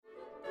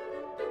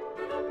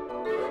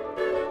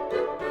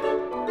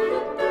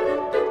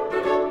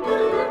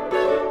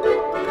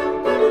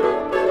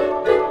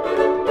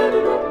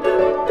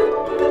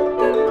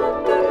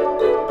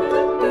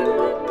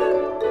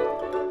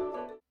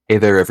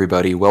there,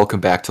 everybody. Welcome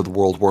back to the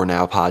World War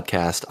Now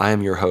podcast. I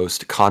am your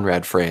host,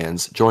 Conrad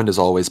Franz, joined as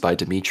always by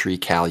Dmitry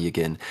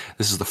Kalugin.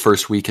 This is the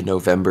first week in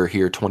November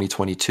here,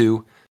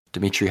 2022.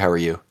 Dmitry, how are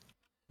you?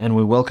 And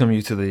we welcome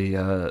you to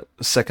the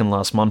second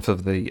last month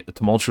of the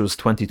tumultuous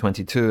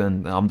 2022,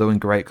 and I'm doing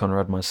great,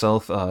 Conrad,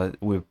 myself.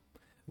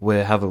 We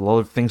have a lot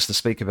of things to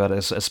speak about,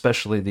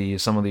 especially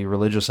some of the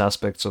religious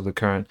aspects of the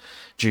current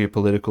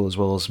geopolitical as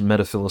well as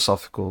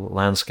metaphilosophical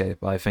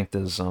landscape. I think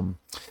there's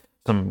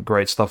some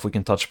great stuff we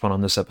can touch upon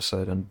on this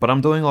episode, but I'm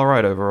doing all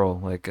right overall,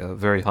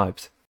 very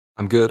hyped.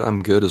 I'm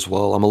good as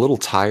well. I'm a little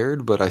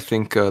tired, but I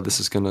think this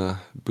is going to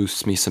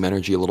boost me some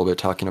energy a little bit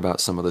talking about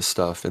some of this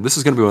stuff. And this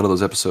is going to be one of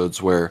those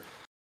episodes where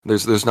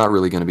there's not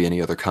really going to be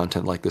any other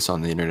content like this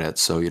on the internet,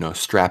 so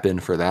strap in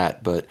for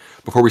that. But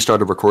before we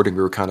started recording,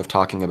 we were kind of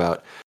talking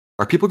about,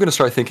 are people going to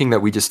start thinking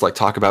that we just like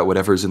talk about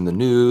whatever's in the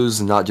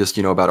news and not just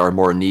about our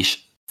more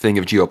niche thing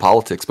of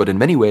geopolitics? But in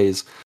many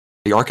ways,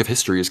 the arc of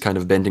history is kind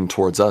of bending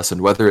towards us,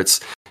 and whether it's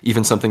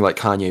even something like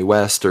Kanye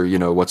West or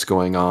what's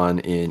going on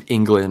in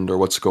England or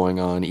what's going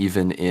on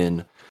even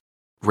in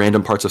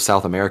random parts of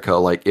South America,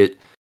 like it.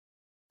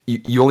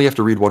 You only have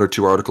to read one or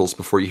two articles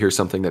before you hear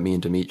something that me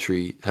and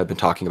Dmitry have been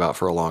talking about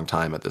for a long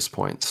time at this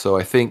point. So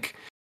I think,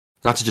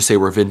 not to just say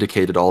we're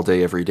vindicated all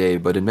day, every day,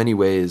 but in many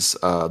ways,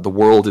 the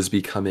world is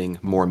becoming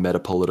more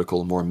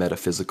metapolitical, more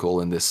metaphysical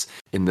in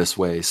this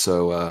way.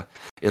 So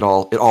it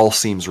all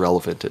seems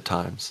relevant at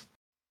times.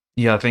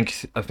 Yeah, I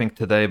think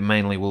today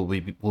mainly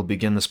we'll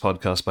begin this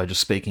podcast by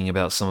just speaking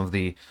about some of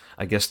the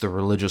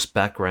religious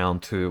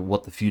background to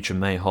what the future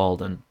may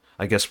hold, and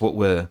I guess what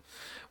we're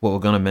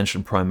going to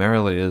mention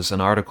primarily is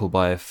an article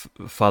by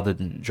Father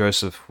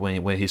Joseph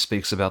where he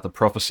speaks about the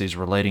prophecies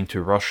relating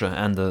to Russia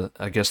and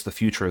the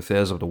future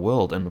affairs of the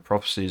world. And by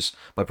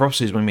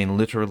prophecies we mean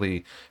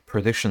literally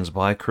predictions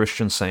by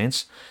Christian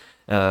saints,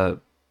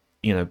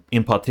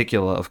 in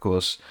particular, of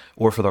course,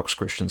 Orthodox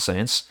Christian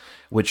saints,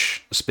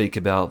 which speak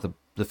about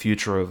the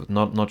future of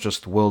not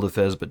just world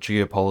affairs but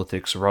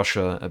geopolitics,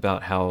 Russia,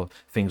 about how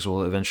things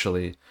will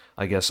eventually,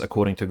 I guess,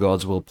 according to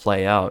God's will,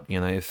 play out.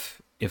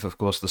 If of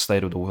course the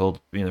state of the world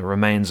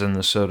remains in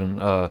a certain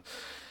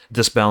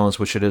disbalance,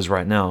 which it is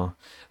right now,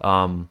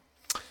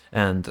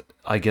 and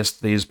I guess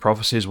these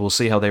prophecies, we'll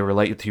see how they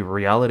relate to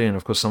reality, and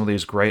of course some of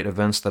these great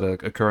events that are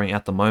occurring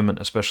at the moment,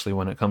 especially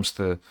when it comes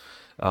to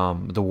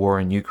the war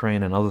in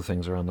Ukraine and other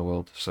things around the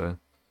world. So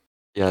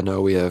yeah,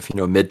 no, we have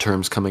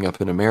midterms coming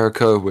up in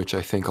America, which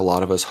I think a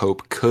lot of us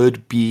hope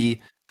could be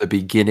the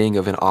beginning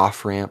of an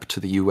off-ramp to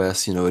the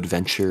U.S.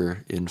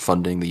 Adventure in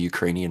funding the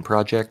Ukrainian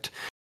project,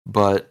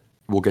 but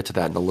we'll get to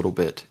that in a little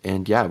bit.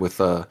 And yeah, with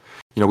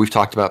we've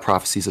talked about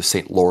prophecies of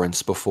Saint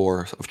Lawrence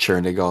before, of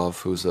Chernigov,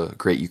 who's a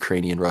great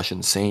Ukrainian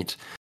Russian saint.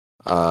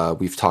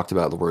 We've talked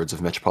about the words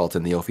of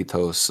Metropolitan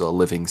Theophitos, a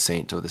living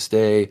saint of this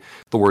day,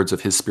 the words of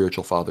his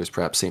spiritual fathers,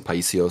 perhaps Saint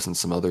Paisios and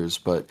some others.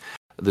 But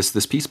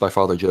this piece by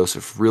Father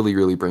Joseph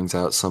really brings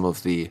out some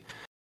of the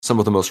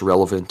most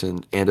relevant,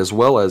 and as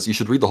well as, you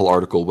should read the whole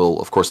article. We'll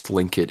of course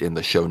link it in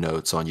the show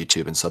notes on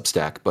YouTube and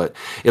Substack, but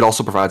it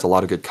also provides a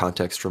lot of good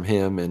context from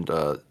him, and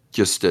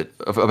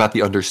about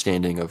the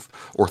understanding of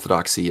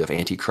orthodoxy, of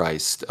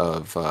Antichrist,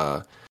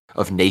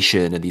 of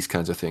nation, and these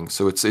kinds of things.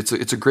 So it's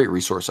a great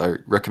resource. I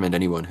recommend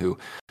anyone who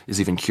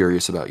is even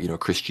curious about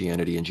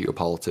Christianity and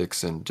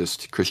geopolitics and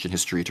just Christian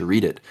history to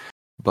read it.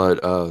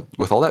 But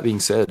with all that being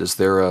said, is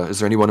there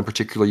anyone in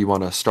particular you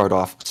want to start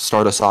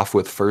us off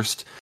with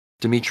first,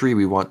 Dmitry?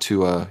 We want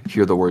to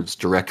hear the words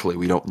directly.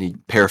 We don't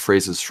need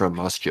paraphrases from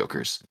us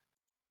jokers.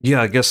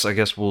 yeah, I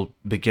guess we'll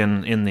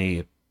begin in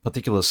the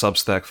particular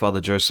Substack.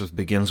 Father Joseph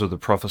begins with the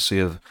prophecy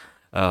of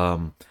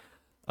an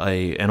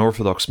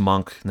Orthodox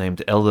monk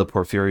named Elder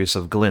Porphyrius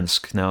of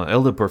Glinsk. Now,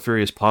 Elder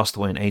Porphyrius passed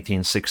away in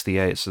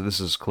 1868, so this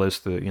is close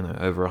to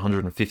over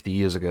 150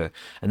 years ago,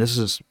 and this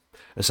is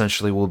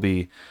essentially will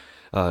be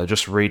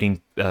just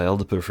reading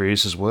Elder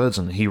Porphyrius' words,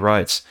 and he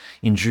writes,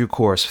 "In due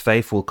course,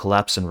 faith will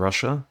collapse in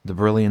Russia, the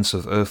brilliance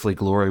of earthly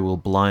glory will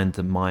blind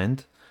the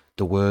mind,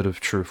 the word of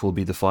truth will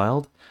be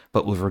defiled,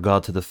 but with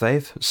regard to the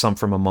faith, some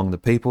from among the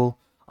people,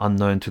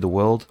 unknown to the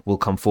world, will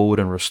come forward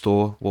and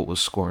restore what was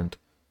scorned."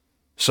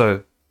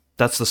 So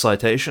that's the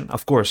citation.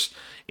 Of course,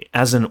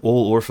 as in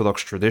all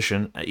Orthodox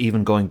tradition,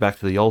 even going back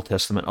to the Old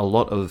Testament, a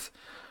lot of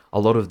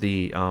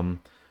the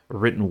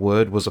written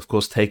word was of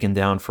course taken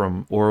down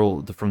from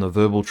the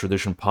verbal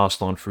tradition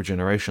passed on through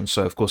generations.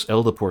 So of course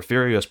Elder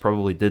Porphyrius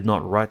probably did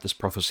not write this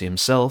prophecy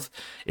himself.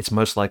 It's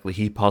most likely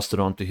he passed it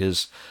on to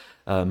his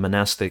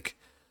monastic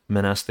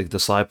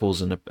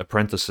disciples and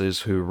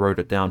apprentices who wrote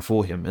it down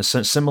for him. It's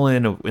similar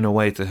in a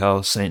way to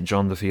how Saint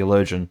John the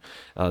theologian,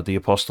 the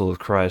apostle of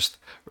Christ,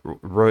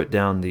 wrote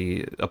down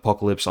the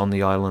apocalypse on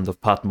the island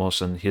of Patmos,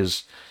 and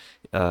his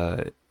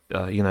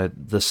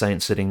the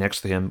saint sitting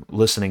next to him,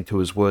 listening to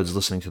his words,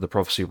 listening to the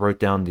prophecy, wrote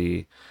down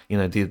the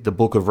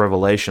book of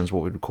Revelations,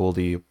 what we would call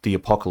the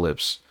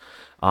apocalypse.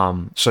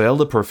 So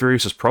Elder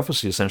Porphyrius'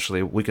 prophecy,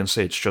 essentially, we can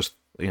say it's just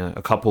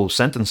a couple of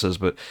sentences,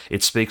 but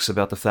it speaks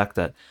about the fact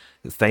that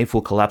faith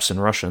will collapse in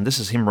Russia. And this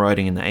is him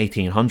writing in the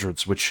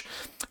 1800s, which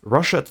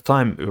Russia at the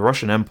time, the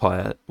Russian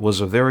Empire,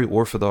 was a very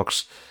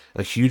orthodox,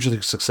 a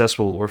hugely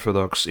successful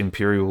orthodox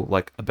imperial,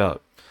 like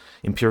about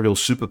imperial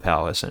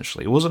superpower,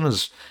 essentially. It wasn't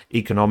as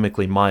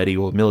economically mighty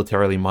or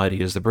militarily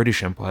mighty as the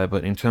British Empire,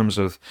 but in terms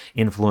of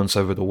influence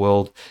over the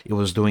world, it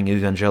was doing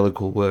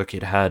evangelical work.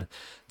 It had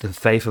the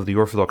faith of the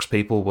Orthodox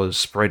people was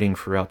spreading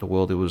throughout the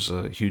world. It was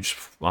a huge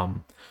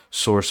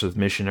source of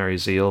missionary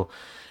zeal.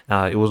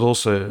 It was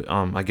also,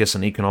 I guess,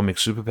 an economic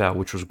superpower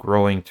which was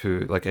growing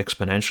to like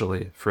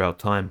exponentially throughout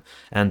time,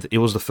 and it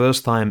was the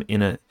first time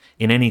in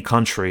any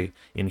country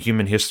in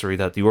human history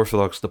that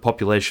the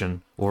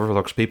population,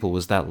 Orthodox people,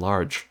 was that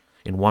large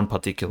in one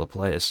particular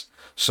place.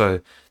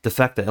 So the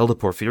fact that Elder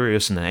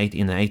Porphyrius in the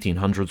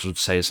 1800s would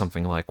say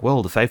something like,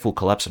 well, the faith will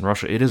collapse in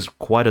Russia, it is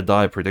quite a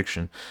dire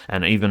prediction.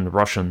 And even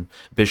Russian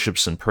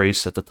bishops and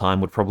priests at the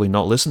time would probably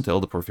not listen to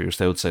Elder Porphyrius.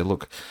 They would say,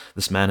 look,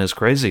 this man is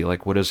crazy.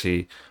 Like, what is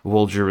he? With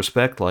all due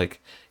respect, like,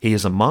 he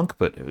is a monk,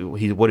 but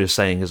what he's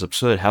saying is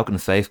absurd. How can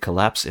faith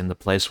collapse in the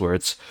place where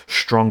it's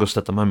strongest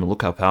at the moment?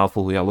 Look how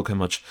powerful we are. Look how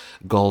much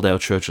gold our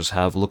churches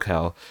have. Look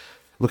how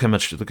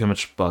much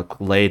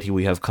laity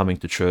we have coming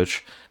to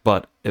church.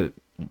 But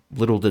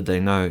little did they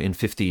know, in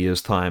 50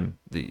 years' time,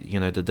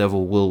 the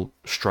devil will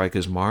strike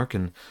his mark,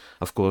 and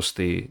of course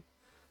the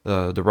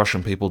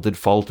Russian people did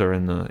falter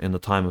in the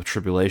time of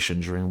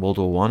tribulation during World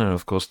War One, and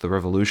of course the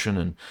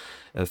revolution,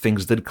 and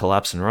things did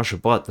collapse in Russia.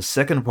 But the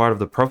second part of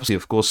the prophecy,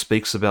 of course,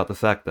 speaks about the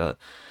fact that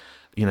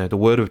the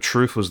word of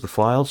truth was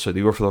defiled, so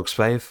the Orthodox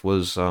faith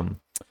was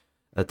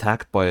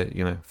attacked by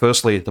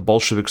firstly the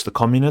Bolsheviks, the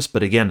communists,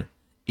 but again,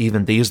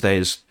 even these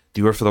days,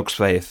 the Orthodox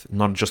faith,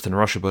 not just in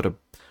Russia but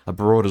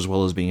abroad as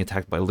well, is being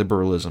attacked by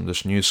liberalism,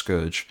 this new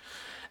scourge,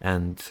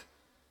 and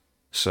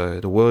so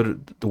the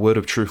word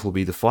of truth will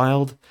be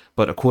defiled,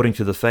 but according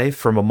to the faith,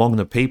 from among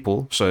the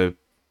people. So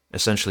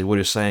essentially, what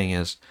he's saying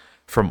is,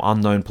 from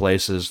unknown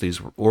places, these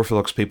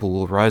Orthodox people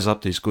will rise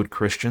up, these good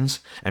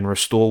Christians, and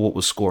restore what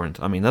was scorned.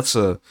 I mean, that's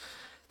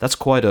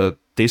quite a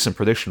decent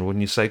prediction,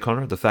 wouldn't you say,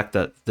 Connor? The fact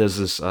that there's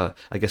this, I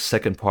guess,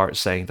 second part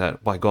saying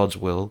that by God's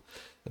will,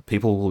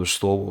 people will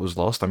restore what was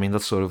lost. I mean,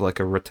 that's sort of like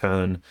a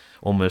return,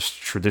 almost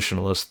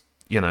traditionalist,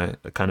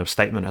 kind of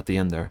statement at the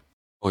end there.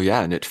 Well,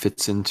 yeah, and it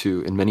fits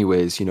into, in many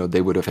ways,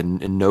 they would have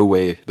in no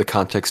way the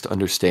context to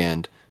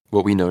understand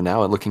what we know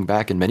now. And looking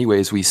back, in many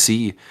ways, we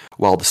see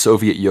while the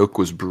Soviet yoke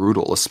was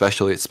brutal,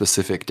 especially at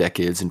specific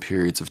decades and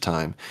periods of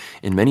time,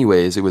 in many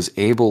ways, it was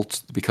able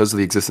to, because of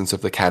the existence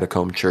of the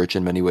catacomb church,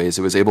 in many ways,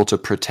 it was able to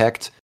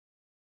protect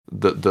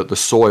the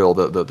soil,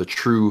 the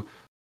true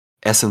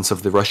essence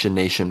of the Russian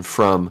nation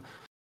from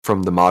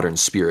the modern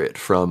spirit,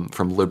 from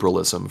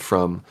liberalism,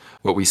 from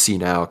what we see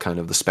now, kind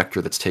of the specter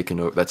that's taken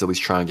over, that's at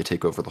least trying to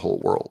take over the whole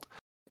world.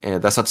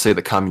 And that's not to say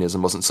that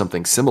communism wasn't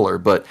something similar,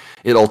 but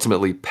it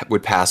ultimately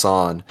would pass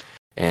on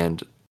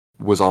and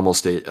was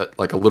almost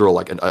like a literal,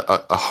 like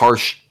a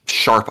harsh,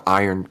 sharp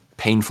iron,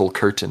 painful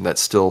curtain that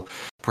still,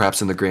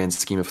 perhaps in the grand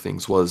scheme of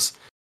things, was,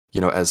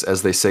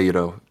 as they say,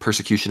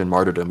 persecution and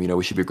martyrdom.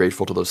 We should be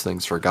grateful to those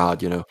things for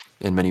God.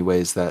 In many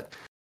ways that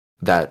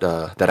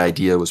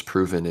idea was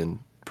proven in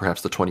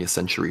perhaps the 20th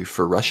century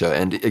for Russia.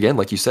 And again,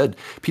 like you said,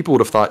 people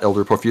would have thought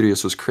Elder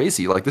Porphyrius was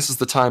crazy. Like, this is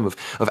the time of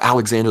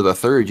Alexander the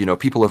Third.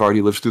 People have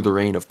already lived through the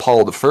reign of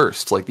Paul the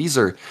First. Like, these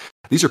are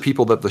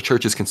people that the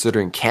church is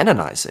considering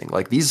canonizing.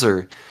 Like, these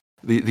are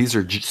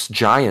just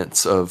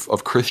giants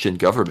of Christian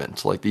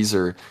government. Like, these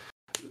are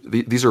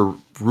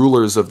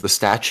rulers of the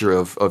stature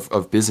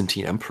of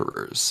Byzantine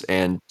emperors.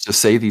 And to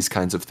say these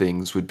kinds of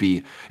things would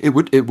be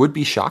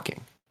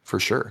shocking, for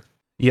sure.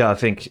 Yeah, I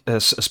think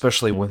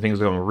especially when things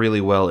are going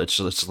really well, it's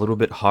a little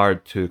bit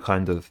hard to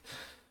kind of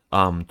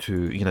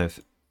to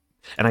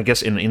and I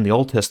guess in the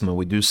Old Testament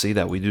we do see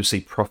that we do see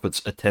prophets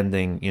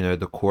attending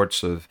the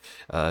courts of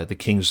the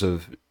kings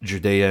of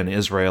Judea and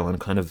Israel, and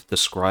kind of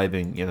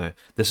describing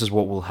this is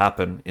what will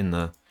happen in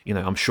the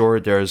I'm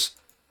sure there's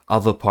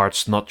other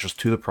parts, not just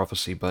to the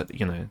prophecy, but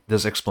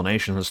there's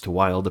explanation as to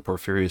why Elder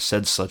Porphyrius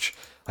said such,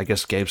 I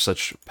guess, gave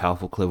such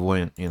powerful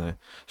clairvoyant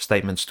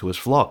statements to his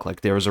flock.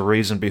 Like, there is a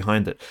reason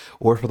behind it.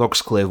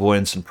 Orthodox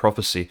clairvoyance and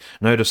prophecy.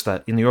 Notice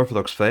that in the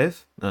Orthodox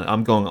faith,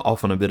 I'm going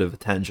off on a bit of a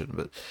tangent,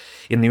 but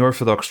in the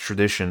Orthodox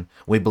tradition,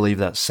 we believe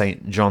that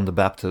Saint John the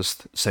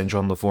Baptist, Saint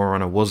John the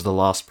Forerunner, was the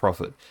last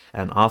prophet,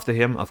 and after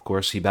him, of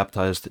course, he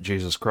baptized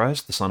Jesus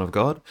Christ, the Son of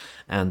God,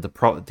 and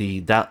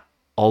that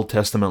Old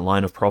Testament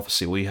line of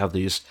prophecy. We have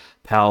these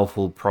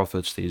powerful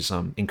prophets, these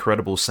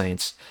incredible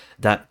saints.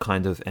 That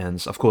kind of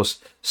ends. Of course,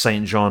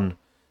 Saint John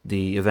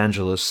the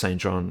Evangelist, Saint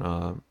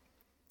John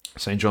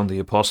the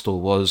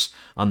Apostle, was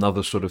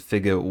another sort of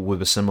figure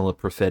with a similar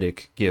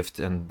prophetic gift,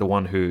 and the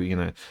one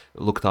who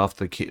looked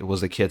after,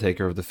 was the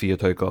caretaker of the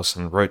Theotokos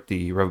and wrote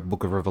the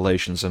Book of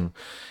Revelations, and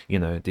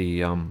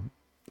the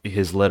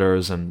his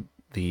letters and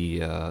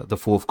the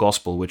fourth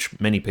gospel, which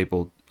many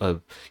people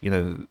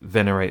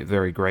venerate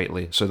very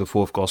greatly. So the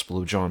fourth gospel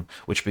of John,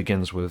 which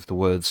begins with the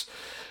words,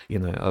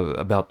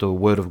 about the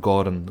word of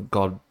God and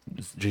God,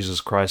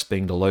 Jesus Christ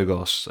being the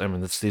Logos. I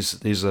mean,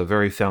 these are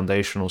very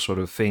foundational sort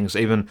of things.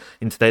 Even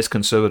in today's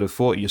conservative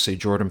thought, you see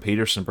Jordan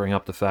Peterson bring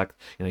up the fact,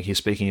 he's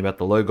speaking about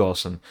the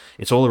Logos, and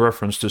it's all a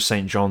reference to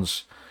St.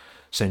 John's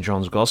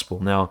Gospel.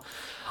 Now,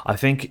 I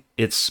think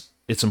it's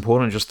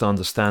important just to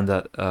understand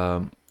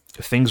that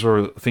things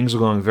are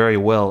going very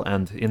well,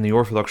 and in the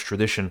Orthodox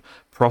tradition,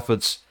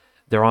 prophets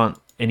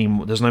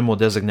there's no more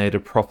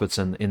designated prophets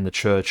in the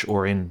church,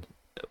 or in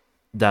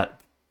that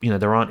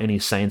there aren't any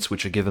saints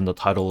which are given the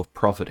title of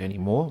prophet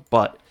anymore.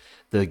 But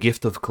the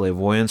gift of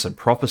clairvoyance and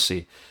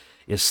prophecy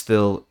is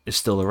still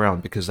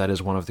around, because that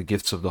is one of the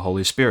gifts of the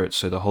Holy Spirit.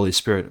 So the Holy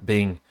Spirit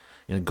being,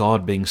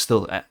 God being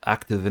still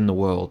active in the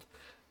world,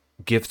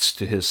 gifts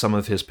to some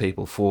of his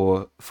people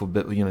for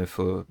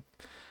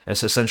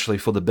it's essentially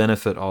for the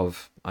benefit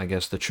of, I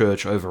guess, the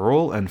church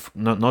overall, and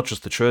not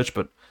just the church,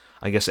 but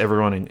I guess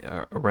everyone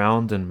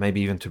around, and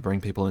maybe even to bring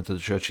people into the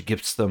church. It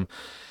gives them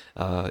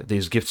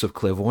these gifts of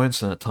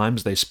clairvoyance, and at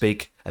times they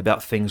speak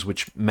about things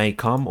which may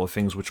come, or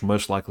things which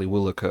most likely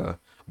will occur.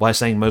 By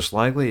saying most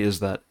likely is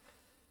that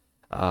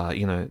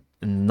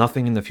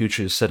nothing in the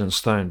future is set in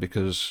stone,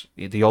 because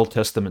the Old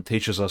Testament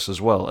teaches us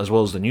as well as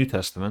the New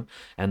Testament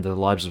and the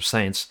lives of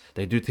saints.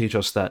 They do teach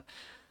us that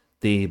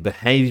the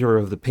behavior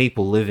of the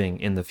people living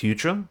in the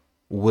future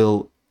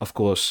will, of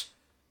course,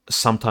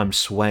 sometimes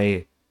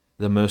sway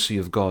the mercy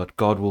of God.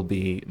 God will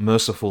be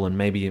merciful and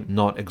maybe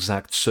not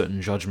exact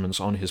certain judgments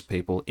on his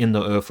people in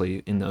the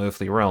earthly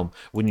realm.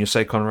 When you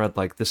say, Conrad,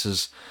 like this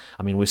is,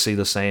 I mean, we see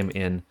the same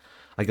in,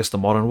 I guess, the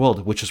modern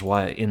world, which is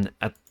why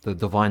at the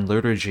Divine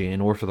Liturgy in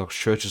Orthodox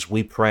churches,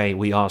 we pray,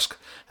 we ask,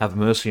 have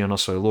mercy on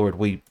us, O Lord.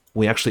 We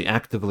actually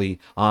actively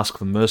ask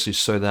for mercy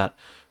so that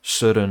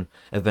certain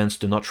events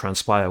do not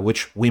transpire,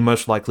 which we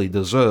most likely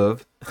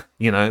deserve,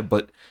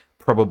 but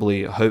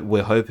probably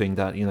we're hoping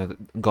that,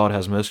 God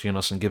has mercy on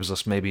us and gives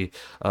us maybe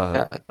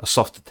Yeah. a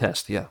softer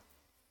test. Yeah.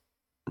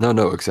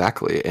 No,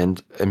 exactly.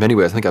 And in many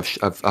ways, I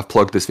think I've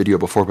plugged this video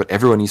before, but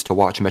everyone needs to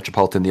watch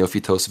Metropolitan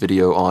Neophytos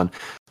video on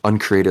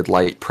Uncreated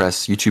Light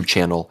Press YouTube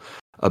channel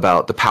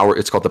about the power.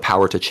 It's called The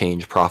Power to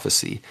Change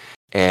Prophecy.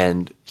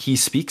 And he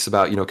speaks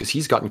about, because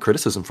he's gotten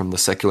criticism from the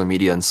secular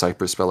media in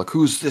Cyprus about, like,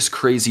 who's this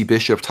crazy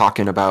bishop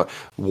talking about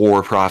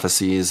war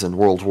prophecies and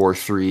World War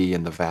III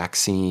and the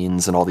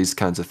vaccines and all these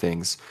kinds of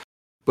things.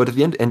 But at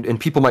the end, and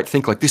people might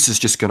think, like, this is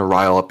just going to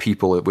rile up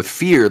people with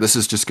fear. This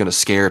is just going to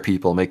scare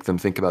people, make them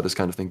think about this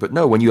kind of thing. But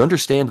no, when you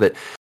understand that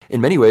in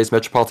many ways,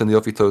 Metropolitan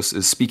Neophytos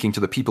is speaking to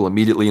the people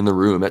immediately in the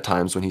room at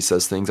times when he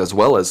says things, as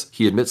well as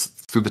he admits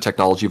through the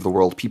technology of the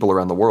world, people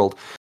around the world.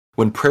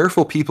 When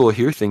prayerful people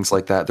hear things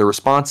like that, their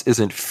response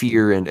isn't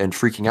fear and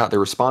freaking out. Their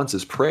response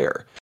is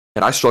prayer.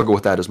 And I struggle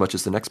with that as much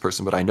as the next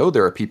person, but I know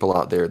there are people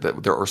out there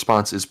that their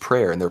response is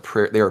prayer, and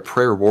they are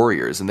prayer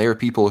warriors, and they are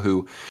people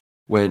who,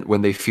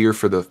 when they fear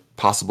for the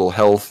possible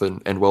health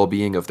and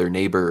well-being of their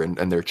neighbor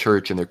and their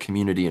church and their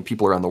community and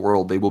people around the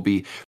world, they will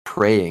be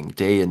praying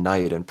day and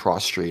night and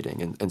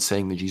prostrating and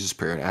saying the Jesus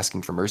prayer and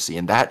asking for mercy.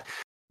 And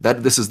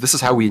this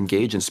is how we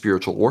engage in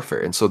spiritual warfare.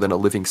 And so then a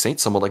living saint,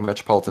 someone like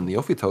Metropolitan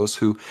Neophytos,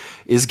 who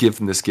is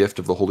given this gift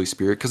of the Holy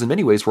Spirit, because in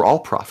many ways we're all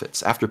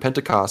prophets. After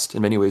Pentecost,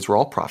 in many ways we're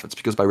all prophets,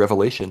 because by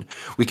revelation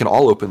we can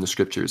all open the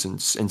scriptures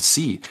and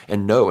see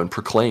and know and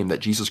proclaim that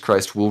Jesus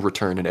Christ will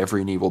return, and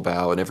every knee will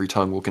bow and every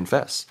tongue will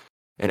confess.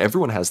 And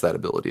everyone has that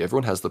ability.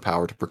 Everyone has the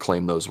power to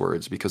proclaim those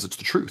words because it's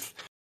the truth.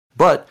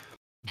 But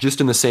just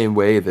in the same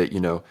way that,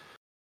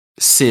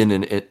 sin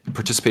and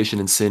participation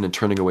in sin and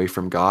turning away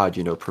from God,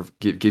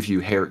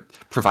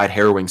 provide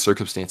harrowing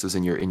circumstances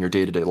in your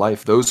day-to-day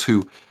life, those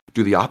who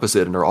do the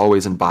opposite and are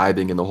always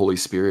imbibing in the Holy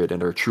Spirit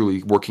and are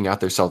truly working out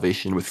their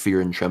salvation with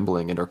fear and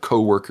trembling and are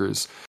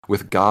co-workers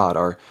with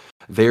God,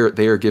 they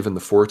are given the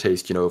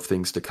foretaste, of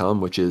things to come,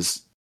 which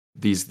is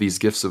these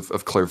gifts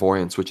of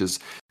clairvoyance, which is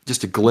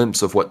just a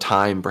glimpse of what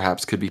time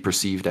perhaps could be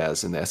perceived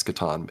as in the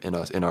eschaton,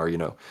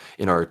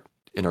 in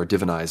our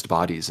divinized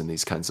bodies and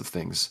these kinds of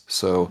things.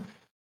 So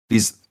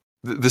this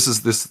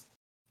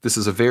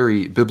is a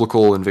very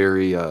biblical and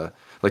very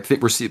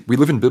we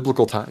live in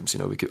biblical times.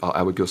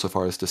 I would go so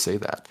far as to say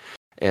that.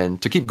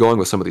 And to keep going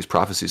with some of these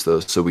prophecies,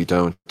 though, so we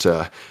don't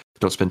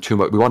spend too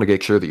much. We want to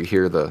make sure that you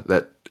hear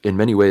that in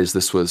many ways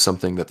this was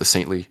something that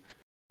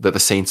the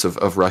saints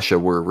of Russia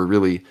were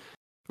really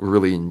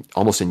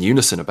almost in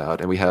unison about.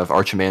 And we have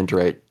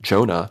Archimandrite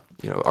Jonah,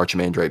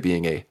 Archimandrite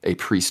being a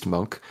priest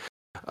monk.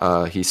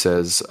 He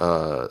says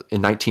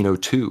in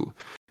 1902,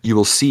 "You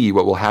will see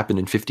what will happen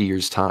in 50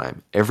 years'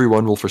 time.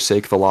 Everyone will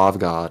forsake the law of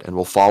God and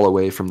will fall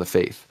away from the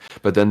faith,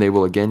 but then they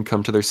will again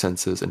come to their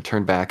senses and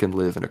turn back and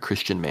live in a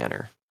Christian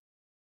manner."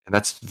 And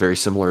that's very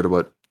similar to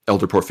what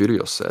Elder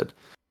Porphyrios said.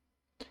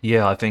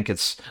 Yeah, I think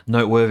it's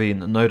noteworthy.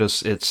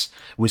 Notice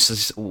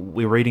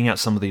we're reading out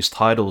some of these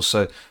titles.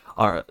 So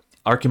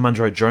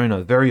Archimandrite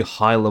Jonah, very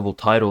high level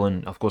title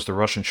in, of course, the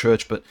Russian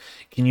church, but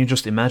can you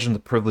just imagine the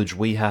privilege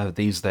we have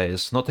these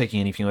days? Not taking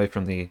anything away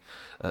from the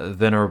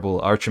venerable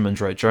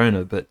Archimandrite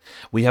Jonah, but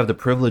we have the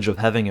privilege of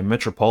having a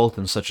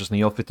metropolitan such as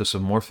Neophytus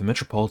of Morpha.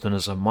 Metropolitan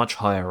is a much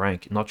higher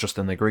rank, not just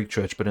in the Greek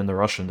church, but in the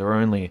Russian. There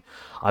are only,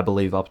 I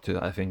believe, up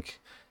to, I think,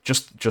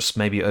 just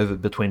maybe over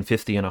between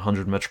 50 and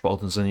 100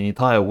 metropolitans in the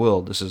entire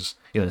world. This is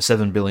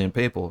 7 billion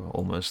people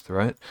almost,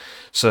 right?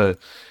 So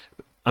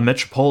a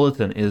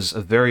metropolitan is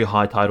a very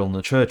high title in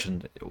the church,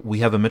 and we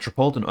have a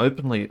metropolitan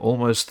openly,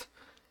 almost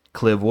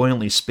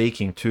clairvoyantly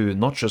speaking to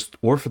not just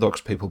Orthodox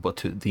people, but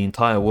to the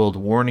entire world,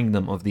 warning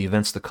them of the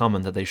events to come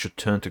and that they should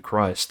turn to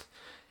Christ.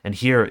 And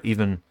here,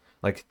 even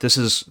like this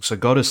is so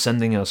God is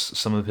sending us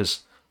some of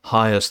his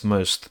highest,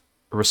 most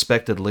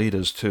respected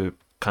leaders to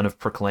kind of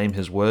proclaim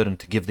his word and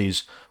to give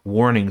these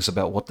warnings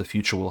about what the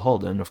future will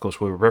hold. And of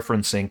course, we're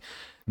referencing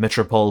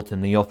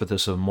Metropolitan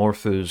Neophytus of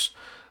Morphu's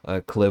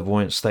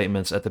clairvoyant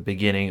statements at the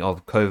beginning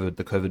of COVID,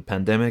 the COVID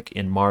pandemic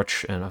in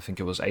March, and I think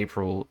it was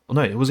April.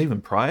 No, it was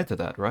even prior to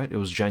that, right? It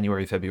was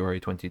January, February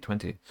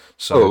 2020.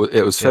 So, Oh,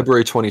 it was yeah.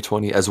 February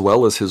 2020, as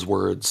well as his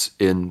words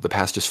in the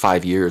past just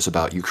 5 years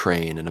about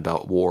Ukraine and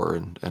about war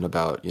and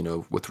about,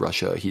 with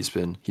Russia. He's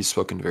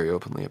spoken very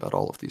openly about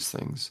all of these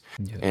things.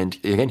 Yeah. And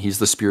again, he's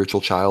the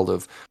spiritual child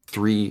of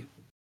three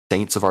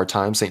saints of our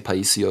time. Saint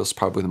Paisios,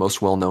 probably the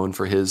most well known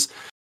for his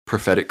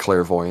prophetic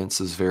clairvoyance,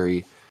 is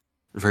very,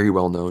 very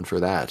well known for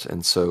that.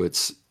 And so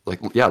it's like,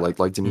 yeah, like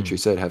Dimitri Mm.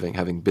 said,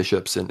 having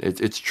bishops, and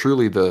it's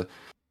truly the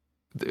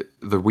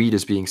wheat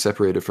is being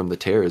separated from the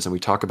tares. And we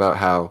talk about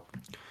how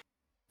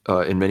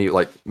in many,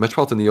 like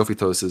Metropolitan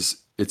Neophytos,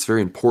 it's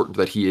very important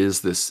that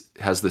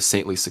has this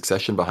saintly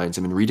succession behind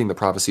him. And reading the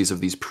prophecies of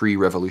these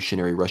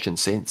pre-revolutionary Russian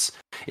saints,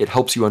 it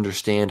helps you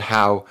understand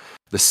how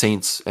the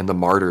saints and the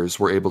martyrs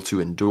were able to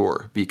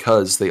endure,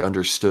 because they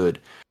understood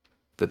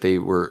that they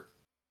were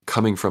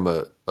coming from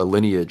a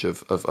lineage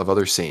of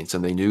other saints,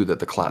 and they knew that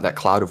that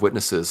cloud of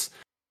witnesses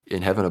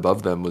in heaven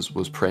above them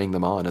was praying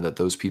them on, and that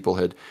those people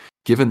had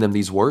given them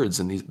these words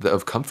and these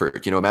of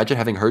comfort. Imagine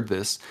having heard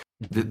this.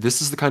 Mhm.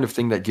 This is the kind of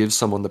thing that gives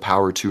someone the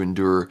power to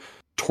endure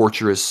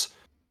torturous,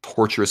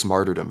 torturous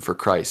martyrdom for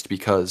Christ,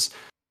 because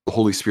the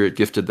Holy Spirit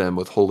gifted them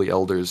with holy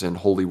elders and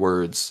holy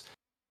words,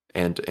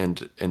 and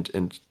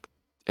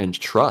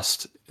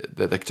trust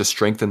that, like, to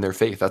strengthen their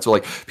faith. That's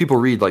what, like, people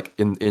read, like,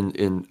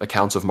 in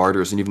accounts of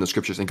martyrs and even the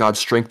scriptures, and God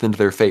strengthened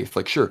their faith.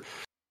 Like, sure,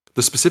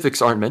 the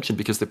specifics aren't mentioned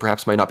because they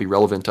perhaps might not be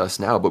relevant to us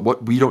now, but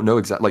what we don't know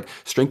exactly, like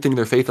strengthening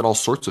their faith in all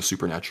sorts of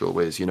supernatural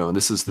ways, and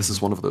this is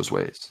Mhm. one of those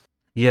ways.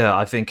 Yeah,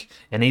 I think,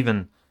 and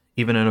even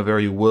in a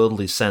very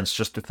worldly sense,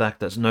 just the fact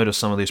that notice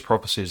some of these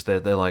prophecies, they're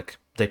like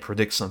they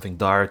predict something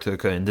dire to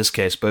occur. In this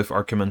case, both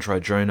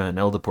Archimandrite Jonah and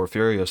Elder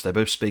Porphyrios, they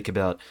both speak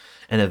about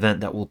an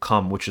event that will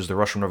come, which is the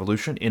Russian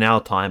Revolution. In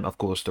our time, of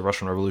course, the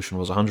Russian Revolution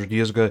was 100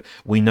 years ago.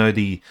 We know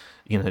the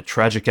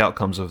tragic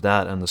outcomes of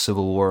that and the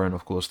Civil War, and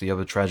of course the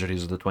other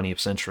tragedies of the 20th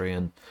century,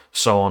 and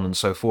so on and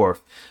so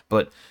forth.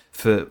 But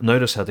for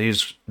notice how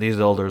these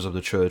elders of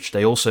the church,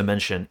 they also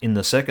mention in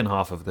the second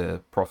half of their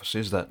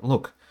prophecies that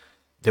look,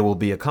 there will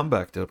be a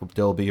comeback.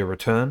 There'll be a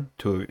return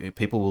to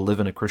people will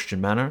live in a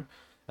Christian manner.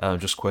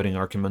 Just quoting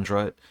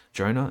Archimandrite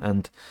Jonah.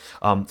 And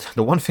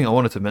the one thing I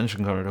wanted to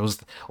mention, Conrad, was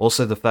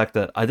also the fact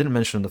that I didn't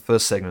mention in the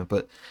first segment,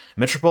 but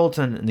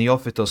Metropolitan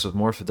Neophytos of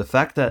Morpha, the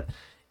fact that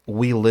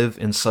we live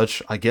in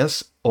such, I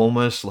guess,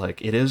 almost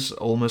like it is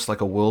almost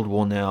like a World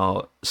War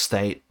now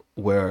state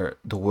where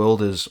the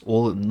world is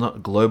all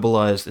not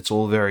globalized, it's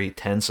all very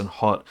tense and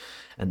hot,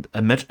 and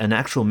an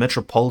actual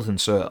metropolitan,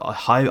 so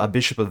a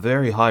bishop of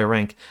very high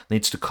rank,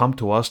 needs to come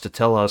to us to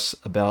tell us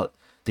about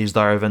these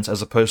dire events,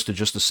 as opposed to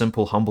just a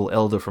simple humble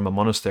elder from a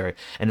monastery.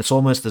 And it's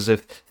almost as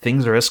if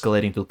things are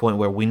escalating to the point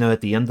where we know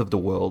at the end of the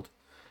world,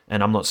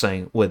 and I'm not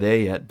saying we're there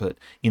yet, but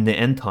in the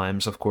end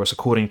times, of course,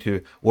 according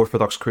to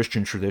Orthodox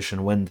Christian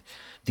tradition, when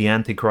the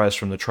Antichrist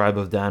from the tribe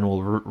of Dan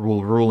will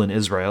rule in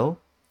Israel,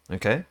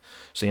 okay?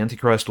 So the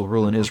Antichrist will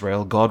rule in Mm-hmm.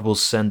 Israel. God will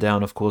send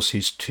down, of course,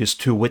 his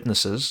two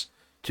witnesses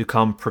to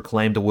come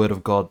proclaim the word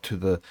of God to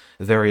the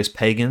various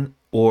pagan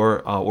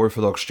or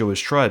Orthodox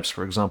Jewish tribes.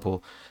 For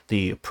example,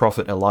 the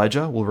prophet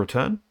Elijah will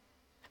return,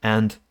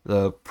 and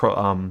the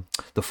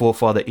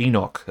forefather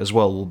Enoch as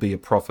well will be a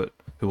prophet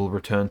who will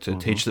return to Mm-hmm.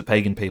 teach the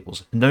pagan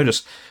peoples.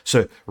 Notice,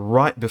 so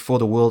right before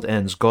the world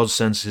ends, God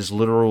sends his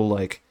literal,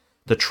 like,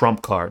 the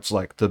trump cards,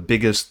 like the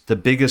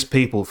biggest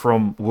people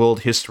from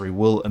world history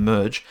will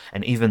emerge,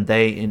 and even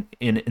they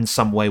in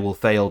some way will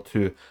fail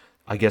to,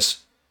 I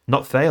guess,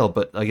 not fail,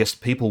 but I guess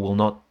people will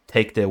not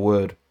take their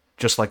word,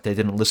 just like they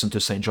didn't listen to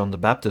St. John the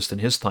Baptist in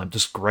his time,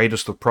 just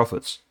greatest of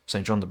prophets,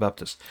 St. John the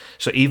Baptist.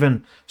 So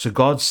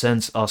God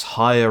sends us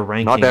higher Not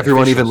ranking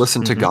everyone even officials.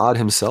 listened to God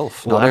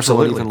himself. Well, Not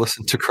everyone even absolutely.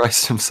 listened to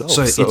Christ himself.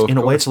 So So it's of in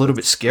a way it's course a little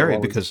bit there'll scary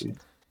always because be.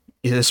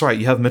 Yeah, that's right.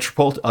 You have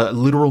a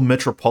literal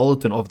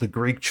metropolitan of the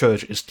Greek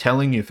Church is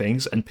telling you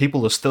things, and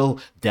people are still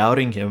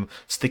doubting him,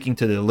 sticking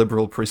to their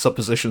liberal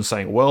presuppositions,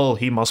 saying, "Well,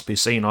 he must be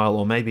senile,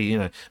 or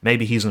maybe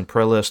maybe he's in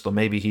prelist, or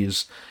maybe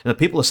he's."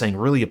 People are saying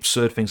really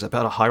absurd things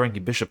about a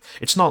high-ranking bishop.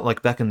 It's not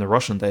like back in the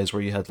Russian days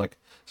where you had like,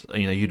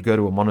 you'd go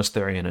to a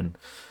monastery and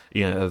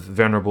a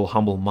venerable,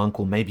 humble monk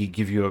will maybe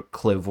give you a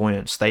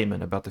clairvoyant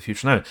statement about the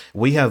future. No,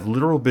 we have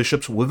literal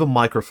bishops with a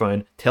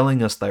microphone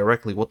telling us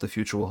directly what the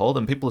future will hold,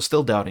 and people are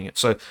still doubting it.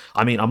 So,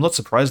 I mean, I'm not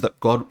surprised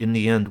that God, in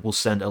the end, will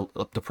send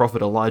the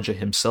prophet Elijah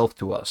himself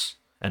to us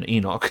and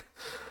Enoch.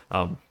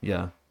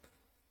 Yeah.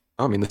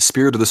 I mean, the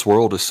spirit of this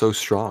world is so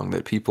strong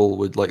that people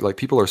would like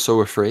people are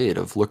so afraid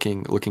of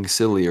looking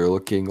silly or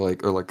looking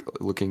like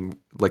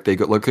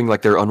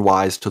they're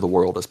unwise to the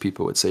world, as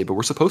people would say. But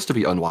we're supposed to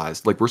be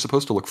unwise. Like we're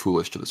supposed to look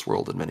foolish to this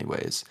world in many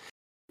ways.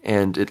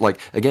 And it like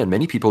again,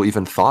 many people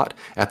even thought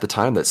at the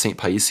time that Saint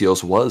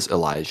Paisios was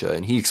Elijah,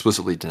 and he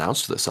explicitly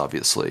denounced this,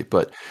 obviously.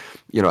 But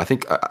I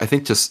think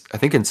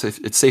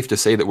it's safe to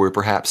say that we're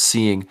perhaps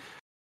seeing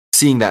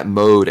that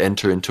mode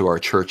enter into our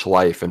church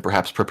life and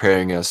perhaps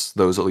preparing us,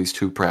 those at least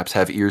who perhaps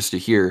have ears to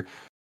hear,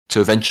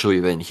 to eventually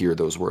then hear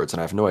those words.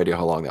 And I have no idea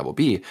how long that will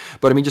be.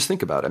 But I mean, just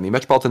think about it. I mean,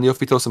 Metropolitan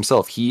Neophytos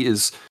himself, he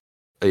is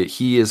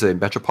a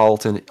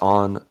metropolitan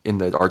in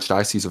the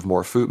Archdiocese of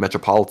Morphu,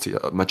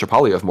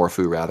 Metropolia of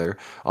Morphu rather,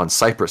 on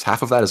Cyprus.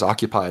 Half of that is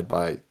occupied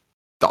by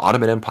the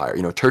Ottoman Empire.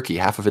 Turkey,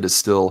 half of it is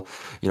still,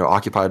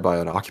 occupied by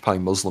an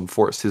occupying Muslim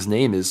force. His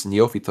name is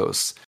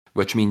Neophytos,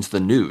 which means the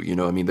new.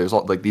 I mean, there's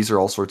all like these are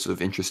all sorts of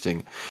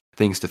interesting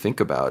things to think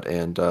about,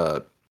 and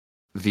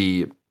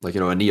the like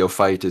a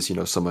neophyte is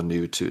someone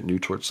new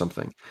towards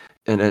something,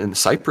 and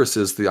Cyprus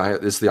is the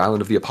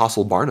island of the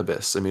Apostle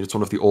Barnabas. I mean, it's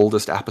one of the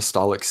oldest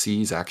apostolic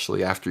sees,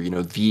 actually, after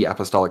the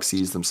apostolic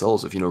sees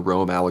themselves of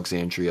Rome,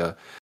 Alexandria,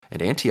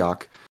 and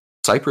Antioch.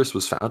 Cyprus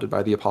was founded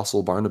by the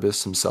Apostle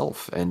Barnabas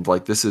himself, and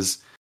like this is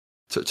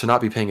to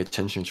not be paying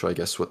attention to, I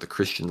guess, what the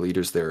Christian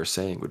leaders there are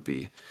saying would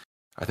be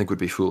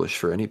foolish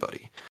for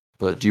anybody.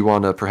 But do you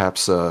want to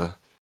perhaps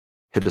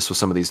hit us with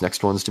some of these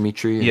next ones,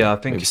 Dimitri, Yeah,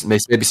 and I maybe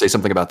think maybe say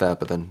something about that,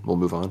 but then we'll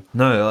move on.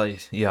 no,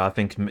 yeah, I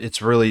think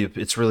it's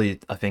really,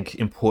 I think,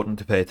 important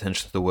to pay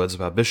attention to the words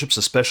of our bishops,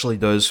 especially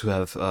those who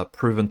have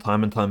proven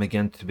time and time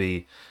again to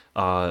be,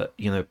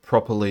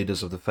 proper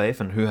leaders of the faith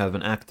and who have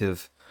an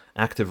active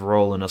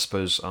role in, I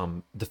suppose,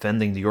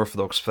 defending the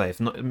Orthodox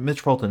faith.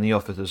 Metropolitan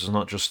Neophytus is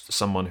not just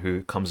someone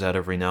who comes out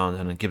every now and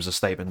then and gives a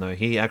statement. No,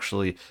 he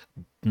actually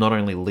not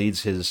only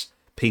leads his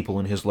people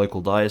in his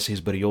local diocese,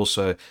 but he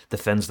also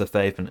defends the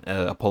faith in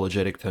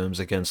apologetic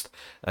terms against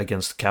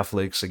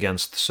Catholics,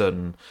 against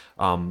certain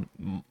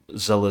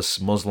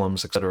zealous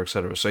Muslims, etc.,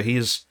 etc. So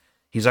he's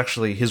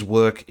actually, his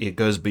work, it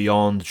goes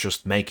beyond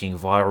just making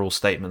viral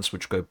statements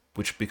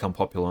which become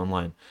popular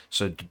online.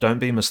 So don't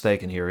be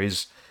mistaken here.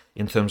 He's,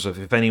 in terms of,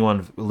 if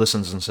anyone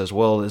listens and says,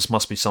 well, this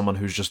must be someone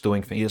who's just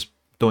doing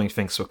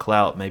things for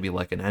clout, maybe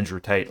like an Andrew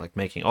Tate, like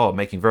making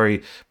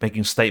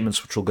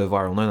statements which will go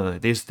viral. No.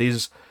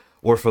 These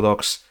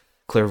Orthodox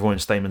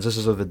clairvoyant statements, this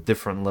is of a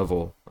different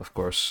level, of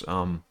course.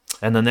 And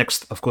the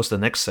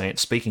next saint,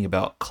 speaking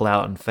about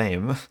clout and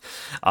fame,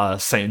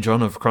 Saint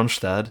John of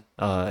Kronstadt,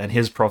 and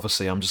his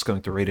prophecy, I'm just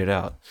going to read it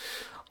out.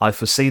 I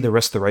foresee the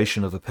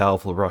restoration of a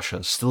powerful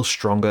Russia, still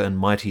stronger and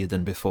mightier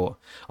than before.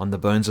 On the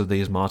bones of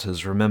these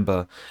martyrs,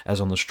 remember,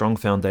 as on a strong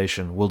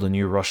foundation, will the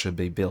new Russia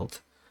be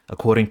built,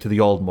 according to the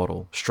old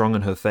model, strong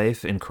in her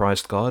faith in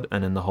Christ God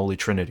and in the Holy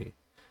Trinity.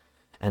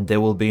 And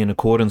there will be, in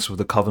accordance with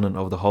the covenant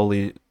of the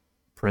Holy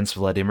Prince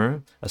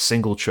Vladimir, a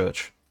single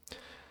church.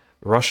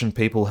 Russian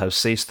people have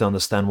ceased to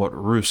understand what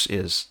Rus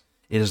is.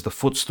 It is the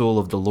footstool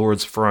of the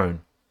Lord's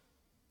throne.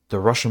 The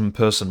Russian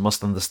person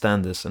must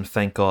understand this and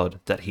thank God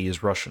that he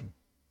is Russian.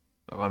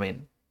 I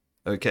mean,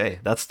 okay,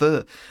 that's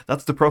the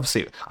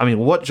prophecy. I mean,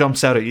 what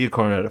jumps out at you,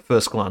 Conrad, at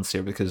first glance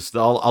here? Because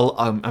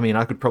I mean,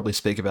 I could probably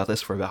speak about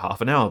this for about half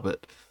an hour,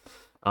 but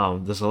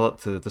there's a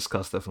lot to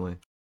discuss, definitely.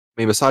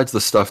 I mean, besides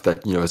the stuff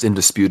that has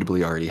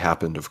indisputably already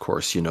happened, of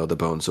course, the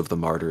bones of the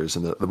martyrs,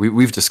 and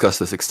we've discussed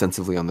this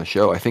extensively on the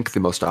show. I think the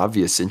most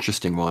obvious,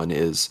 interesting one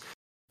is,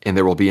 and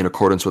there will be, in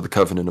accordance with the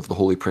covenant of the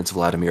Holy Prince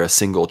Vladimir, a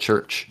single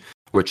church,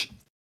 which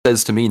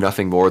says to me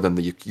nothing more than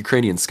the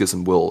Ukrainian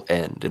schism will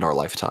end in our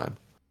lifetime.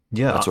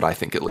 Yeah, That's what I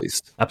think, at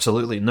least.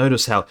 absolutely.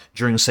 Notice how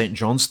during St.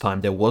 John's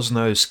time there was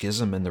no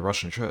schism in the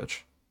Russian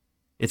church.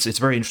 It's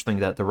very interesting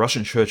that the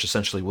Russian church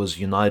essentially was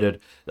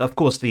united. Of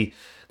course, the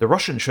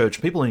Russian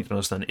church, people need to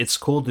understand, it's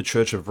called the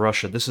Church of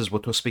Russia. This is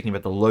what we're speaking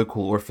about, the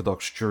local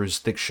Orthodox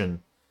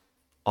jurisdiction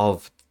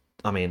of,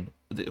 I mean,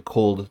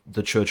 called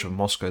the Church of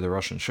Moscow, the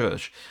Russian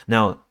church.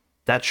 Now,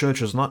 that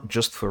church is not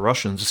just for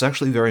Russians. It's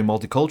actually very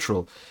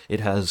multicultural. It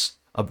has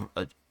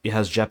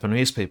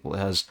Japanese people, it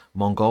has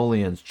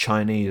Mongolians,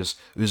 Chinese,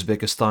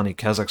 Uzbekistani,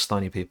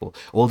 Kazakhstani people,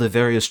 all the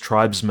various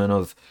tribesmen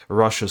of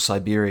Russia,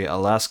 Siberia,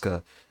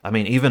 Alaska. I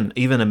mean,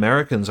 even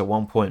Americans at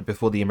one point,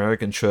 before the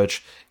American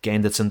church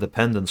gained its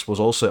independence, was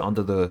also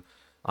under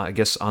I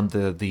guess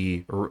under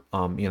the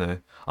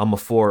armour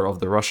of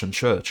the Russian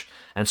Church,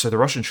 and so the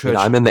Russian I mean, Church,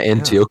 I'm in the yeah.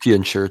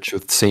 Antiochian church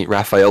with Saint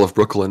Raphael of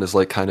Brooklyn is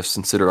like kind of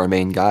considered our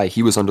main guy.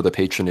 He was under the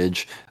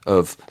patronage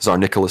of Tsar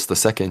Nicholas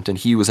II, and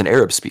he was an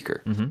Arab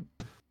speaker.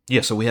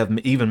 Yeah, so we have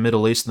even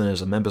Middle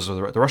Easterners as members of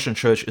the Russian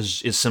Church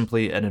is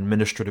simply an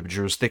administrative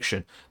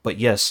jurisdiction, but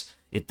yes,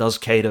 it does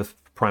cater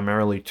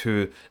primarily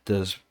to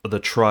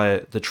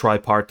the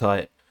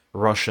tripartite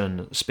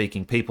Russian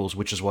speaking peoples,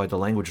 which is why the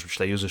language which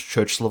they use is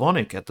Church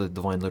Slavonic at the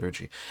Divine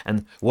Liturgy.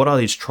 And what are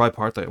these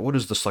tripartite? What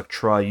is this like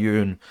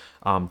triune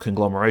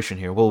conglomeration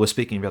here? Well, we're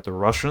speaking about the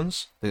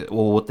Russians,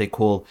 or what they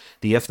call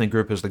the ethnic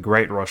group is the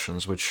Great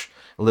Russians, which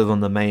live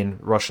on the main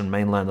Russian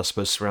mainland, I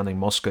suppose, surrounding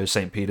Moscow,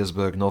 St.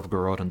 Petersburg,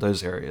 Novgorod, and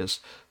those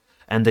areas.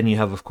 And then you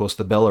have, of course,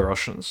 the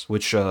Belarusians,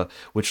 which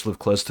live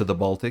close to the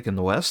Baltic in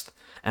the west,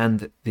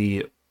 and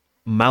the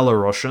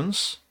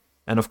Malorussians.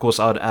 And of course,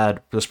 I'd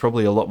add there's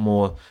probably a lot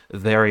more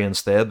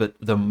variance there, but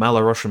the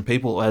Malorussian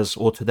people, as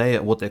or today,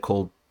 what they're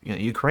called,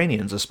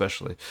 Ukrainians,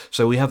 especially.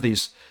 So we have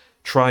these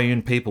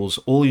triune peoples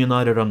all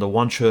united under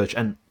one church,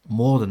 and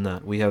more than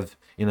that, we have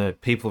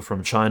people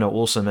from China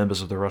also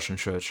members of the Russian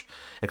church,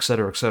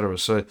 etc., etc.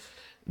 So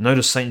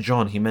notice St.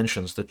 John, he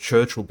mentions the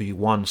church will be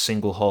one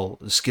single whole.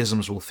 The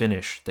schisms will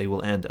finish. They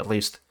will end, at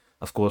least,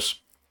 of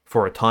course,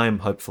 for a time,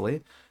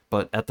 hopefully.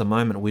 But at the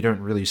moment, we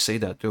don't really see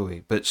that, do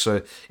we? But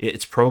so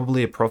it's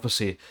probably a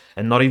prophecy,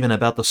 and not even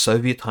about the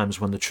Soviet times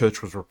when the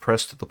church was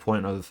repressed to the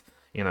point of,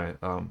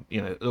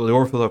 the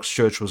Orthodox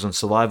Church was in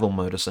survival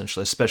mode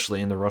essentially, especially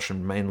in the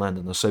Russian mainland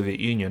and the Soviet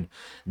Union.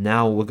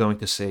 Now we're going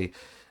to see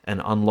an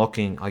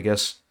unlocking, I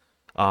guess,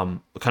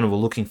 kind of a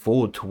looking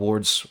forward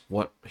towards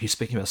what he's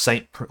speaking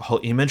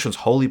about. He mentions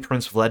Holy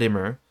Prince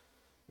Vladimir,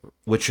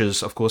 which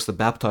is, of course, the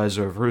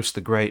baptizer of Rus, the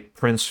great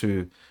prince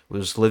who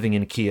was living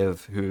in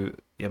Kiev, who,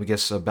 I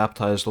guess,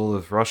 baptized all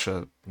of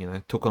Russia,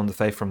 took on the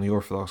faith from the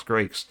Orthodox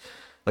Greeks.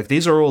 Like,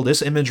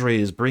 this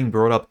imagery is being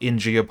brought up in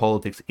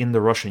geopolitics in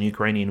the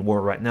Russian-Ukrainian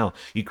war right now.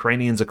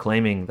 Ukrainians are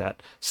claiming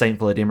that Saint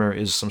Vladimir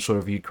is some sort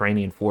of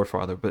Ukrainian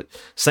forefather, but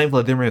Saint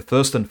Vladimir,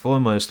 first and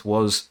foremost,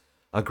 was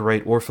a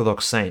great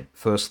Orthodox saint,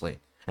 firstly.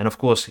 And of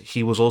course,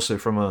 he was also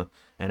from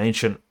an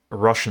ancient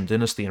Russian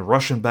dynasty. And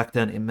Russian back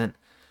then, it meant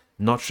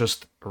not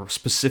just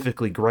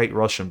specifically Great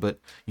Russian, but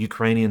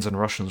Ukrainians and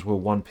Russians were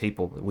one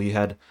people. We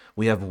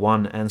have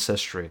one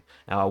ancestry.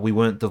 We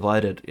weren't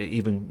divided,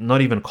 even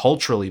not even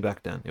culturally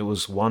back then. It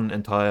was one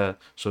entire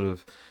sort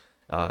of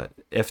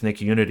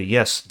ethnic unity.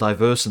 Yes,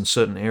 diverse in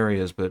certain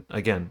areas, but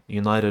again,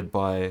 united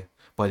by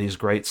these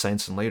great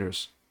saints and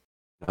leaders.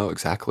 Oh,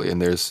 exactly.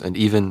 And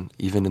even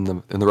in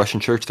the Russian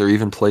church, there are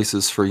even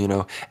places for,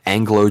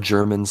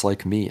 Anglo-Germans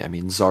like me. I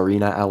mean,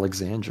 Tsarina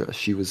Alexandra,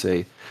 she was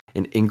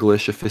an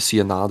English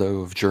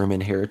aficionado of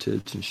German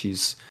heritage, and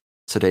she's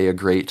today a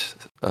great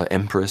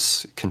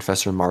empress,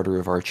 confessor, martyr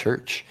of our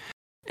church.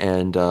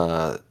 And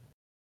I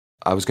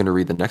was going to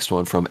read the next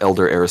one from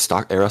Elder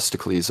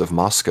Aristocles of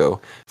Moscow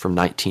from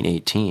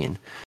 1918,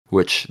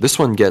 which this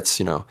one gets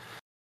a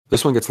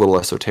little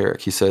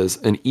esoteric. He says,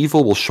 "An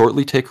evil will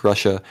shortly take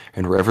Russia,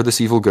 and wherever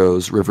this evil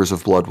goes, rivers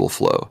of blood will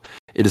flow.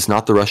 It is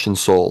not the Russian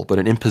soul, but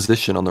an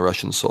imposition on the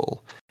Russian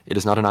soul. It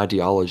is not an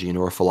ideology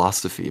nor a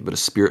philosophy, but a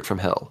spirit from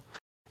hell.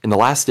 In the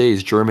last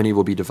days, Germany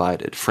will be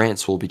divided.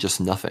 France will be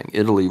just nothing.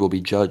 Italy will be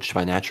judged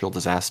by natural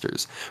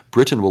disasters.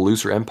 Britain will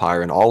lose her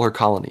empire and all her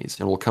colonies,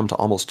 and will come to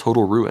almost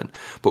total ruin,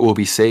 but will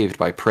be saved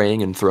by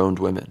praying enthroned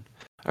women.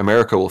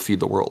 America will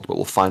feed the world, but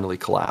will finally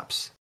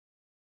collapse."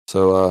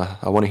 So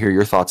I want to hear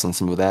your thoughts on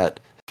some of that,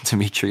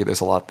 Dimitri.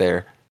 There's a lot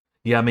there.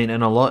 Yeah, I mean,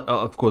 and a lot,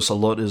 of course, a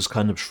lot is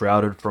kind of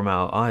shrouded from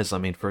our eyes. I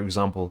mean, for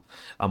example,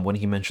 when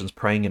he mentions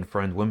praying in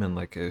friend women,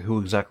 like, who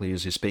exactly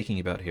is he speaking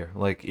about here?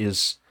 Like,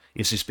 is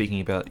he speaking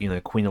about,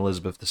 Queen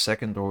Elizabeth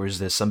II, or is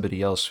there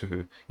somebody else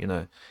who,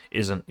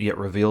 isn't yet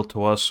revealed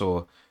to us,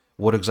 or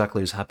what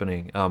exactly is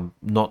happening?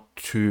 Not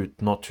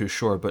too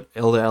sure. But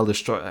Elder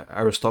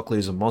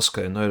Aristocles of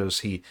Moscow, notice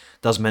he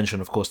does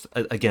mention, of course,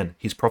 again,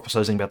 he's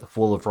prophesying about the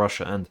fall of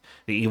Russia and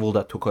the evil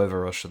that took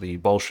over Russia, the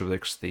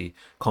Bolsheviks, the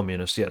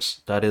communists.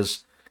 Yes, that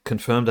is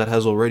confirmed. That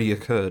has already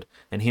occurred,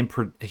 and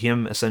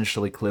him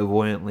essentially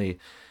clairvoyantly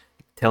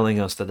telling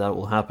us that that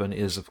will happen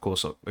is, of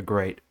course, a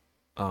great,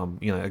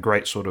 a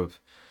great sort of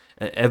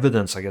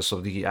evidence, I guess,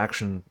 of the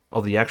actions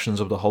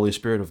of the Holy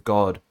Spirit of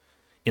God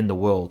in the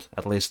world,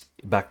 at least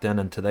back then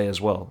and today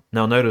as well.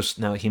 Now, notice,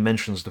 now he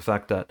mentions the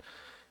fact that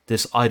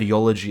this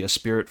ideology, a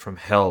spirit from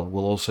hell,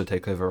 will also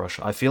take over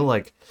Russia. I feel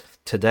like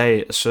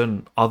today a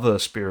certain other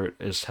spirit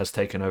has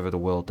taken over the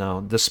world. Now,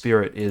 this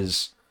spirit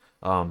is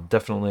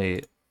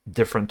definitely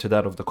different to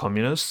that of the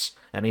communists,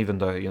 and even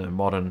though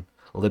modern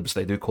libs,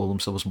 they do call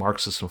themselves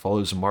Marxists and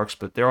followers of Marx,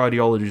 but their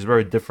ideology is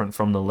very different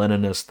from the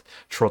Leninist,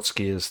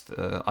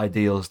 Trotskyist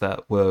ideals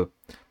that were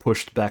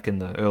pushed back in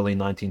the early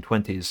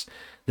 1920s.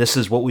 This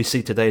is what we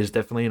see today is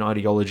definitely an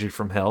ideology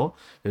from hell.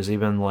 There's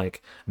even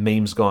like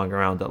memes going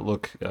around that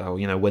look,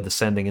 we're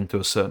descending into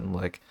a certain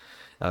like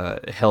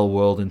hell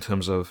world in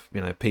terms of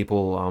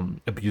people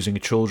abusing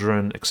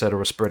children,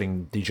 etc.,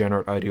 spreading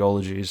degenerate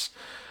ideologies.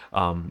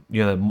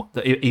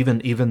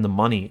 Even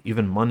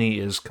money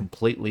is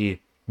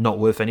completely not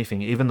worth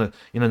anything. Even the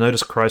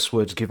notice Christ's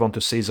words, "Give unto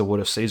Caesar what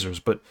is Caesar's."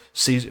 But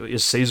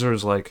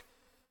Caesar's like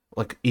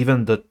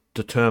even the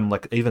term,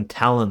 like even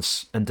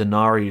talents and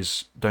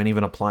denaries don't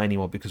even apply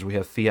anymore because we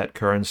have fiat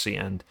currency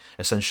and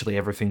essentially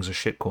everything's a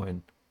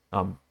shitcoin.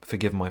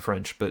 Forgive my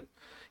French, but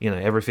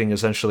everything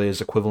essentially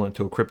is equivalent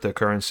to a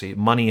cryptocurrency.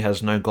 Money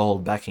has no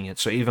gold backing it,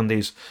 so even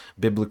these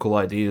biblical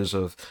ideas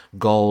of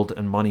gold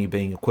and money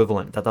being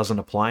equivalent, that doesn't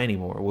apply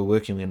anymore. We're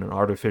working in an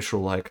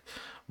artificial, like,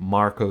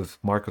 mark of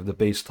the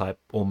beast type,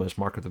 almost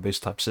mark of the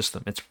beast type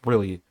system. It's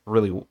really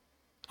really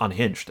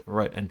unhinged,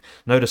 right? And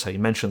notice how he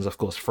mentions, of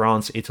course,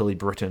 France, Italy,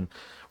 Britain,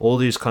 all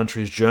these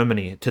countries,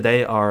 Germany,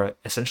 today are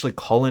essentially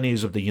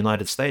colonies of the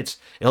United States.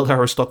 Elder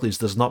Aristocles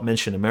does not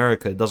mention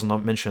America, does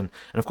not mention,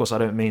 and of course, I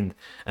don't mean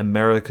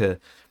America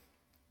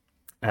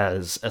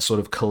as a sort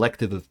of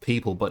collective of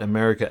people, but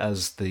America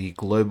as the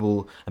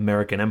global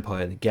American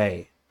empire, the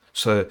GAE.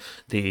 So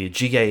the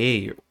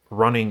GAE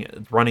running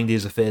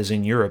these affairs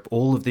in Europe,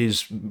 all of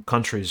these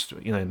countries,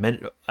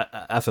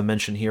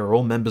 aforementioned here, are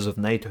all members of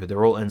NATO.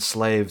 They're all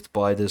enslaved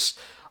by this,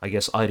 I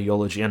guess,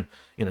 ideology, and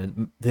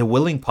they're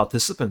willing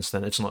participants.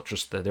 Then it's not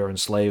just that they're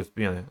enslaved,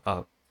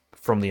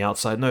 from the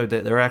outside. No,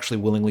 they're actually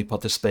willingly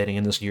participating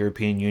in this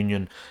European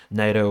Union,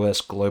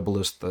 NATO-esque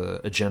globalist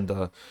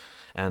agenda.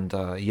 And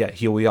yeah,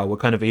 here we are. We're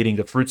kind of eating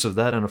the fruits of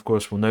that, and of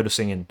course, we're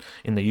noticing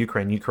in the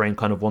Ukraine. Ukraine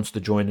kind of wants to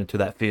join into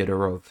that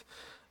theater of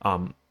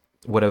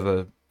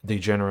whatever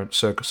degenerate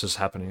circus is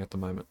happening at the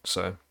moment.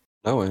 So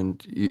No,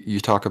 and you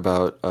talk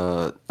about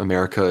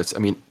America. I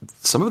mean,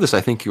 some of this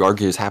I think you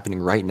argue is happening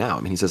right now.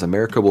 I mean, he says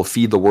America will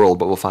feed the world,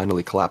 but will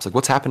finally collapse. Like,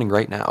 what's happening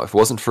right now? If it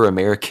wasn't for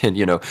American,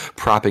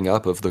 propping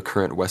up of the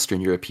current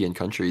Western European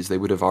countries, they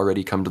would have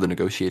already come to the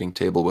negotiating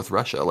table with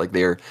Russia. Like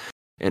they're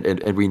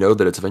and we know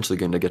that it's eventually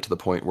going to get to the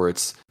point where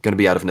it's going to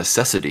be out of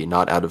necessity,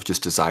 not out of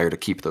just desire to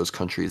keep those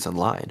countries in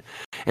line.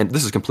 And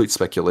this is complete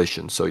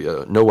speculation, so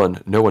yeah, no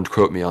one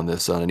quote me on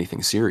this on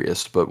anything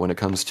serious. But when it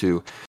comes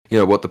to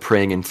what the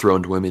praying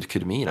enthroned women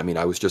could mean, I mean,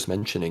 I was just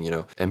mentioning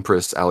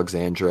Empress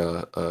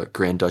Alexandra,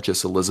 Grand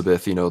Duchess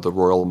Elizabeth, the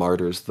royal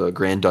martyrs, the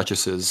Grand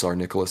Duchesses are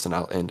Nicholas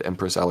and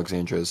Empress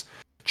Alexandra's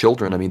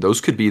children. I mean,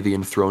 those could be the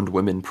enthroned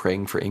women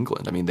praying for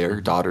England. I mean,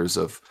 they're daughters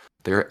of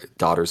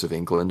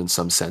England in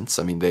some sense.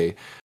 I mean, they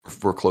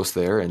were close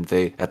there, and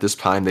they at this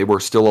time they were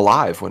still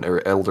alive when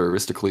Elder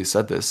Aristocles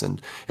said this,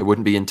 and it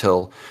wouldn't be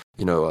until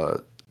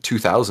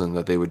 2000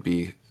 that they would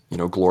be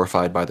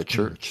glorified by the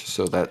church.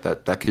 So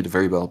that could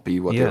very well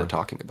be what they were yeah,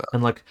 talking about.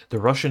 and like the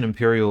Russian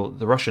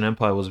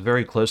Empire was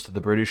very close to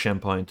the British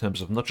Empire in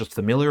terms of not just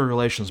familiar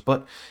relations,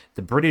 but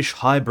the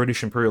high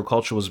British imperial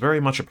culture was very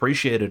much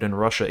appreciated in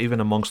Russia, even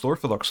amongst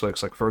Orthodox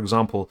folks. Like, for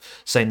example,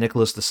 Saint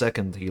Nicholas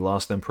II, the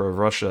last emperor of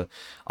Russia,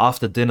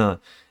 after dinner,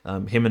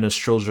 him and his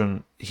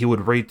children, he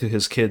would read to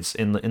his kids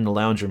in the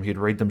lounge room. He'd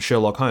read them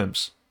Sherlock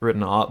Holmes,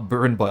 written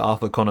by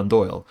Arthur Conan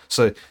Doyle.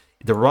 So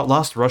the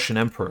last Russian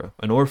emperor,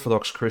 an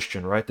Orthodox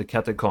Christian, right, the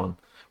Catechon,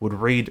 would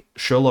read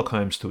Sherlock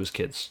Holmes to his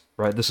kids,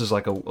 right? This is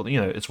like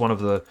it's one of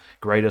the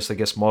greatest, I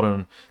guess,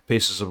 modern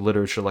pieces of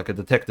literature, like a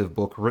detective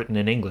book written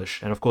in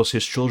English. And of course,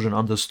 his children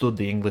understood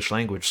the English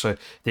language. So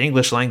the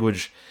English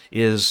language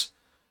is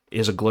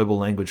a global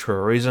language for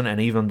a reason, and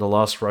even the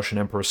last Russian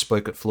emperor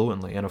spoke it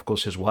fluently, and of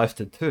course his wife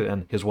did too.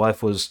 And his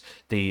wife was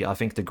I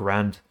think the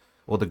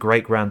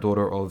great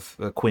granddaughter of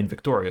Queen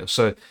Victoria.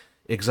 So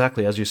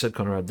exactly as you said,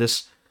 Conrad,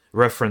 this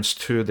reference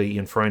to the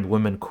enthroned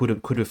women could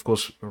of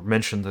course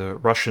mention the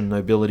Russian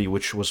nobility,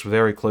 which was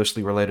very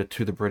closely related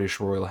to the British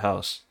royal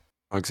house.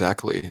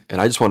 Exactly. And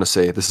I just want to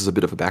say, this is a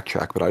bit of a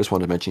backtrack, but I just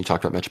wanted to mention, you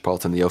talked about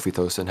Metropolitan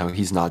Neophytos and how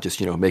he's not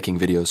just, making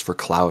videos for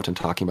clout and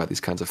talking about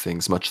these kinds of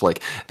things, much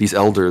like these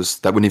elders,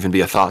 that wouldn't even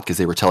be a thought because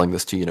they were telling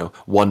this to,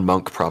 one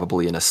monk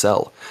probably in a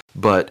cell.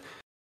 But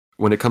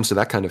when it comes to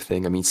that kind of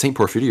thing, I mean, St.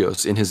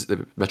 Porphyrios, in his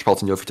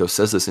Metropolitan Neophytos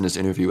says this in his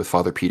interview with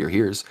Father Peter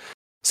Hears.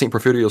 St.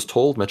 Porphyrios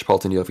told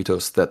Metropolitan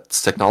Neophytos that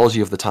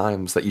technology of the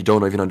times that you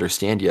don't even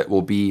understand yet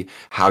will be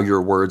how your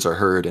words are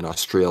heard in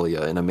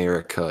Australia, in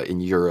America,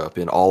 in Europe,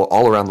 in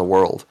all around the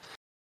world.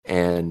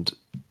 And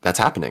that's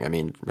happening. I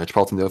mean,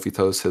 Metropolitan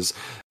Neophytos has,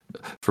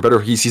 for better,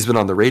 he's been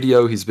on the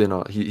radio, he's been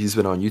on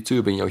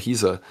YouTube, and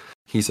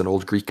he's an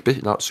old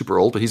Greek, not super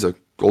old, but he's a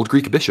old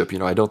Greek bishop.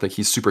 I don't think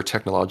he's super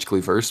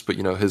technologically versed, but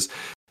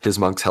his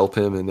monks help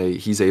him, and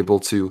he's able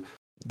to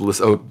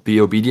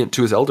be obedient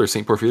to his elder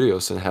Saint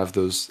Porphyrios and have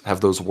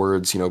those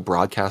words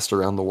broadcast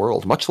around the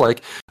world, much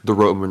like the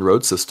Roman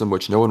road system,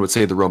 which no one would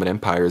say the Roman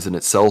Empire is in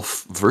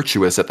itself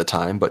virtuous at the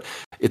time, but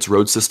its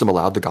road system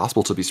allowed the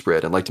gospel to be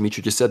spread. And like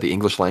Dimitri just said, the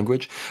English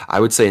language, I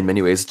would say in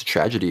many ways it's a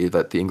tragedy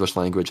that the English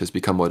language has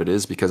become what it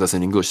is, because as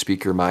an English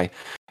speaker,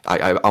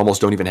 I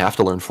almost don't even have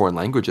to learn foreign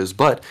languages,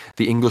 but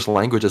the English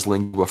language as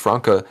lingua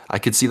franca, I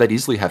could see that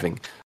easily having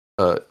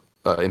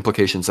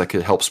implications that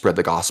could help spread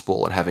the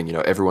gospel, and having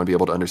everyone be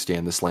able to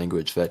understand this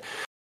language that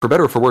for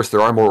better or for worse,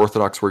 there are more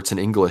Orthodox works in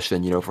English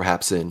than,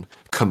 perhaps in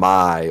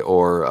Khmer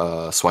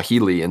or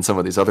Swahili and some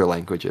of these other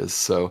languages.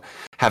 So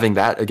having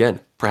that, again,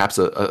 perhaps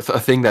a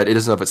thing that it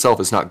is of itself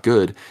is not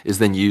good, is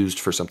then used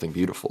for something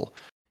beautiful.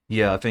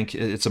 Yeah, I think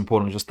it's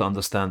important just to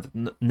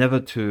understand never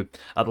to,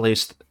 at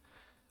least,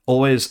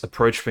 always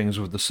approach things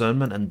with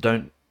discernment, and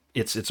don't.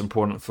 It's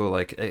important for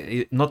like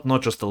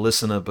not just the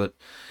listener, but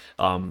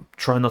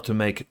try not to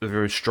make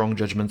very strong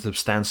judgmental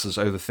stances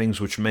over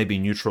things which may be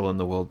neutral in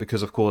the world,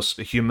 because of course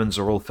humans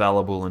are all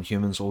fallible and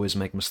humans always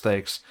make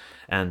mistakes,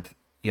 and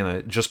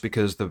just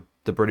because the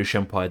British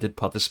Empire did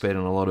participate in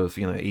a lot of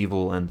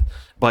evil, and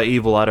by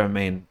evil I don't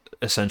mean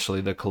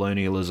essentially the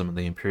colonialism and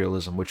the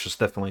imperialism, which is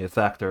definitely a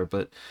factor,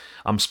 but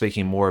I'm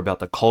speaking more about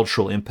the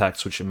cultural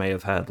impacts which it may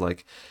have had.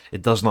 Like,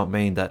 it does not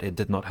mean that it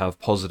did not have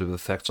positive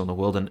effects on the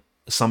world, and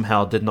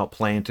somehow did not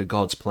play into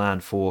God's plan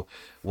for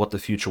what the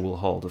future will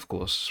hold, of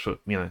course,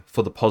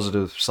 for the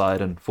positive side,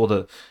 and for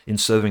the in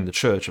serving the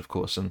church, of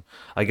course. And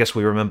I guess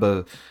we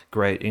remember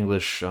great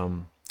English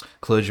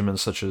clergymen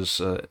such as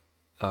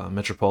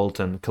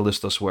Metropolitan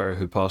Callistus Ware,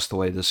 who passed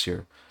away this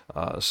year.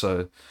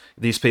 So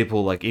these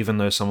people, like, even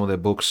though some of their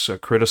books are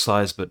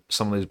criticized, but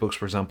some of these books,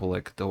 for example,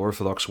 like The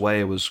Orthodox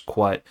Way, was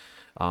quite,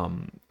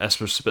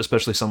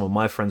 especially some of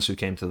my friends who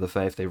came to the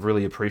faith, they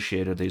really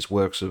appreciated these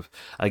works of,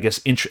 I guess,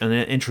 an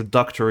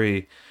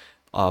introductory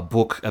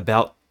book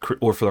about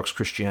Orthodox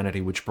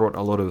Christianity, which brought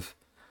a lot of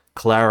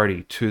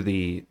clarity to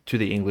the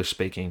English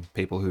speaking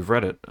people who've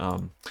read it.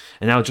 And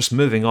now, just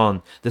moving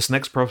on, this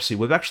next prophecy,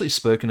 we've actually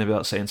spoken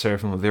about Saint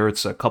Seraphim of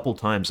Iritsa a couple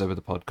times over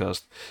the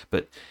podcast,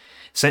 but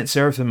Saint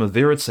Seraphim of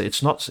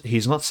Iritsa,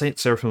 he's not Saint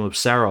Seraphim of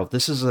Sarov.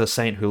 This is a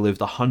saint who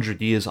lived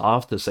 100 years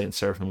after Saint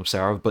Seraphim of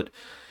Sarov, but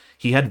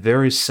he had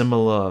very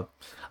similar.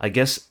 I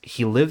guess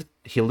he lived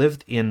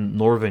in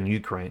northern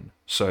Ukraine,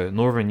 so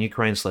northern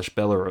Ukraine slash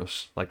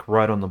Belarus, like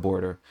right on the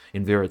border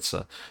in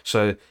Viritsa.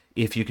 So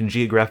if you can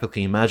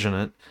geographically imagine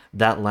it,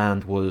 that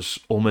land was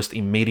almost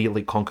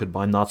immediately conquered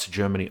by Nazi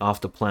Germany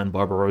after Plan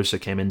Barbarossa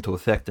came into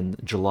effect in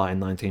July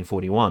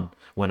 1941,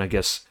 when I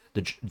guess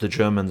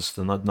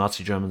the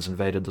Nazi Germans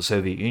invaded the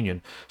Soviet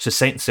Union. So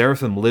Saint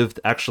Seraphim lived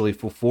actually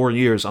for 4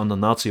 years under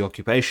Nazi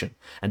occupation,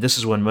 and this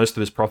is when most of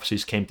his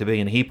prophecies came to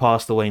be. And he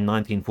passed away in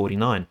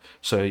 1949.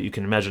 So you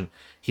can imagine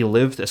he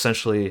lived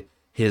essentially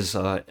his,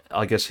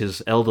 I guess,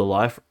 his elder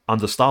life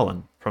under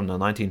Stalin from the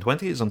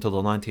 1920s until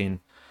the 19.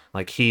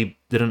 Like, he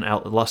didn't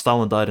out.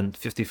 Stalin died in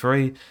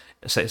 53.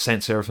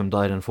 Saint Seraphim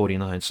died in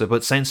 49. So,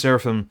 but Saint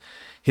Seraphim,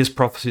 his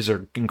prophecies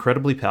are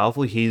incredibly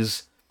powerful.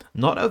 He's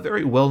not a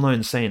very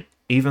well-known saint,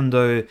 even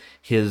though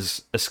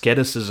his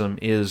asceticism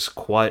is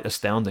quite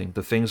astounding.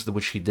 The things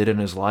which he did in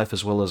his life,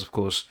 as well as, of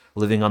course,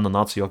 living under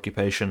Nazi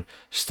occupation,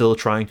 still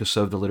trying to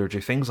serve the liturgy,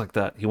 things like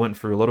that. He went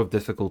through a lot of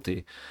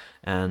difficulty,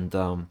 and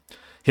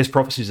his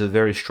prophecies are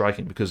very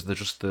striking because they're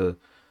just the.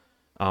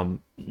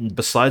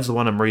 Besides the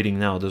one I'm reading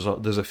now,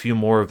 there's a few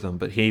more of them,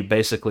 but he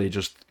basically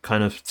just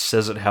kind of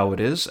says it how it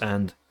is,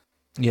 and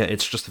yeah,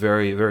 it's just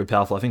very, very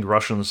powerful. I think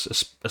Russians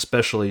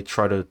especially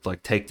try to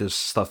like take this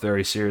stuff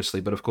very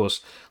seriously. But of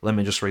course, let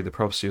me just read the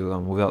prophecy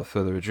without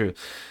further ado.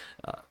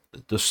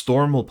 The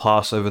storm will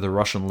pass over the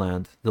Russian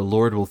land. The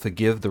Lord will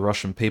forgive the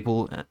Russian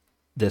people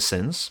their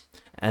sins,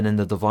 and in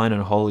the divine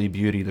and holy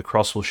beauty, the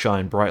cross will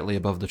shine brightly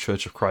above the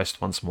Church of Christ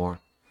once more.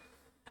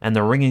 And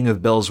the ringing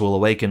of bells will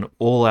awaken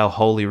all our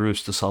holy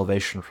roofs to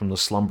salvation from the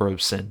slumber of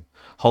sin.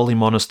 Holy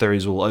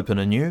monasteries will open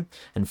anew,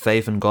 and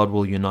faith in God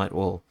will unite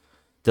all.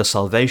 The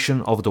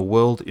salvation of the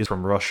world is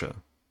from Russia.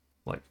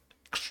 Like,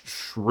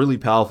 really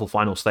powerful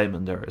final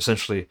statement there.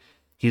 Essentially,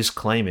 he's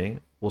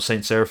claiming, well,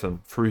 Saint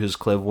Seraphim, through his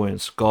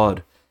clairvoyance,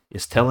 God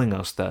is telling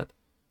us that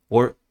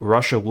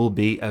Russia will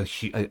be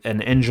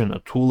an engine, a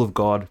tool of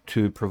God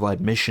to provide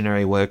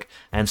missionary work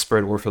and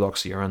spread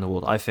orthodoxy around the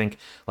world. I think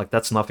like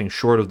that's nothing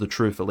short of the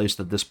truth, at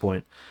least at this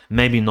point.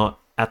 Maybe not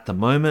at the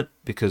moment,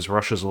 because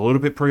Russia's a little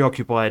bit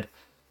preoccupied,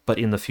 but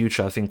in the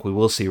future, I think we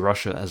will see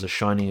Russia as a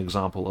shining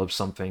example of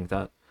something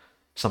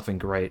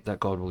great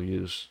that God will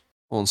use.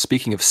 Well, and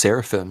speaking of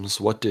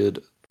seraphims, what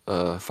did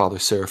Father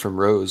Seraphim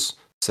Rose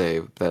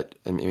say? That,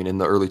 I mean, in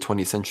the early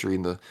 20th century,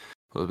 in the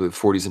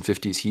 40s and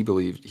 50s, he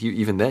believed,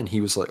 even then,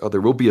 he was like, oh, there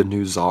will be a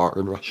new czar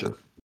in Russia.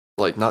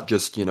 Like, not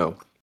just, a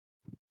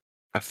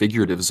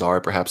figurative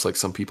czar, perhaps like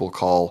some people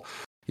call,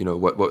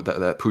 what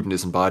that Putin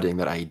is embodying,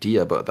 that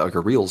idea, but like a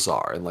real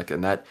czar. And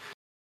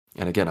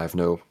again, I have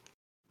no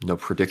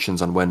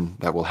predictions on when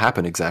that will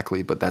happen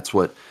exactly, but that's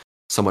what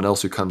someone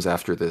else who comes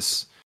after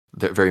this,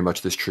 very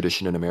much this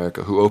tradition in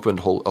America, who opened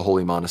a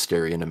holy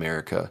monastery in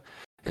America,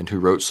 and who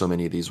wrote so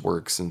many of these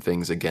works and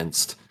things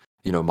against,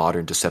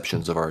 modern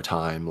deceptions of our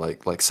time,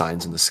 like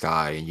signs in the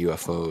sky and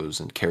UFOs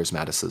and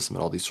charismaticism and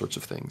all these sorts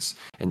of things.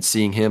 And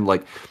seeing him,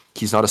 like,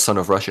 he's not a son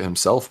of Russia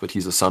himself, but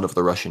he's a son of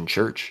the Russian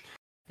church.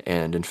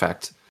 And in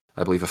fact,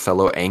 I believe a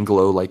fellow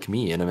Anglo like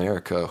me in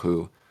America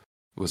who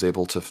was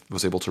able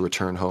to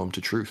return home to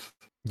truth.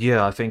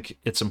 Yeah, I think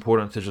it's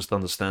important to just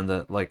understand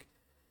that,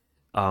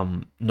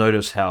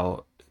 notice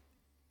how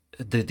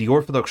the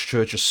Orthodox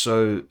Church is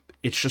so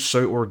it's just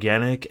so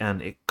organic,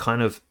 and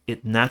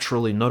it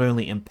naturally not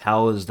only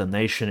empowers the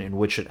nation in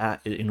which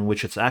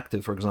it's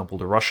active. For example,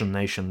 the Russian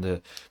nation,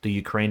 the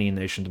Ukrainian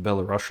nation, the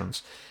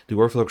Belarusians. The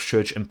Orthodox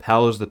Church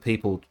empowers the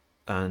people,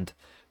 and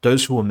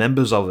those who are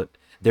members of it,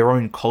 their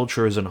own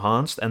culture is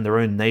enhanced and their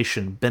own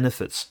nation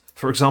benefits.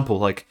 For example,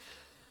 like,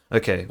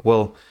 okay,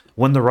 well,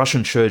 when the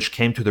Russian church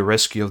came to the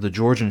rescue of the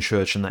Georgian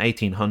church in the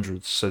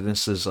 1800s, so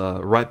this is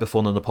right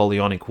before the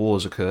Napoleonic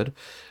Wars occurred,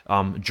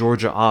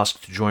 Georgia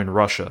asked to join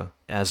Russia,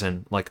 as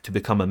in, like, to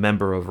become a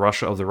member of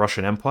Russia, of the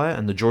Russian Empire,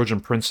 and the Georgian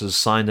princes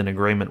signed an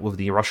agreement with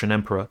the Russian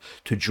emperor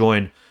to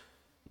join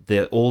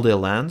all their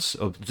lands.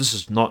 Oh, this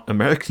is not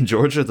American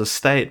Georgia, the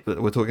state,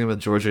 but we're talking about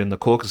Georgia in the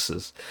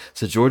Caucasus.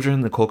 So Georgia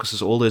and the Caucasus,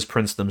 all those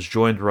princedoms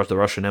joined the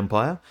Russian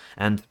Empire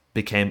and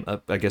became,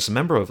 I guess, a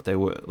member of it. They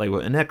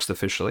were annexed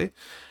officially.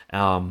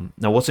 Now,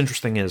 what's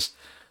interesting is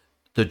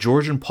the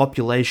Georgian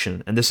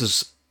population, and this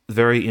is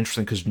very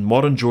interesting because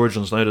modern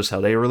Georgians notice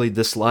how they really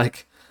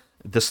dislike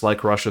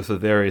Russia for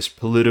various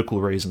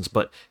political reasons.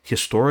 But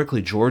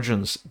historically,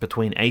 Georgians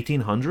between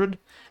 1800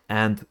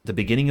 and the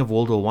beginning of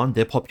World War One,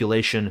 their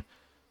population,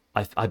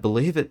 I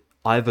believe it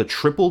either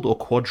tripled or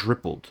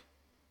quadrupled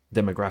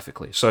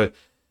demographically. So,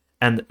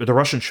 and the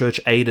Russian church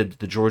aided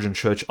the Georgian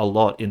church a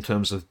lot in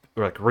terms of,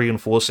 like,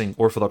 reinforcing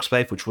Orthodox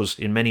faith, which was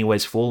in many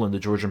ways fallen. The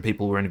Georgian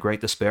people were in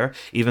great despair.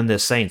 Even their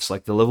saints,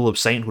 like, the level of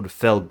sainthood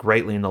fell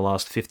greatly in the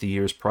last 50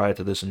 years prior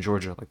to this in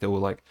Georgia. Like, there were,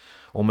 like,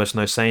 almost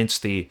no saints.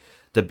 The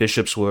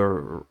bishops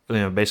were,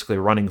 basically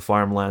running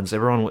farmlands.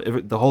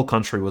 The whole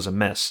country was a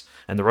mess,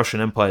 and the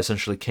Russian Empire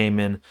essentially came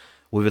in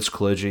with its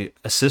clergy,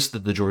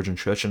 assisted the Georgian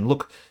church, and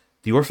look,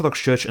 the Orthodox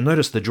Church, and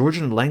notice the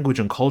Georgian language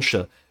and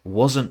culture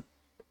wasn't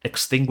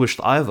extinguished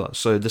either.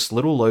 So this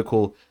little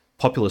local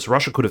populace,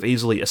 Russia could have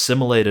easily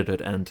assimilated it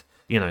and,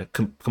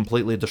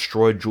 completely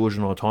destroyed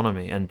Georgian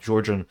autonomy, and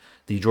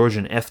the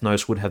Georgian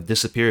ethnos would have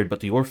disappeared. But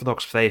the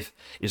Orthodox faith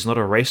is not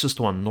a racist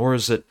one, nor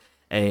is it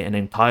an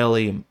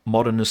entirely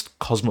modernist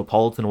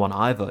cosmopolitan one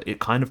either. It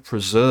kind of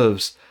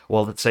preserves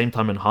while at the same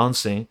time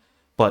enhancing,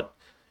 but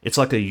it's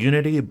like a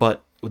unity,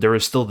 but there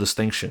is still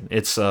distinction.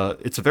 It's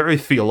very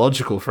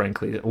theological,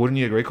 frankly. Wouldn't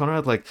you agree,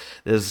 Conrad? Like,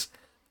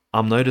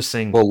 I'm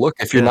noticing, Well, look,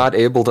 if you're yeah, not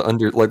able to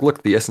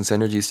look, the essence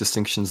energies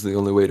distinction is the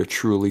only way to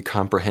truly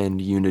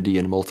comprehend unity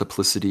and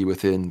multiplicity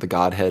within the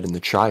Godhead and the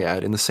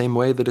Triad, in the same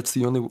way that it's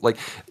the only,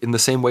 in the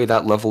same way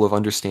that level of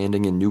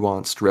understanding and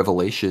nuanced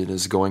revelation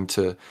is going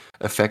to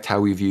affect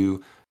how we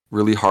view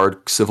really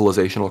hard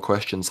civilizational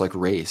questions like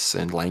race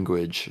and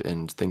language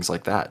and things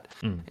like that.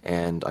 mm,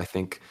 And I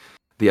think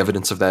the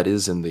evidence of that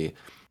is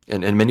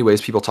and in many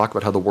ways, people talk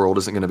about how the world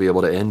isn't going to be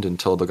able to end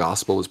until the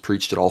gospel is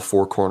preached at all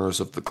four corners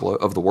of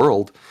the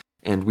world.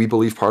 And we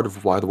believe part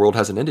of why the world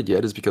hasn't ended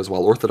yet is because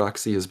while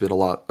orthodoxy has been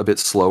a bit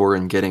slower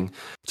in getting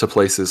to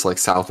places like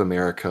South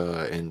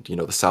America and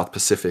the South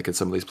Pacific and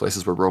some of these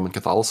places where Roman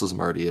Catholicism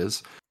already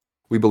is,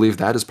 we believe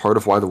that is part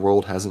of why the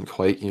world hasn't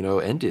quite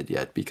ended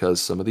yet, because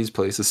some of these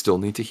places still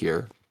need to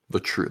hear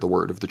the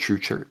word of the true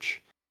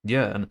church.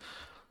 yeah. And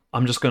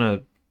I'm just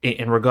gonna,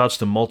 in regards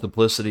to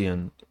multiplicity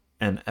and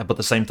but at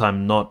the same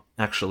time not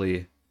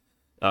actually,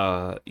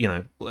 I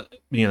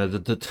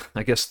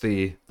guess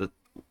the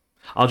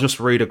I'll just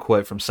read a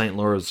quote from St.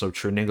 Lawrence of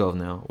Chernigov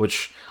now,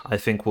 which I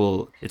think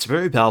it's a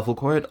very powerful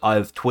quote.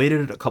 I've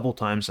tweeted it a couple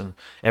times, and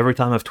every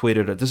time I've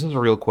tweeted it, this is a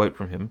real quote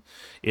from him.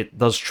 It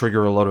does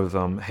trigger a lot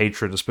of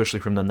hatred, especially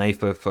from the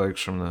NATO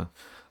folks, from the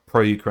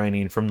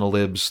pro-Ukrainian, from the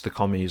libs, the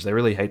commies. They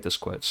really hate this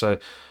quote. So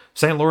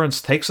St.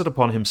 Lawrence takes it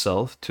upon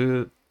himself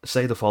to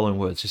say the following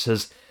words. He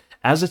says,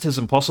 "As it is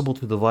impossible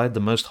to divide the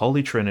most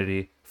holy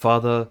Trinity,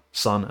 Father,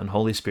 Son, and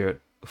Holy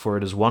Spirit, for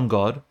it is one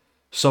God,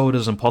 so it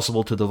is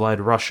impossible to divide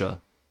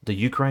Russia, the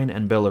Ukraine,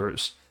 and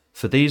Belarus,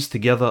 for these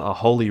together are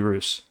holy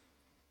Rus.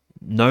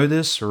 Know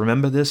this,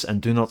 remember this,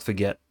 and do not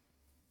forget."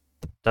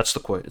 That's the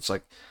quote. It's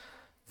like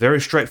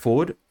very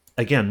straightforward.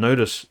 Again,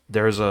 notice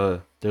there's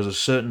a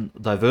certain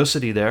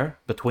diversity there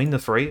between the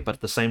three, but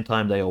at the same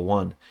time they are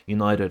one,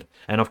 united.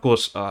 And of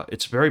course,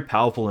 it's a very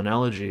powerful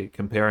analogy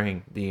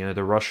comparing the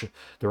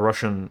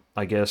Russian,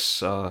 I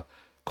guess,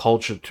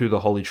 culture to the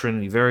Holy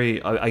Trinity.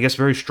 Very, I guess,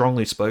 very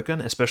strongly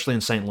spoken, especially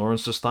in Saint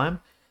Lawrence's time.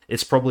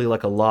 It's probably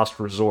like a last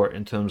resort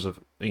in terms of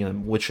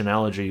which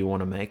analogy you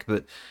want to make.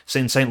 But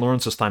in Saint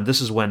Lawrence's time,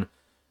 this is when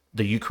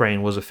the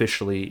Ukraine was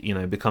officially,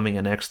 becoming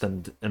annexed,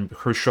 and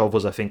Khrushchev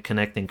was, I think,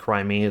 connecting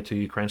Crimea to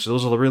Ukraine. So it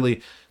was a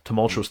really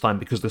tumultuous time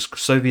because the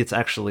Soviets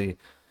actually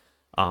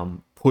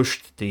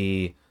pushed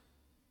the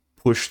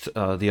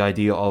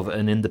idea of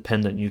an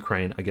independent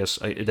Ukraine. I guess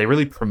they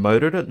really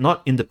promoted it,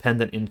 not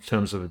independent in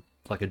terms of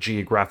like a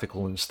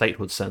geographical and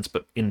statehood sense,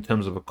 but in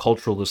terms of a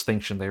cultural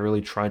distinction. They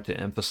really tried to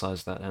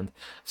emphasize that. And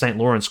St.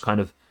 Lawrence kind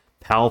of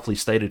powerfully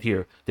stated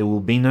here, there will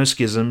be no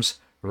schisms.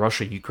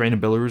 Russia, Ukraine,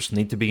 and Belarus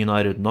need to be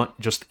united, not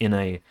just in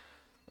a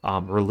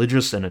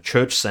religious and a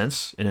church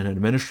sense, in an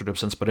administrative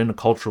sense, but in a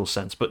cultural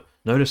sense. But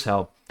notice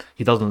how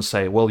he doesn't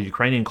say, well,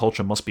 Ukrainian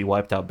culture must be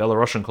wiped out,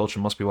 Belarusian culture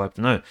must be wiped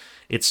out. No,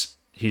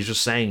 he's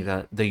just saying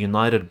that they're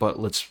united, but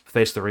let's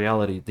face the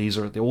reality.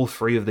 All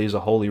three of these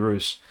are holy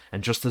roofs.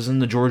 And just as in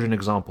the Georgian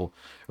example,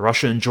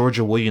 Russia and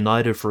Georgia were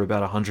united for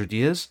about 100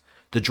 years.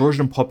 The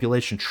Georgian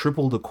population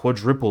tripled or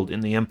quadrupled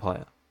in the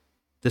empire.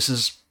 This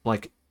is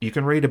like, you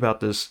can read about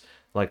this,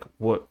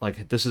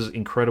 this is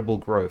incredible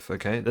growth.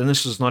 Okay, then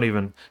this is not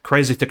even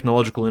crazy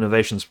technological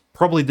innovations.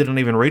 Probably didn't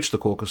even reach the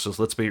Caucasus.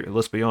 Let's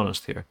be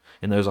honest here.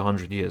 In those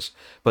 100 years,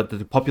 but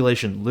the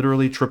population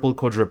literally tripled,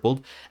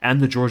 quadrupled,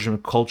 and the Georgian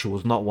culture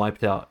was not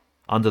wiped out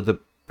under the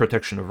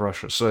protection of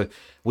Russia. So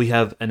we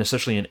have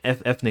essentially an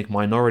ethnic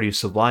minority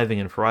surviving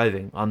and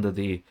thriving under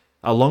the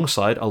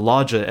alongside a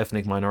larger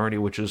ethnic minority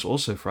which is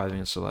also thriving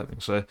and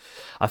surviving. So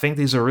I think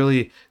these are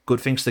really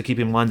good things to keep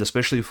in mind,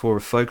 especially for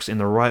folks in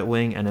the right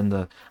wing and in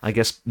the, I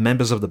guess,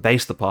 members of the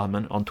base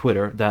department on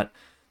Twitter, that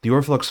the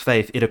Orthodox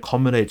faith, it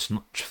accommodates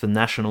the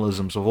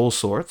nationalisms of all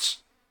sorts,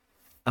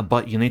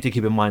 but you need to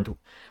keep in mind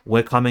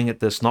we're coming at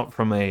this not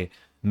from a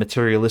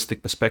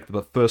materialistic perspective,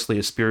 but firstly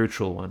a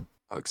spiritual one.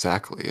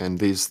 Exactly. And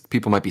these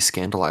people might be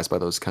scandalized by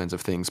those kinds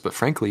of things, but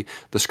frankly,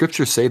 the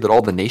scriptures say that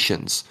all the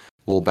nations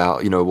will bow,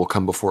 will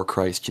come before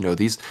Christ. The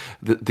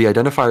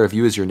identifier of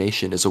you as your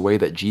nation is a way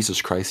that Jesus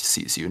Christ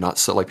sees you, not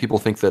so like people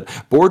think that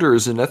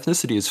borders and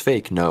ethnicity is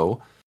fake.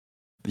 No,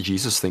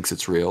 Jesus thinks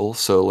it's real.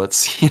 So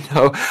let's,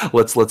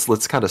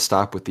 let's kind of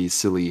stop with these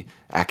silly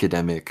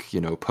academic,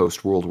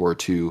 post World War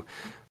II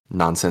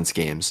nonsense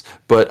games.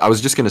 But I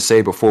was just going to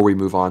say before we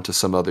move on to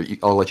some other,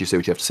 I'll let you say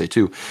what you have to say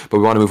too, but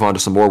we want to move on to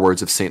some more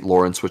words of St.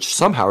 Lawrence, which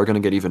somehow are going to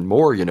get even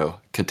more,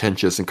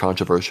 contentious and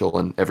controversial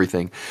and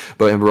everything.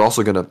 And we're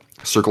also going to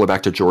circle it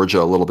back to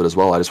Georgia a little bit as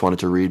well. I just wanted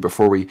to read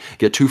before we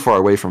get too far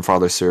away from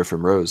Father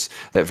Seraphim Rose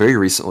that very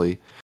recently,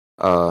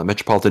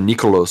 Metropolitan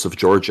Nicholas of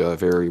Georgia, a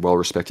very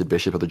well-respected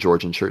bishop of the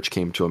Georgian Church,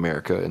 came to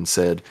America and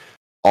said,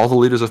 all the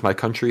leaders of my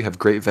country have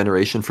great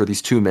veneration for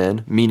these two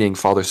men, meaning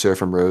Father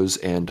Seraphim Rose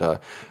and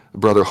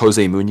Brother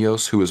Jose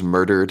Munoz, who was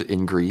murdered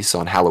in Greece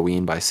on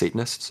Halloween by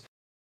Satanists.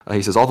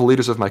 He says, all the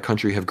leaders of my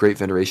country have great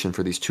veneration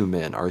for these two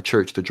men. Our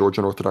church, the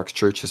Georgian Orthodox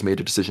Church, has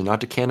made a decision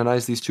not to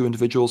canonize these two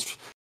individuals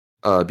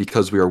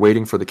because we are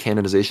waiting for the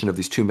canonization of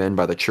these two men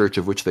by the church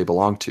of which they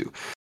belong to.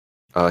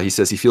 He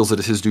says he feels it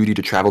is his duty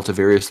to travel to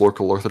various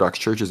local Orthodox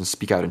churches and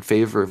speak out in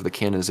favor of the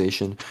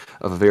canonization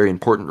of a very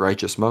important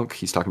righteous monk.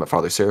 He's talking about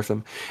Father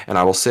Seraphim. And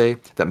I will say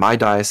that my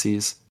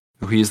diocese,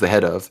 who he is the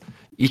head of,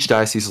 each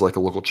diocese is like a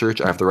local church.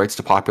 I have the rights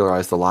to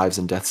popularize the lives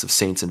and deaths of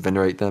saints and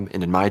venerate them.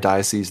 And in my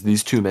diocese,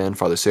 these two men,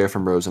 Father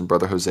Seraphim Rose and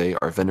Brother Jose,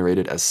 are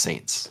venerated as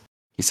saints.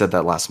 He said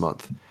that last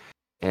month.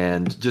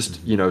 And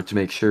just, to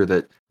make sure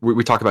that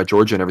we talk about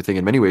Georgia and everything,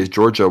 in many ways,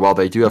 Georgia, while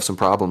they do have some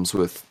problems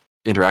with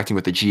interacting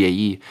with the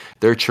GAE,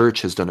 their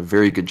church has done a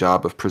very good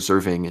job of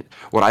preserving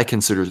what I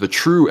consider the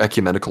true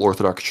ecumenical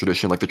Orthodox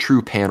tradition, like the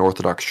true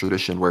pan-Orthodox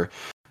tradition, where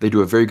they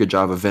do a very good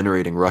job of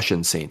venerating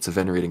Russian saints, of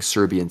venerating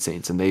Serbian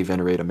saints, and they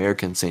venerate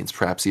American saints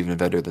perhaps even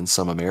better than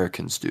some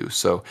Americans do.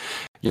 So,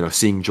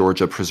 seeing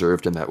Georgia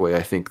preserved in that way,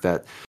 I think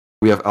that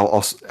we have,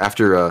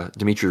 after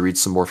Dimitri reads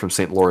some more from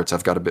St. Lawrence,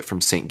 I've got a bit from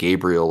St.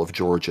 Gabriel of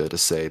Georgia to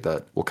say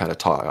that will kind of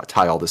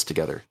tie all this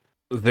together.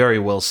 Very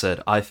well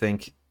said. I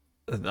think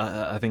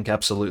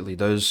absolutely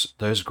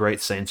those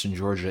great saints in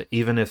Georgia,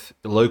 even if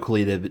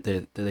locally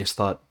they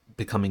start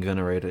becoming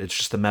venerated, it's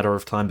just a matter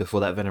of time before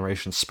that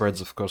veneration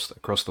spreads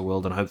across the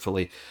world, and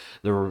hopefully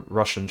the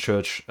Russian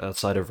Church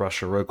outside of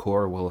Russia,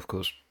 Rokor, will of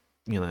course,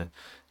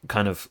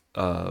 kind of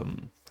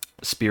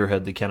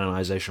spearhead the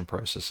canonization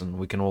process, and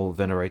we can all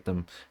venerate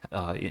them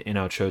in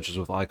our churches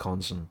with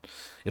icons, and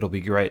it'll be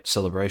a great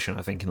celebration,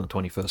 I think, in the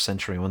 21st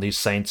century when these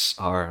saints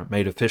are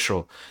made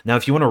official. Now,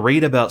 if you want to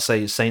read about,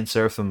 say, Saint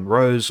Seraphim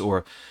Rose,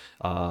 or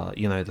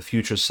the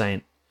future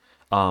Saint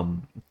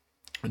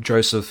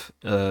Joseph,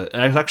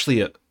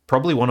 actually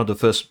probably one of the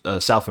first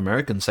South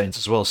American saints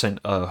as well, Saint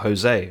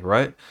Jose,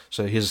 right?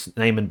 So his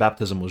name in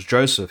baptism was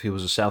Joseph. He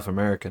was a South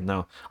American.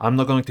 Now, I'm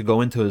not going to go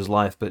into his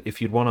life, but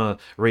if you'd want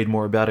to read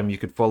more about him, you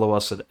could follow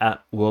us at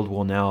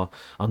 @WorldWarNow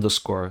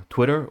 _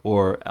 Twitter,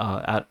 or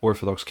at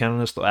Orthodox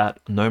Canonist, or at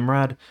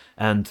Nomrad,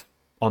 and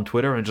on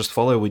Twitter, and just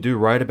follow. We do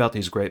write about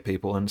these great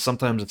people, and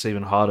sometimes it's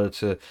even harder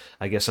to,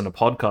 I guess, in a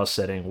podcast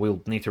setting,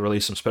 we'll need to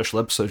release some special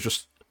episodes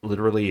just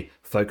literally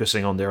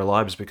focusing on their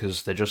lives,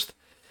 because they're just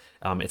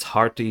it's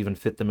hard to even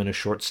fit them in a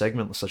short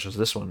segment such as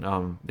this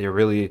one. There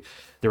really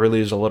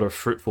is a lot of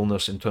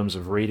fruitfulness in terms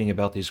of reading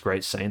about these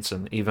great saints,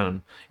 and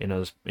even in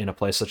a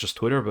place such as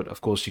Twitter. But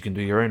of course, you can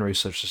do your own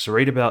research. So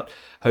read about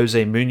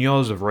Jose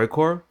Munoz of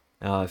Rokor.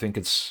 I think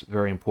it's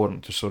very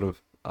important to sort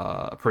of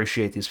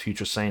appreciate these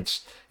future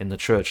saints in the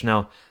church.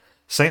 Now,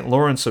 Saint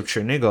Lawrence of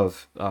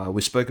Chernigov,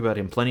 we spoke about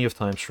him plenty of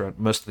times throughout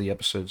most of the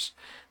episodes.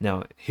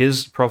 Now,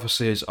 his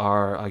prophecies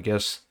are, I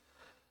guess,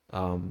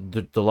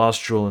 the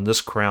last jewel in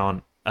this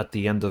crown at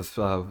the end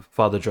of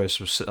Father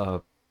Joseph's,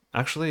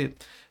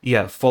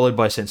 followed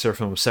by Saint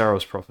Seraphim of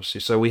Sarov's prophecy.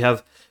 So we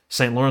have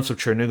Saint Lawrence of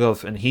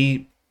Chernigov,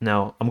 and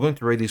now I'm going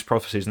to read these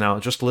prophecies now.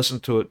 Just listen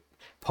to it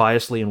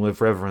piously and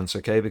with reverence,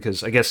 okay?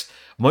 Because I guess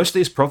most of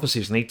these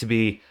prophecies need to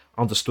be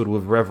understood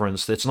with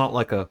reverence. It's not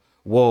like a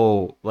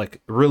whoa,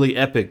 like really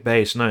epic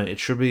base. No, it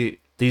should be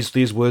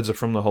these words are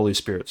from the Holy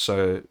Spirit,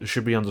 so it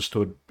should be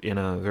understood in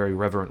a very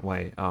reverent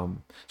way.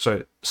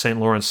 So Saint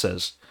Lawrence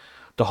says,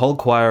 the whole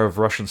choir of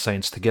Russian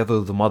saints, together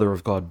with the Mother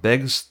of God,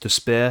 begs to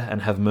spare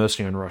and have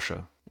mercy on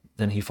Russia.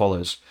 Then he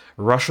follows,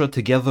 Russia,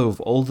 together with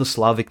all the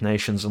Slavic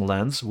nations and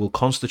lands, will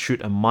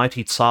constitute a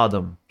mighty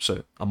tsardom,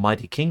 so a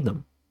mighty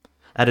kingdom.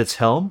 At its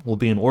helm will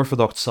be an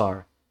Orthodox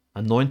Tsar,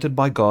 anointed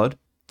by God.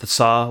 The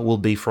Tsar will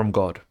be from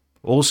God.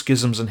 All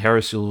schisms and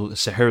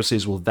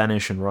heresies will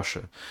vanish in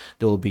Russia.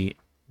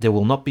 There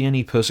will not be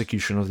any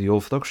persecution of the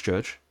Orthodox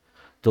Church.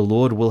 The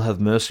Lord will have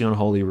mercy on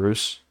Holy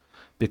Rus,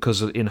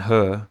 because in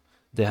her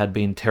there had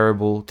been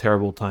terrible,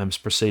 terrible times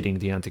preceding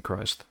the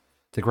Antichrist.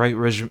 The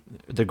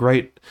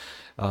great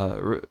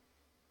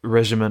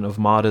regiment of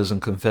martyrs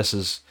and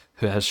confessors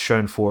who has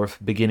shown forth,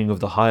 beginning of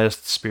the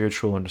highest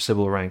spiritual and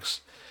civil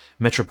ranks,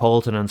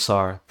 metropolitan and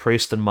tsar,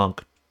 priest and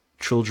monk,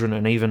 children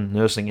and even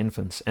nursing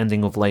infants,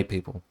 ending of lay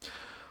people.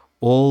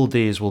 All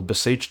these will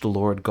beseech the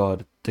Lord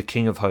God, the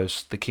King of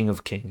hosts, the King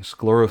of kings,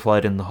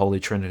 glorified in the Holy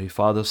Trinity,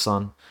 Father,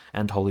 Son,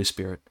 and Holy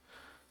Spirit.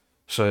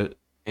 So,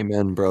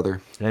 Amen,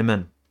 brother.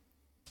 amen.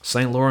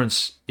 St.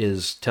 Lawrence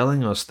is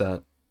telling us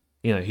that,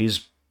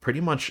 he's pretty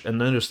much, and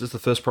notice this is the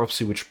first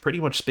prophecy which pretty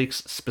much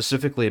speaks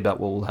specifically about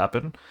what will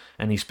happen,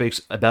 and he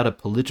speaks about a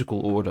political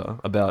order,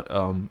 about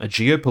a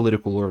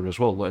geopolitical order as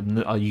well,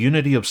 a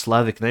unity of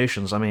Slavic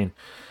nations. I mean,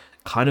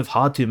 kind of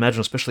hard to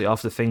imagine, especially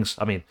after things.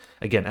 I mean,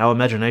 again, our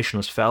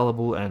imagination is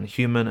fallible and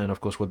human, and of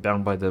course, we're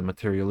bound by the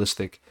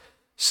materialistic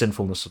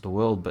sinfulness of the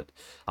world. But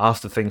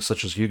after things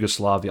such as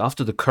Yugoslavia,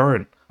 after the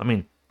current, I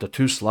mean, the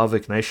two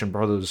Slavic nation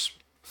brothers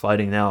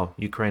fighting now,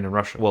 Ukraine and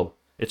Russia. Well,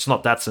 it's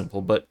not that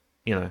simple, but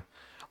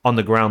on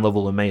the ground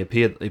level, it may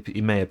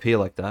appear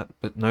like that.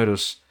 But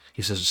notice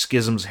he says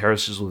schisms,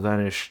 heresies will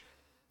vanish,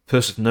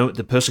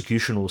 the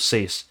persecution will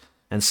cease.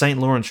 And Saint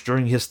Lawrence,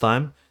 during his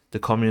time, the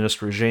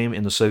communist regime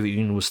in the Soviet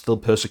Union was still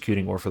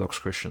persecuting Orthodox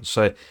Christians.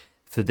 So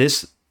for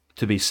this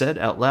to be said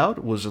out loud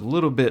was a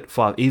little bit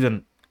far.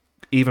 Even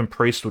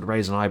priests would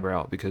raise an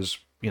eyebrow because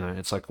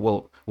it's like,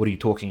 well, what are you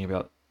talking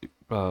about?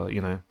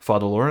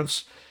 Father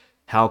Lawrence,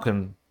 how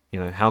can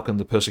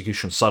the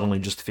persecution suddenly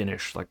just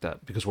finish like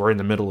that? Because we're in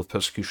the middle of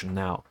persecution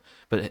now.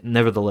 But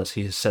nevertheless,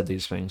 he has said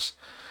these things.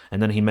 And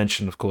then he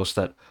mentioned, of course,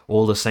 that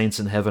all the saints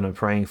in heaven are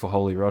praying for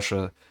Holy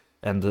Russia,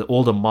 and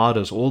all the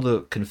martyrs, all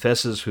the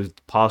confessors who've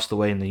passed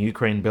away in the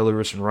Ukraine,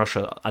 Belarus, and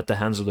Russia at the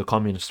hands of the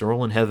communists, they're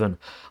all in heaven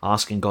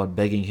asking God,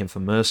 begging him for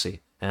mercy.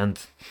 And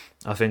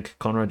I think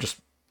Conrad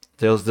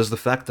there's the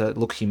fact that,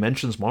 look, he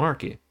mentions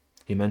monarchy.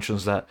 He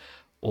mentions that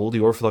all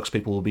the Orthodox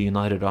people will be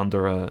united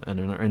under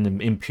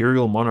an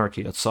imperial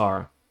monarchy, a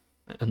Tsar,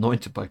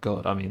 anointed by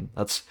God. I mean,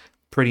 that's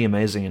pretty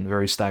amazing and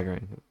very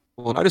staggering.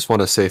 Well, and I just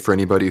want to say for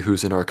anybody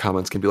who's in our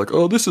comments can be like,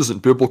 oh, this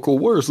isn't biblical.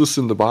 Where is this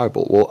in the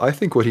Bible? Well, I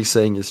think what he's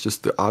saying is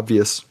just the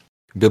obvious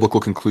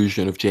biblical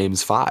conclusion of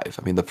James 5.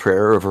 I mean, the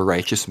prayer of a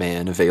righteous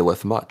man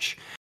availeth much.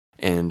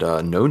 And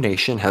no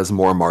nation has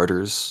more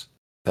martyrs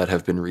that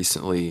have been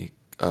recently,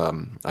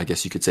 I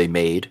guess you could say,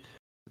 made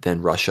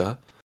than Russia.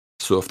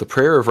 So if the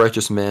prayer of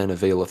righteous men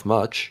availeth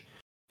much,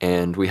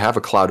 and we have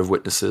a cloud of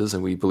witnesses,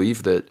 and we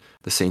believe that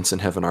the saints in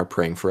heaven are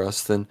praying for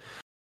us, then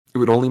it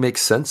would only make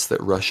sense that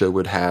Russia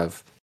would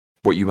have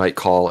what you might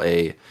call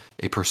a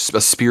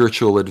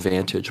spiritual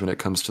advantage when it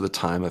comes to the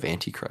time of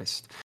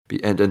Antichrist.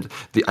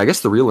 I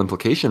guess the real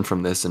implication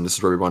from this, and this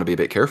is where we want to be a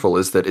bit careful,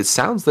 is that it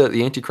sounds that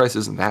the Antichrist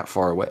isn't that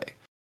far away.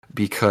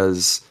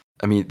 Because,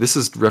 I mean, this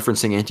is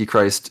referencing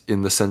Antichrist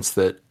in the sense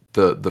that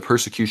the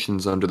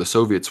persecutions under the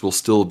Soviets will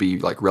still be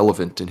like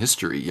relevant in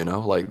history,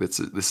 like this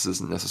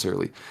isn't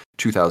necessarily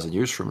 2,000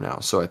 years from now.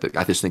 So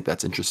I just think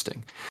that's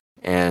interesting.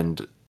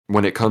 And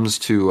when it comes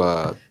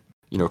to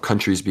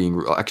countries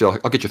being actually,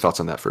 I'll get your thoughts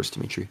on that first,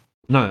 Dimitri.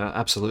 No,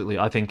 absolutely.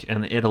 I think,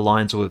 and it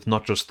aligns with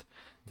not just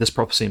this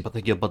prophecy in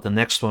particular, but the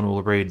next one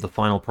we'll read, the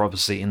final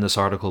prophecy in this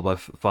article by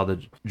Father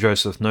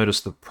Joseph.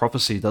 Notice the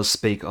prophecy does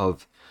speak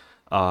of,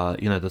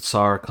 the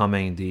Tsar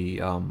coming,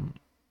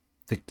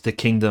 the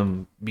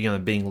kingdom,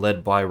 being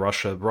led by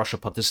Russia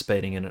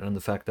participating in it, and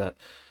the fact that,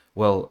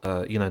 well,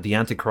 the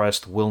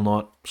Antichrist will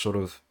not,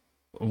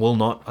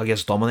 I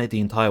guess, dominate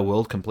the entire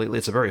world completely.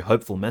 It's a very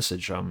hopeful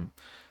message.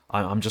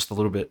 I'm just a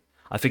little bit.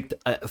 I think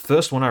at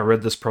first when I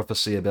read this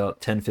prophecy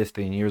about 10,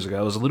 15 years ago,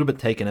 I was a little bit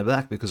taken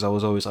aback because I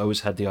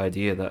always had the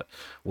idea that,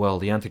 well,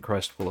 the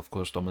Antichrist will of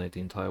course dominate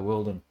the entire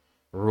world and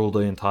rule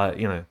the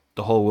entire,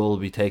 the whole world will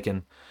be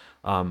taken.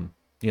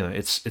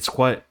 It's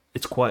quite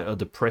a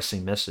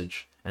depressing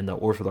message, and that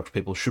Orthodox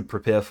people should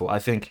prepare for. I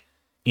think,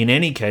 in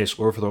any case,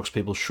 Orthodox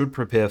people should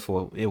prepare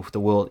for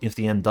if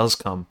the end does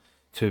come,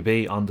 to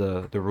be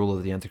under the rule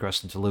of the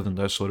Antichrist and to live in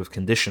those sort of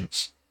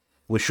conditions.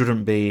 We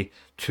shouldn't be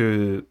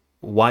too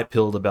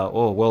white-pilled about,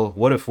 oh, well,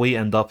 what if we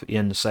end up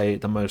in, say,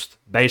 the most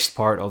based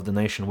part of the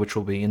nation, which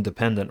will be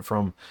independent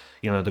from,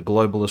 the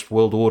globalist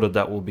world order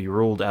that will be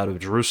ruled out of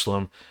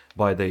Jerusalem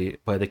by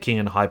the king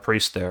and high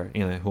priest there,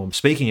 who I'm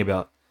speaking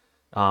about.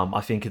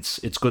 I think it's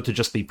good to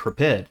just be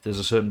prepared. There's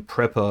a certain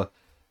prepper,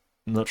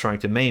 I'm not trying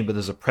to mean, but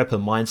there's a prepper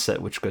mindset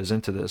which goes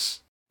into this.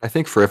 I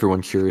think for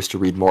everyone curious to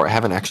read more, I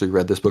haven't actually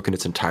read this book in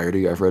its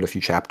entirety. I've read a few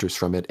chapters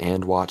from it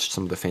and watched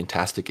some of the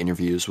fantastic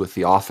interviews with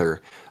the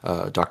author,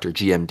 Dr.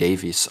 G.M.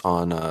 Davies,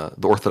 on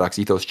the Orthodox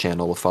Ethos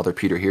channel with Father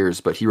Peter Heers.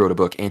 But he wrote a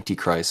book,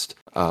 Antichrist,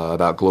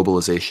 about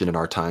globalization in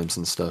our times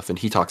and stuff. And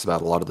he talks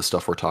about a lot of the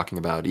stuff we're talking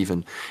about,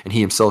 even, and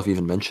he himself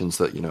even mentions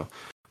that,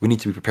 we need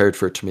to be prepared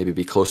for it to maybe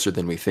be closer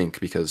than we think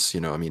because,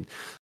 I mean,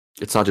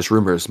 it's not just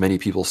rumors. Many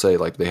people say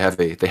like they have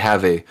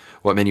a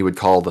what many would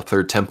call the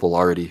third temple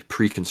already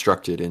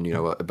pre-constructed, and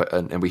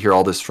and we hear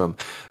all this from.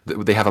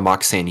 They have a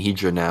mock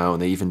Sanhedrin now,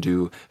 and they even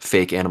do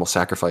fake animal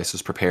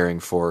sacrifices, preparing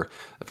for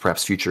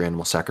perhaps future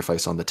animal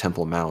sacrifice on the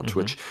Temple Mount. Hmm.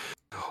 Which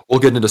we'll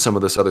get into some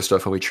of this other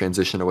stuff when we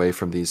transition away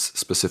from these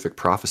specific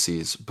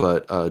prophecies.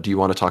 But do you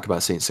want to talk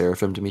about Saint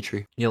Seraphim,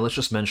 Dimitri? Yeah, let's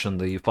just mention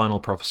the final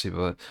prophecy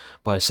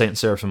by Saint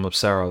Seraphim of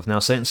Sarov. Now,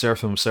 Saint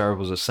Seraphim of Sarov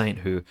was a saint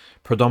who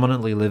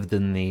predominantly lived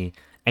in the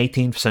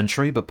 18th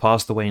century, but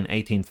passed away in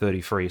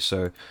 1833.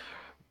 So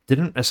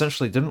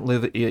didn't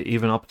live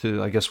even up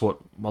to, I guess, what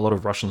a lot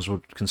of Russians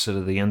would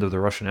consider the end of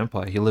the Russian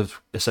Empire. He lived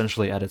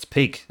essentially at its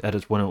peak,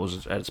 when it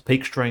was at its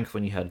peak strength,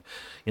 when you had,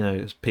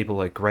 people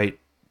like great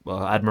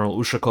Admiral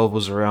Ushakov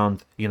was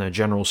around,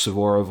 General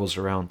Suvorov was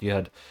around. You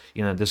had,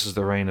 this is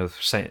the reign of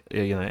Saint,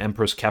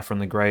 Empress Catherine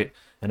the Great,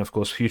 and of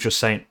course future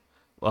Saint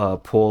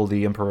Paul,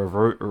 the Emperor of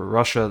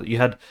Russia. You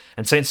had,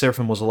 and Saint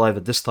Seraphim was alive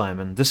at this time,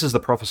 and this is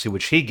the prophecy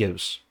which he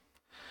gives.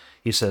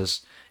 He says,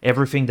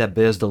 everything that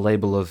bears the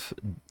label of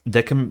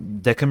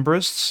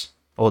Decembrists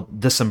or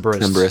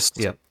Decembrists, Embrist.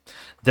 yeah,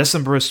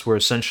 Decembrists were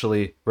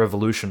essentially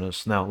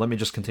revolutionists. Now, let me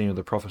just continue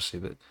the prophecy,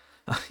 but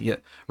yeah,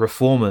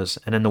 reformers,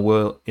 and in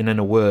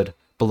a word,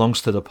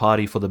 belongs to the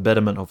party for the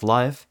betterment of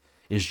life,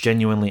 is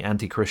genuinely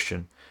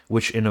anti-Christian,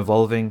 which in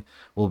evolving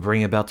will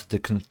bring about the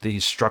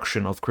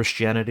destruction of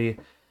Christianity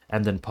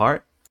and in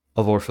part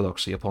of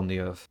orthodoxy upon the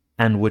earth,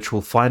 and which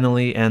will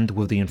finally end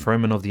with the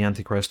enthronement of the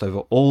Antichrist over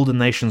all the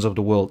nations of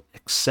the world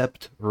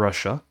except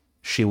Russia.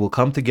 She will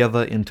come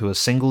together into a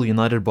single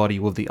united body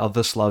with the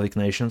other Slavic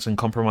nations and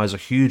comprise a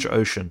huge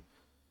ocean,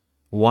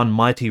 one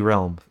mighty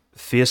realm,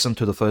 fearsome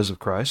to the foes of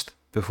Christ,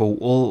 before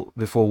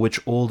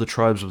which all the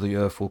tribes of the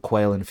earth will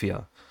quail in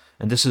fear.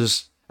 And this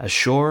is as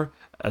sure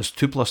as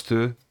 2 plus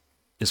 2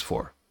 is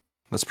 4.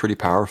 That's pretty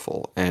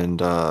powerful.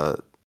 And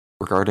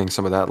regarding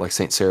some of that, like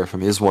Saint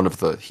Seraphim is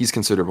he's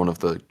considered one of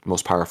the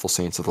most powerful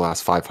saints of the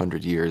last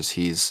 500 years.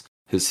 He's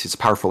a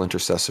powerful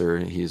intercessor.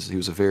 He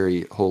was a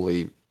very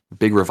holy,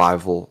 big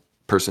revival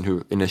person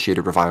who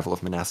initiated revival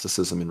of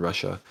monasticism in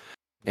Russia,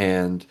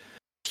 and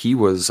he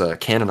was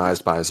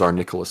canonized by Tsar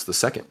Nicholas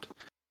II.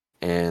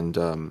 And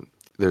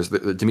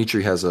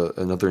Dmitri has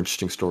another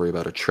interesting story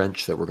about a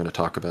trench that we're going to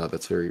talk about.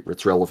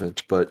 It's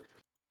relevant, but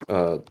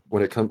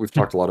when it comes, we've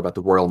talked a lot about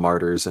the royal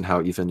martyrs and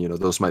how even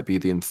those might be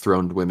the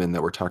enthroned women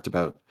that were talked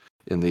about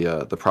in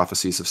the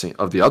prophecies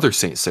of the other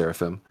Saint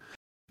Seraphim.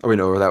 Oh, we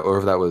know, or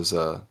if that was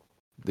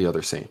the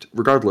other saint.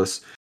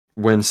 Regardless,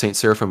 when Saint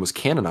Seraphim was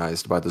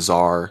canonized by the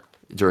Tsar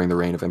during the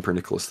reign of Emperor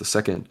Nicholas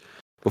II,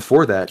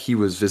 before that he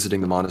was visiting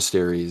the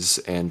monasteries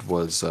and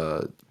was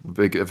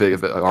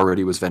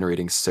already was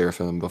venerating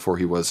Seraphim before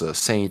he was a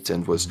saint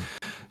and was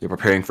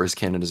preparing for his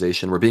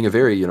canonization. We're being a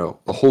very a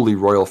holy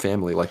royal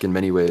family, like in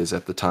many ways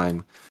at the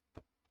time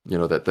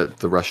that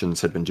the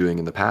Russians had been doing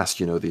in the past.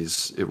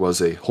 It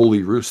was a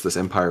holy roost. This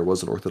empire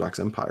was an Orthodox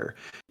empire,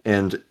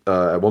 and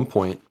at one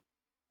point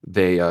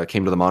they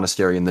came to the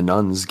monastery, and the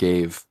nuns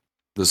gave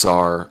the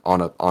Tsar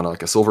on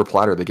like a silver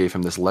platter. They gave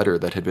him this letter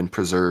that had been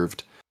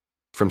preserved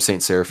from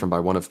Saint Seraphim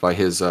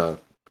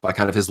by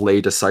kind of his lay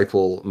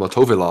disciple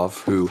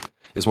Motovilov, who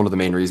is one of the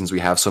main reasons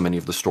we have so many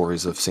of the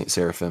stories of Saint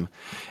Seraphim.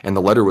 And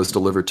the letter was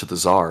delivered to the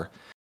Tsar,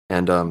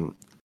 and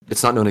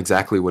it's not known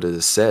exactly what it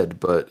is said,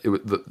 but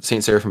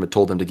Saint Seraphim had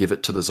told him to give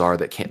it to the Tsar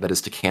that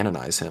is to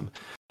canonize him.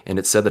 And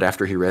it said that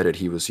after he read it,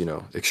 he was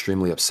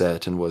extremely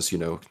upset and was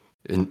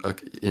in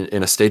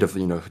a state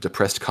of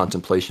depressed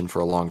contemplation for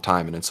a long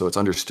time, and so it's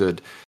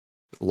understood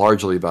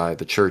largely by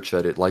the church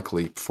that it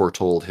likely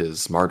foretold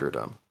his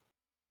martyrdom.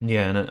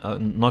 Yeah,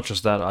 and not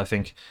just that. I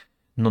think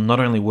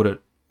not only would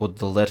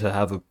the letter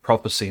have a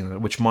prophecy in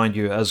it, which, mind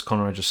you, as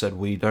Conrad just said,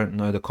 we don't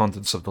know the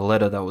contents of the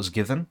letter that was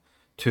given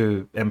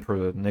to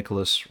Emperor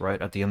Nicholas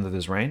right at the end of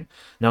his reign.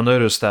 Now,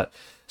 notice that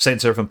Saint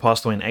Seraphim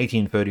passed away in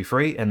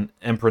 1833, and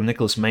Emperor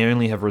Nicholas may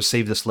only have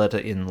received this letter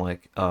in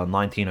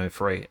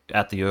 1903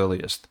 at the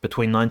earliest,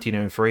 between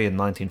 1903 and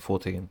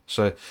 1914.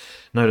 So,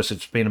 notice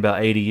it's been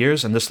about 80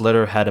 years, and this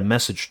letter had a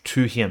message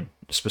to him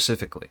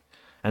specifically.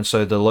 And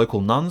so the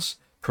local nuns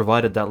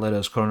provided that letter,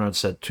 as Conrad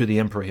said, to the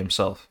emperor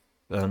himself,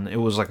 and it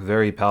was like a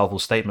very powerful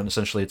statement.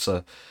 Essentially,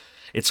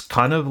 it's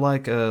kind of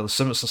like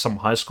some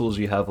high schools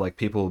you have like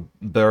people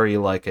bury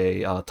like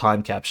a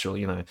time capsule,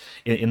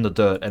 in the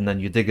dirt, and then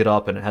you dig it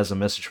up and it has a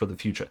message for the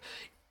future.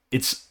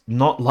 It's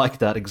not like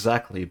that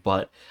exactly,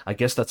 but I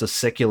guess that's a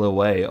secular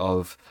way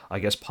of, I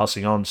guess,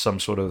 passing on some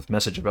sort of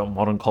message about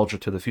modern culture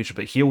to the future.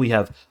 But here we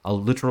have a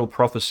literal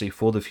prophecy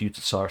for the future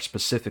Tsar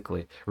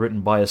specifically,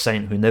 written by a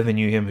saint who never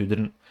knew him,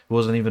 who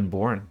wasn't even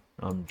born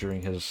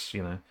during his, he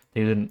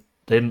didn't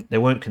they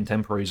weren't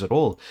contemporaries at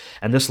all.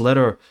 And this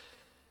letter,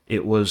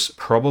 it was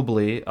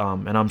probably,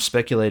 and I'm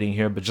speculating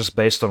here, but just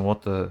based on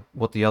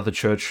what the other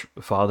church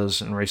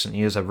fathers in recent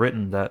years have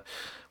written, that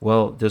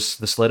well,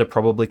 this letter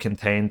probably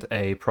contained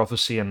a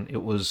prophecy, and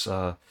it was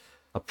a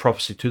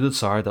prophecy to the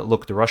Tsar that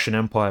look, the Russian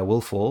Empire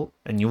will fall,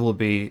 and you will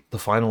be the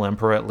final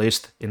emperor, at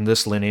least in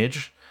this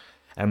lineage,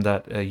 and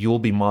that you will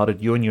be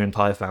martyred, you and your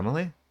entire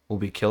family will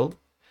be killed,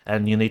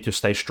 and you need to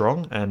stay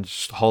strong and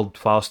hold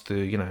fast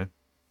to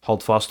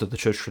hold fast to the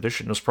church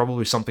tradition. It was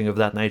probably something of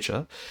that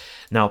nature.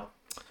 Now,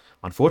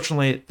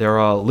 unfortunately, there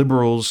are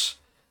liberals,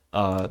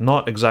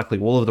 not exactly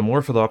all of them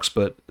orthodox,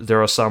 but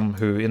there are some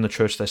who in the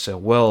church they say,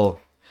 well,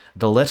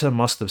 the letter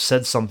must have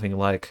said something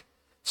like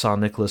Tsar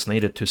Nicholas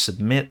needed to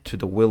submit to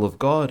the will of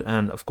God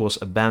and, of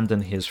course,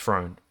 abandon his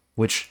throne,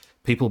 which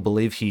people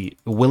believe he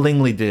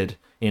willingly did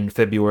in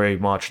February,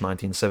 March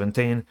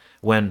 1917,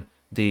 when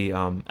the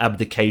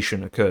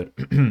abdication occurred.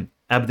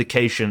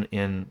 Abdication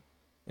in,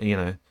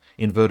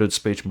 inverted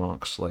speech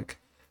marks. Like,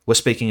 we're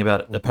speaking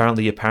about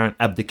apparent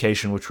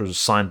abdication, which was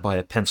signed by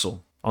a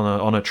pencil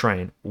on a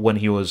train when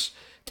he was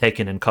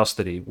taken in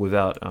custody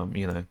without,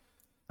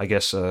 I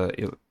guess,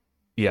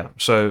 yeah.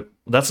 So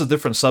that's a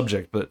different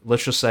subject, but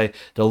let's just say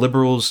the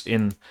liberals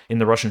in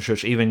the Russian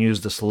church even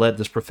used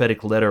this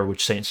prophetic letter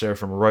which Saint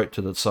Seraphim wrote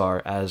to the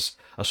Tsar as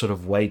a sort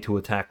of way to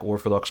attack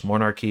Orthodox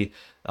monarchy.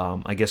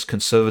 I guess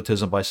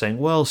conservatism by saying,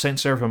 well, Saint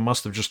Seraphim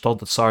must have just told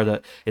the Tsar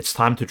that it's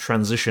time to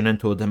transition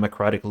into a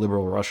democratic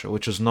liberal Russia,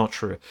 which is not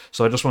true.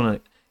 So I just want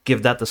to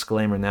give that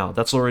disclaimer now.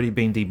 That's already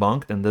been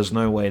debunked, and there's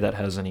no way that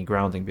has any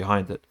grounding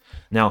behind it.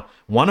 Now,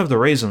 one of the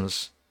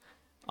reasons,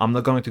 I'm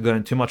not going to go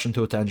too much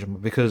into a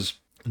tangent, because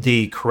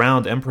the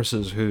crowned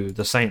empresses who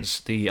the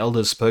saints, the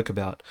elders spoke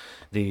about,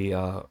 the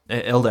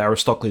elder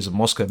Aristocles of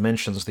Moscow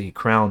mentions the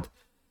crowned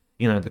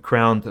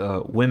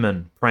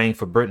women praying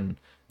for Britain.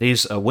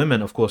 These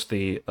women, of course,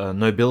 the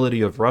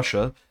nobility of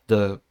Russia,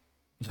 the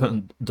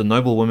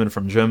noble women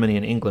from Germany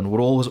and England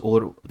would always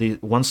order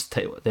once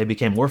they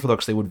became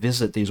Orthodox, they would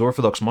visit these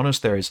Orthodox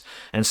monasteries,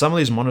 and some of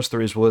these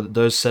monasteries were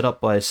those set up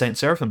by Saint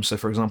Seraphim. So,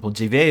 for example,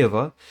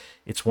 Diveeva,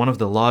 it's one of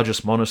the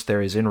largest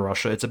monasteries in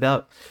Russia. It's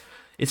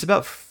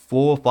about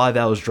 4 or 5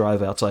 hours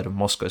drive outside of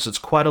Moscow, so it's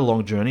quite a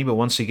long journey. But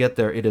once you get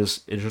there, it's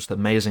just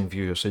amazing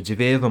view. So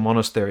Diveeva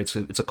Monastery, it's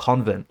a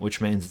convent,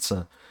 which means it's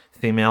a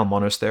female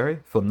monastery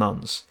for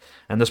nuns.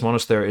 And this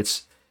monastery,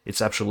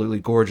 it's absolutely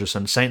gorgeous.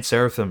 And Saint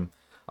Seraphim,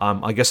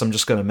 I guess I'm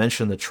just going to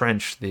mention the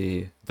trench,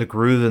 the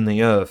groove in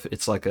the earth.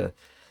 It's like a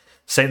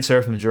Saint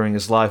Seraphim during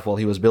his life, while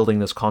he was building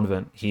this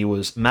convent, he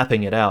was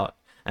mapping it out.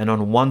 And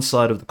on one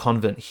side of the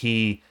convent,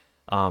 he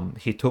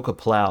took a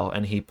plow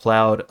and he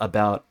plowed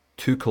about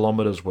 2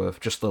 kilometers worth,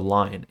 just a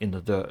line in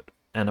the dirt.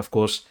 And of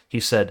course,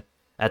 he said,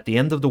 at the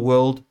end of the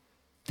world,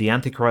 the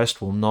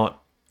Antichrist will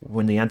not,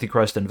 when the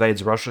Antichrist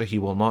invades Russia, he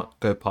will not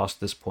go past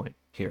this point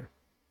here.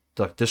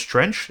 This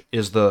trench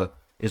is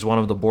one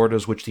of the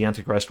borders which the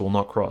Antichrist will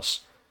not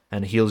cross,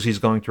 and he's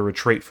going to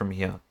retreat from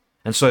here.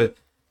 And so,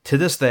 to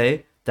this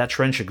day, that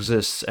trench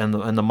exists, and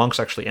the monks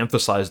actually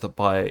emphasized it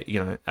by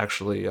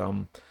actually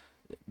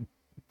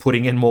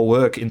putting in more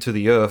work into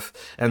the earth,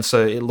 and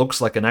so it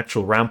looks like an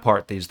actual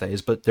rampart these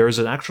days. But there is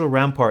an actual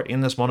rampart in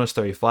this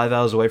monastery 5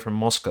 hours away from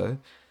Moscow,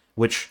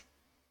 which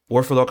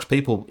Orthodox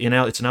people,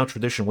 it's in our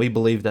tradition, we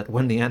believe that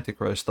when the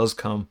Antichrist does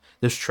come,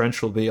 this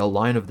trench will be a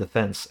line of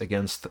defense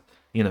against,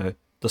 the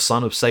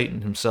son of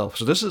Satan himself.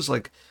 So this is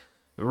a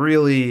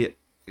really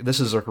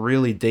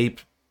deep,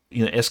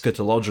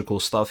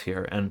 eschatological stuff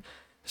here. And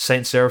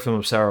Saint Seraphim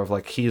of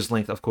Sarov, he is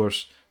linked, of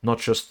course, not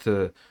just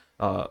to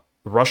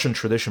Russian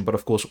tradition, but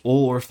of course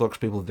all Orthodox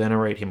people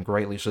venerate him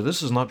greatly. So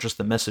this is not just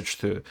a message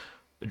to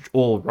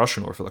all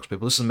Russian Orthodox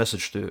people. This is a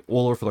message to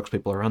all Orthodox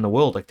people around the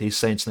world. These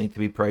saints need to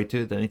be prayed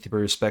to. They need to be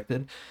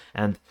respected.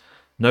 And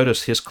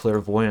notice his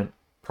clairvoyant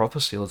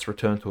prophecy. Let's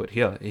return to it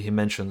here. He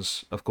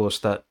mentions, of course,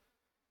 that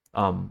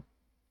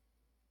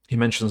he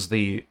mentions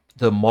the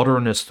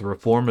modernists, the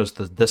reformers,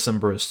 the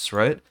Decembrists,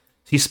 right?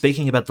 He's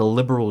speaking about the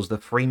liberals, the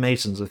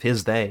Freemasons of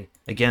his day.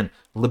 Again,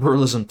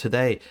 liberalism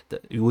today,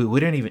 we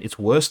don't even, it's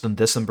worse than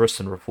Decembrists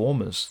and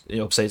reformers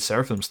of Saint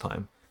Seraphim's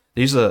time.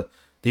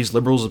 These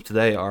liberals of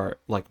today are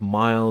like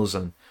miles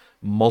and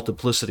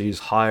multiplicities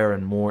higher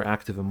and more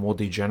active and more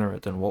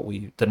degenerate than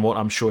what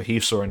I'm sure he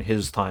saw in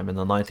his time in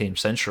the 19th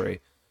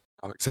century.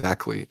 Oh,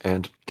 exactly.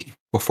 And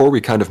before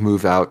we kind of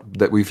move out,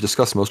 that we've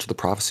discussed most of the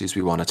prophecies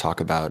we want to talk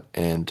about,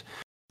 and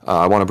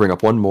I want to bring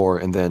up one more,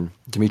 and then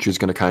Dmitry is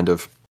going to kind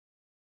of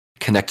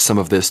connect some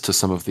of this to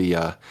some of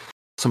the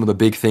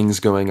big things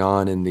going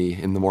on in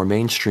the more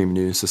mainstream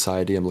news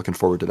society. I'm looking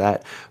forward to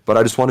that. But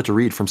I just wanted to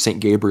read from Saint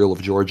Gabriel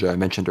of Georgia, I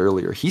mentioned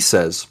earlier. He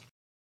says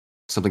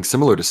something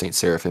similar to Saint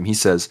Seraphim. He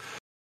says,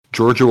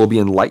 Georgia will be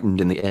enlightened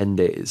in the end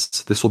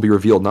days. This will be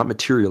revealed not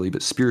materially,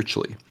 but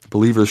spiritually.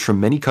 Believers from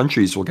many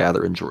countries will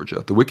gather in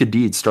Georgia. The wicked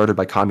deeds started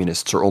by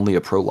communists are only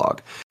a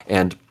prologue.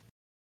 And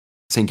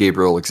St.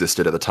 Gabriel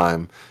existed at the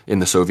time in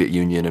the Soviet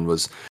Union and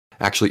was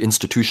actually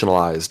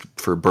institutionalized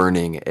for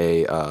burning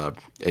a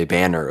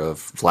banner of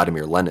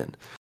Vladimir Lenin.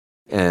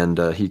 And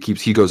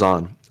he goes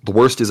on. The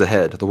worst is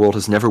ahead. The world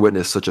has never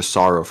witnessed such a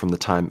sorrow from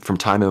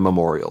time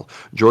immemorial.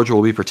 Georgia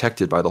will be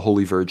protected by the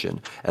Holy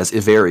Virgin, as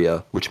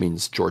Iveria, which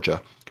means Georgia,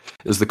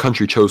 is the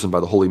country chosen by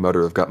the Holy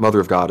Mother of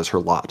God as her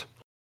lot.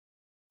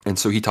 And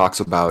so he talks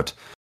about,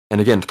 and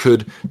again,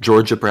 could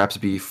perhaps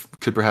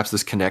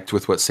this connect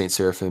with what Saint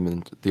Seraphim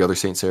and the other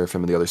Saint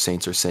Seraphim and the other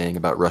saints are saying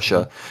about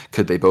Russia?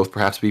 Could they both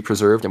perhaps be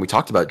preserved? And we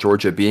talked about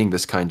Georgia being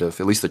this kind of,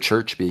 at least the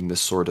church being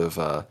this sort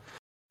of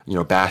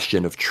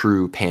bastion of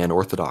true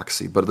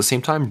pan-orthodoxy. But at the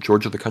same time,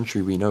 Georgia, the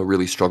country we know,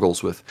 really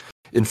struggles with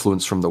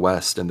influence from the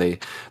West, and the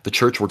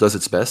church does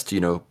its best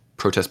to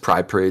protest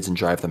pride parades and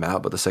drive them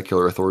out, but the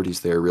secular authorities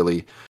there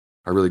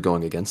are really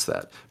going against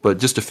that. But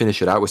just to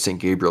finish it out with St.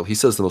 Gabriel, he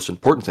says the most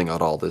important thing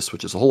out of all this,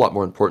 which is a whole lot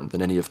more important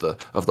than any of the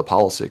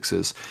politics,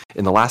 is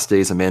in the last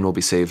days a man will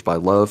be saved by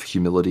love,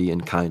 humility,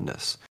 and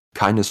kindness.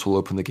 Kindness will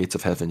open the gates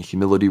of heaven.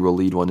 Humility will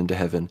lead one into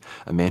heaven.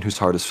 A man whose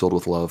heart is filled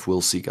with love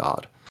will see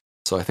God.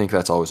 So I think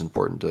that's always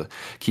important to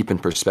keep in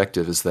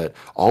perspective, is that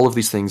all of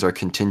these things are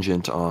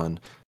contingent on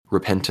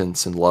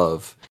repentance and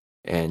love.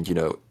 And,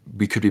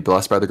 we could be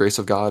blessed by the grace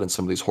of God, and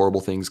some of these horrible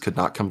things could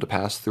not come to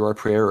pass through our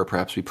prayer, or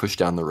perhaps be pushed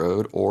down the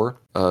road, or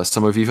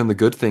some of even the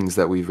good things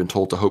that we've been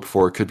told to hope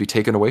for could be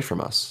taken away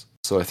from us.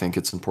 So I think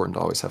it's important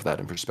to always have that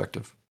in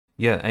perspective.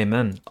 Yeah,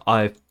 amen.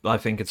 I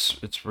think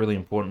it's really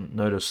important.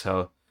 Notice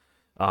how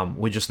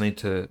we need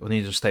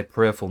to stay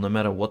prayerful, no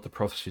matter what the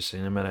prophecies say,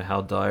 no matter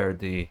how dire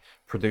the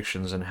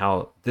predictions and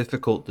how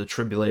difficult the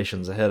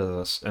tribulations ahead of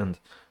us, and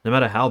no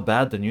matter how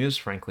bad the news,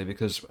 frankly,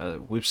 because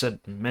we've said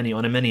on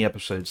many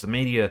episodes, the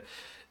media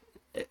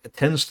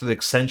tends to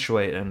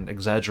accentuate and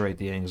exaggerate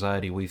the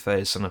anxiety we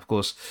face, and of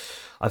course,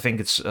 I think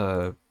it's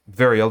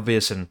very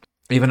obvious, and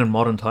even in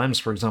modern times,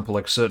 for example,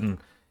 like certain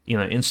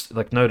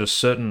notice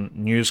certain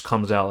news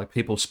comes out, like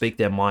people speak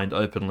their mind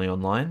openly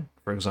online,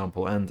 for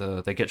example, and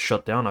they get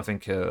shut down. I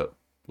think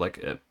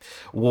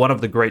one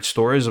of the great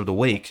stories of the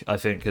week, I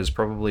think, is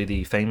probably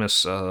the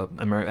famous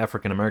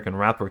African American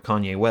rapper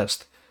Kanye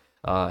West.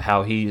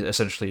 How he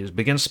essentially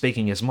begins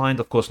speaking his mind,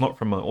 of course, not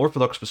from an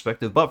Orthodox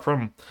perspective, but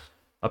from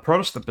a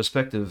Protestant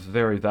perspective,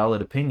 very valid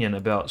opinion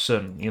about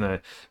certain,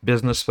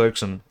 business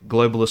folks and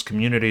globalist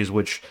communities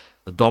which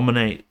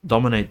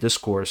dominate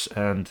discourse,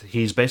 and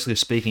he's basically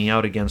speaking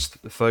out against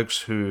folks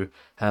who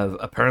have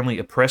apparently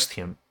oppressed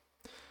him.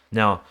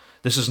 Now,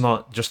 this is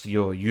not just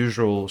your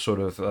usual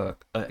sort of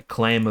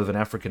claim of an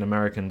African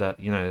American that,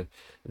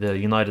 the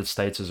United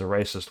States is a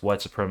racist, white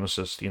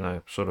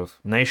supremacist, sort of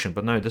nation.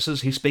 But no,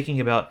 he's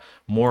speaking about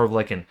more of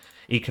like an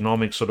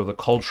economic, sort of a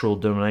cultural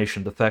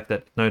domination. The fact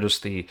that, notice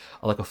the,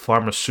 like a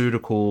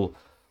pharmaceutical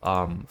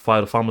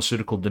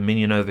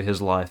dominion over his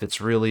life.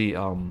 It's really,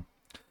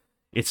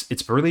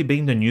 it's really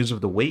been the news of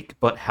the week.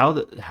 But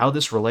how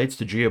this relates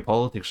to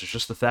geopolitics is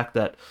just the fact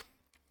that,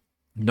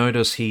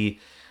 notice he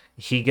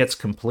gets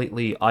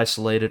completely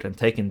isolated and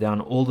taken down.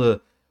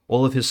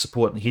 All of his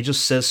support, and he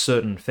just says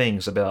certain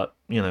things about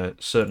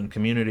certain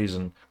communities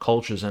and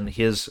cultures, and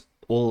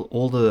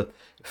all the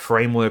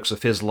frameworks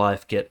of his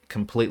life get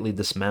completely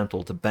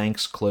dismantled. The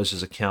banks close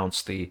his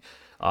accounts.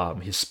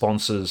 His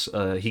sponsors,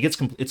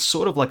 it's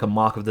sort of like a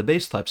mark of the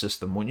beast type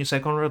system. Wouldn't you say,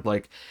 Conrad?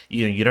 Like,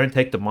 you don't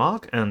take the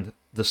mark, and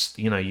this,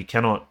 you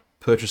cannot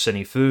purchase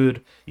any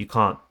food. You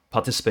can't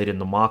participate in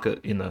the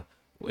market, in the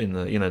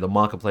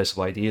marketplace of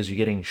ideas. You're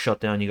getting shut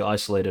down, you get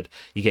isolated,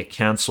 you get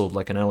cancelled,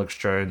 like an Alex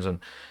Jones. And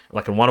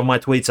like in one of my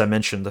tweets, I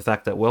mentioned the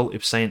fact that, well,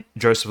 if Saint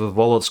Joseph of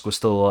Volotsk was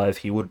still alive,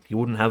 he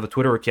wouldn't have a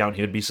Twitter account,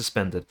 he would be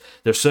suspended.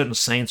 There are certain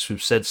saints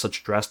who've said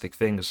such drastic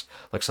things,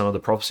 like some of the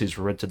prophecies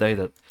we read today,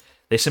 that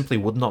they simply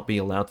would not be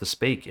allowed to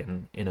speak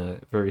in a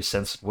very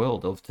censored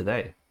world of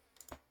today.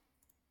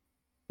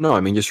 No,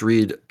 I mean, just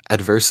read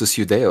Adversus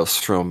Judaeos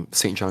from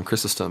St. John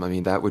Chrysostom. I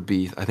mean,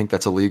 I think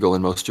that's illegal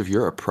in most of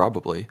Europe,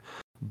 probably.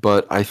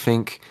 But I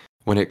think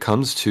when it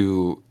comes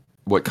to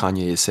what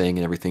Kanye is saying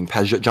and everything,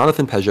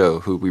 Jonathan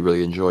Pajot, who we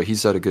really enjoy, he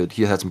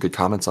had some good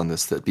comments on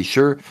this, that be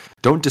sure,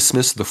 don't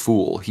dismiss the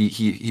fool.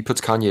 He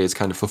puts Kanye as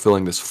kind of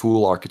fulfilling this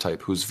fool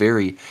archetype, who's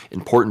very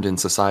important in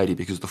society,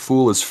 because the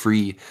fool is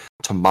free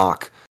to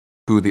mock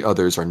who the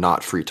others are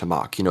not free to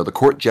mock. The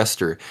court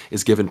jester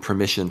is given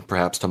permission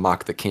perhaps to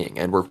mock the king.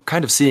 And we're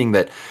kind of seeing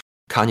that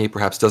Kanye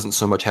perhaps doesn't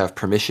so much have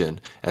permission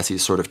as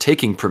he's sort of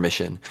taking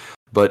permission.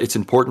 But it's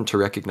important to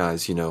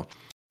recognize,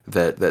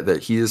 that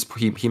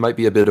he might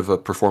be a bit of a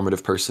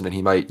performative person, and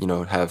he might,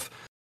 have,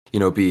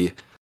 be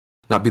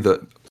not be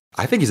the,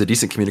 I think he's a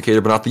decent communicator,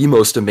 but not the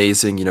most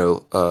amazing,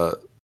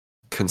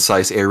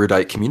 concise,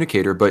 erudite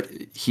communicator, but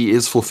he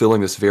is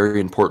fulfilling this very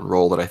important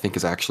role that I think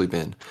has actually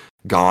been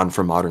gone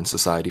from modern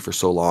society for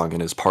so long,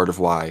 and is part of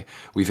why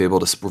we've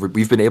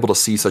been able to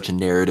see such a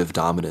narrative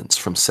dominance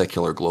from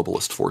secular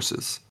globalist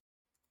forces.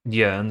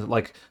 Yeah, and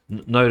like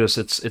notice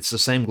it's the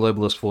same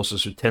globalist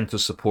forces who tend to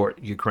support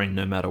Ukraine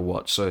no matter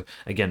what. So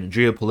again,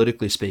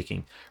 geopolitically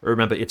speaking,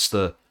 remember it's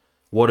the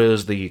what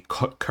is the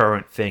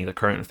current thing? The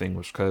current thing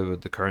was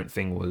COVID. The current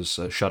thing was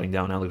shutting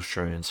down Alex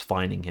Jones,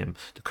 fining him.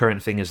 The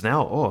current thing is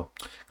now, oh,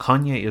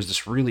 Kanye is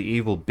this really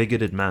evil,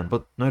 bigoted man.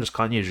 But notice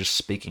Kanye is just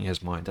speaking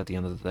his mind at the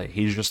end of the day.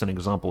 He's just an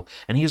example.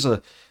 And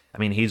I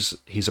mean,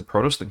 he's a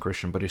Protestant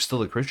Christian, but he's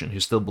still a Christian. He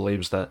still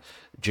believes that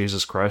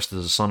Jesus Christ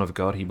is the Son of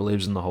God. He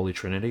believes in the Holy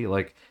Trinity.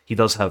 Like, he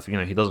does have,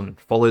 he doesn't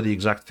follow the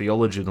exact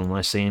theology of the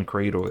Nicene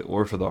Creed or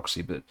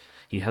Orthodoxy, but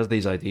he has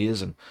these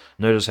ideas, and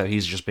notice how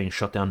he's just being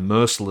shut down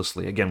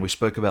mercilessly. Again, we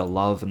spoke about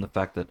love and the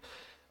fact that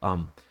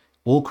um,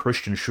 all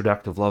Christians should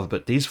act of love,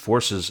 but these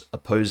forces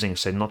opposing,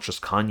 say, not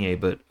just Kanye,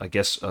 but I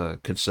guess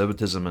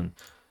conservatism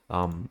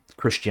and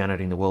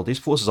Christianity in the world, these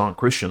forces aren't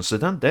Christians, so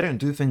they don't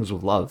do things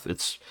with love.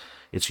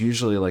 It's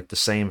usually like the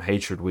same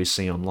hatred we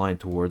see online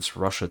towards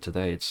Russia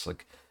today. It's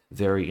like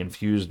very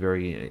infused,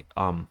 very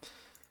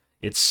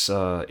it's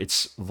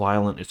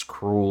violent, it's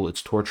cruel,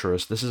 it's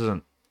torturous.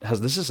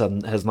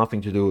 Has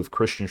nothing to do with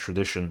Christian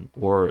tradition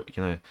or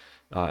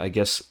I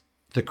guess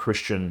the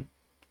Christian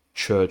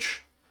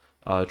church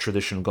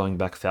tradition going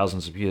back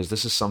thousands of years.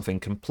 This is something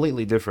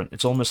completely different.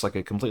 It's almost like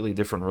a completely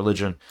different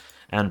religion,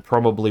 and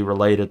probably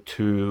related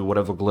to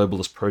whatever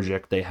globalist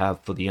project they have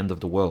for the end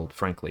of the world.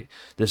 Frankly,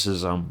 this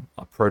is a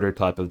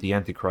prototype of the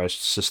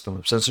Antichrist system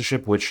of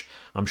censorship, which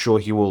I'm sure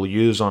he will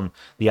use on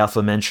the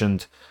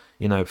aforementioned,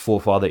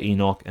 forefather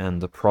Enoch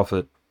and the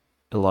prophet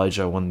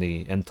Elijah when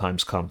the end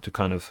times come, to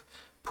kind of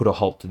put a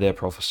halt to their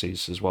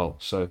prophecies as well.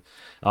 So,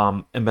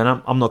 and then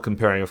I'm not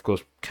comparing, of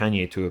course,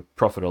 Kanye to a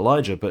prophet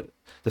Elijah, but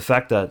the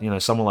fact that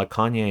someone like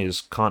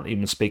Kanye can't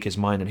even speak his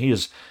mind, and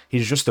he's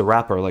just a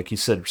rapper. Like, he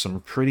said some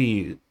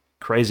pretty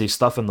crazy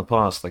stuff in the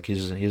past. Like,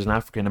 he's an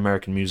African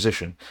American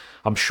musician.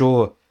 I'm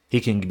sure he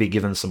can be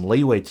given some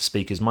leeway to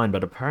speak his mind,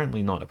 but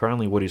apparently not.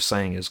 Apparently, what he's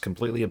saying is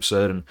completely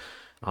absurd,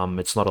 and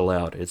it's not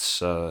allowed.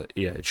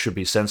 It should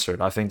be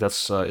censored. I think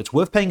that's it's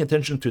worth paying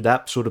attention to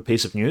that sort of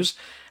piece of news.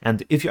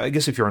 And I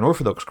guess if you're an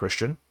Orthodox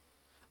Christian,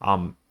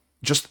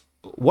 just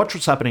watch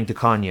what's happening to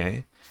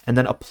Kanye, and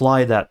then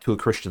apply that to a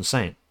Christian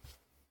saint.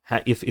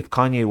 If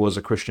Kanye was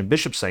a Christian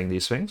bishop saying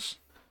these things,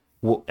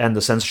 and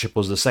the censorship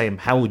was the same,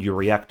 how would you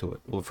react to it?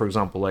 Well, for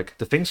example, like,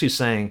 the things he's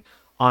saying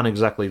aren't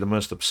exactly the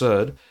most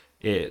absurd.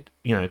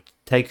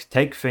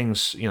 Take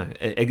things,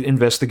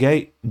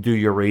 investigate, do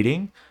your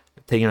reading.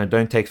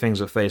 Don't take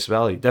things at face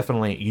value.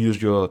 Definitely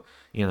use your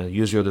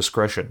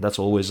discretion. That's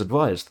always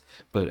advised.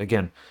 But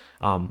again,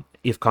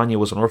 if Kanye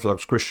was an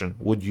Orthodox Christian,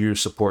 would you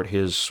support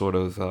his sort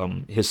of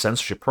his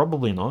censorship?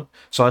 Probably not.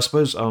 So I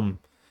suppose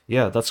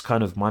yeah, that's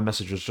kind of my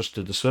message, is just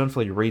to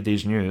discernfully read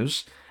these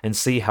news and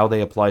see how they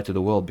apply to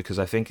the world, because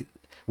I think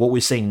what we're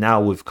seeing now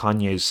with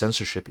Kanye's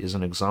censorship is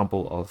an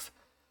example of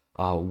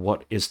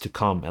what is to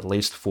come, at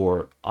least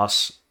for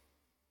us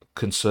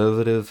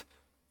conservative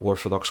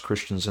Orthodox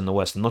Christians in the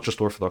West, and not just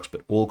Orthodox,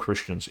 but all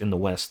Christians in the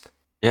West.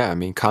 Yeah, I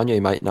mean,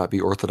 Kanye might not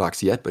be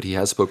Orthodox yet, but he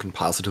has spoken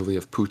positively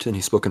of Putin.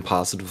 He's spoken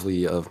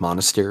positively of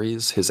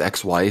monasteries. His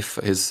ex-wife,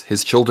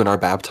 his children are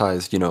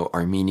baptized,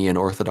 Armenian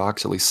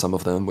Orthodox, at least some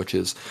of them, which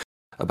is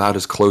about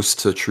as close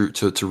to true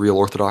to real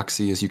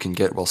orthodoxy as you can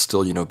get while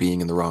still,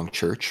 being in the wrong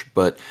church.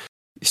 But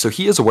so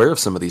he is aware of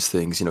some of these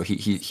things.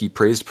 He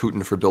praised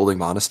Putin for building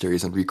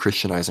monasteries and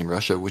re-Christianizing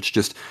Russia, which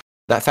just,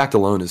 that fact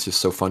alone is just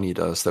so funny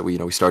to us that we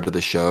started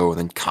the show and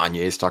then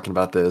Kanye's talking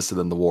about this and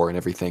then the war and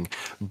everything.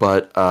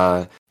 But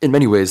in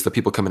many ways, the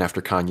people coming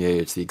after Kanye,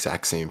 it's the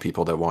exact same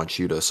people that want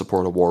you to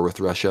support a war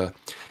with Russia.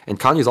 And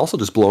Kanye's also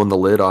just blowing the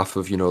lid off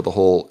of, the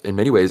whole, in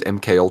many ways,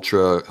 MK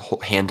Ultra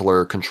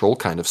handler control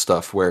kind of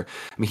stuff, where,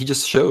 I mean, he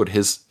just showed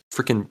his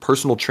freaking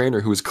personal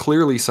trainer, who is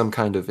clearly some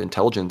kind of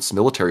intelligence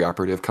military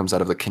operative, comes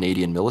out of the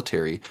Canadian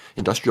military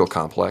industrial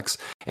complex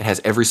and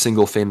has every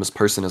single famous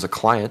person as a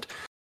client.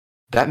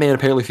 That man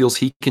apparently feels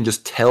he can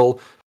just tell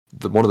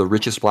one of the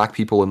richest black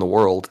people in the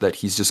world that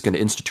he's just going to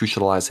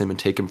institutionalize him and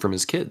take him from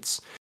his kids.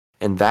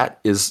 And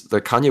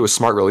Kanye was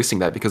smart releasing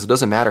that, because it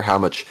doesn't matter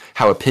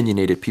how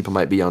opinionated people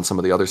might be on some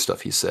of the other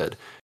stuff he said.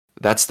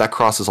 That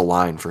crosses a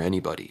line for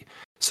anybody.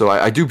 So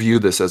I do view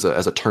this as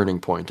a turning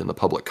point in the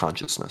public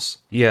consciousness.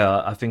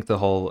 Yeah, I think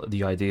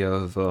the idea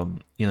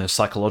of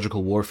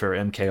psychological warfare,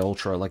 MK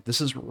Ultra, like,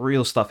 this is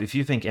real stuff. If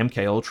you think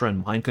MK Ultra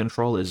and mind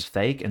control is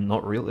fake and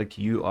not real, like,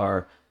 you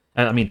are.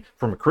 And I mean,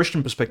 from a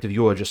Christian perspective,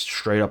 you are just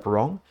straight up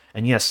wrong.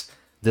 And yes,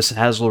 this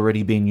has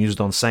already been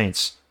used on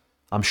saints.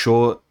 I'm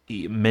sure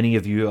many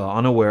of you are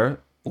unaware,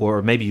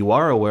 or maybe you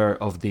are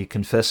aware, of the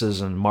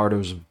confessors and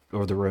martyrs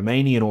of the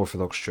Romanian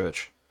Orthodox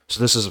Church. So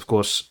this is, of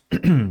course,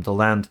 the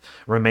land.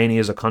 Romania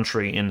is a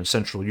country in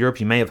Central Europe.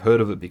 You may have heard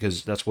of it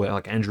because that's where,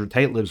 like, Andrew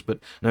Tate lives, but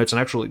no,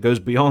 it goes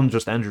beyond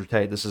just Andrew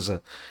Tate. This is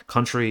a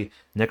country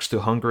next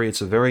to Hungary.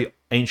 It's a very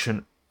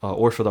ancient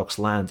Orthodox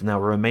land. Now,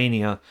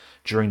 Romania,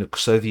 during the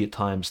Soviet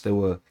times, there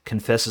were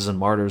confessors and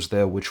martyrs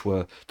there, which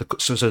were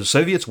so the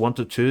Soviets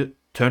wanted to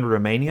turn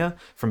Romania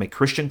from a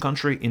Christian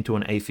country into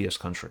an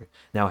atheist country.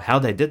 Now, how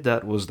they did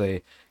that was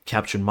they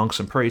captured monks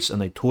and priests and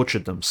they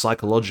tortured them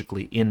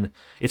psychologically.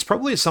 It's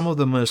probably some of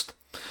the most.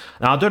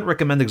 Now, I don't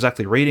recommend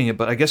exactly reading it,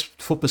 but I guess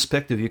for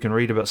perspective, you can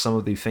read about some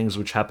of the things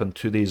which happened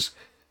to these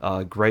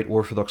great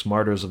Orthodox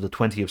martyrs of the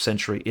 20th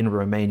century in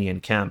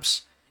Romanian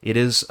camps. It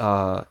is,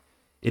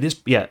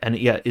 yeah, and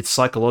yeah, it's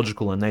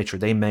psychological in nature.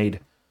 They made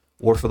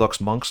Orthodox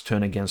monks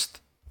turn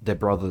against their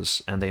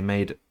brothers, and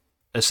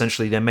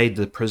essentially, they made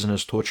the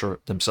prisoners torture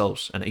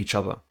themselves and each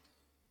other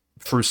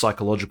through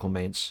psychological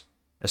means,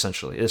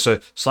 essentially. So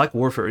psych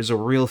warfare is a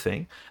real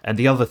thing. And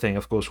the other thing,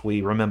 of course,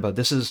 we remember,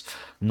 this is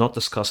not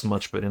discussed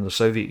much, but in the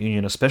Soviet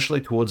Union, especially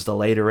towards the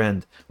later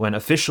end, when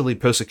officially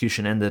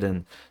persecution ended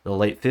in the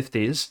late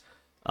 50s,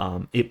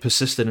 it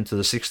persisted into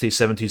the 60s,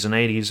 70s, and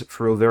 80s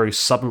through a very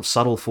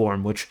subtle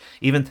form, which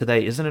even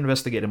today isn't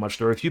investigated much.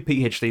 There are a few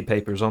PhD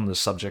papers on this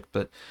subject,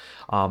 but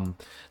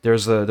there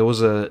was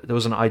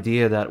an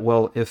idea that,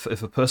 well, if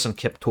a person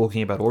kept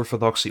talking about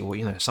orthodoxy,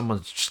 or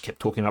someone just kept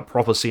talking about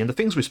prophecy and the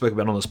things we spoke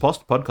about on this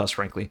podcast,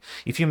 frankly,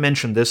 if you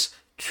mentioned this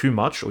too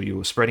much, or you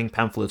were spreading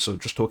pamphlets or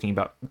just talking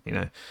about,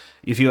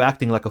 if you're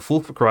acting like a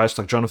fool for Christ,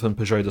 like Jonathan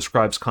Peugeot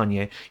describes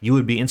Kanye, you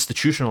would be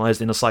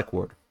institutionalized in a psych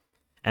ward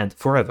and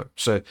forever.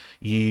 So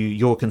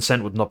your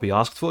consent would not be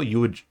asked for. You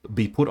would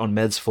be put on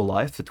meds for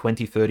life for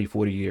 20, 30,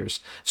 40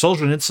 years.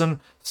 Solzhenitsyn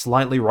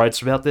slightly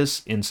writes about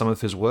this in some of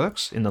his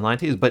works in the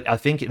 90s, but I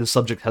think the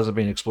subject hasn't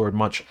been explored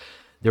much.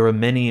 There are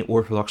many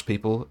Orthodox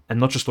people, and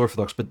not just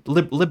Orthodox, but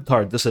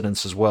libtard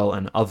dissidents as well,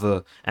 and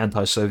other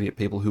anti-Soviet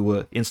people who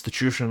were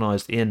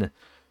institutionalized in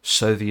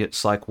Soviet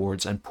psych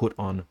wards and put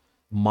on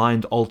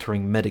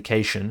mind-altering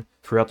medication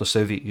throughout the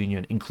Soviet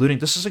Union,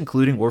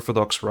 including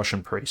Orthodox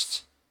Russian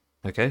priests.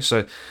 Okay,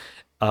 so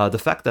the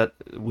fact that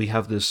we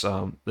have this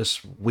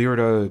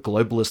weirdo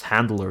globalist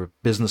handler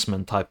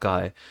businessman type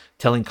guy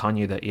telling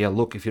Kanye that, yeah,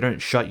 look, if you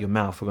don't shut your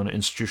mouth, we're going to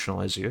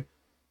institutionalize you,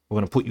 we're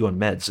going to put you on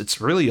meds.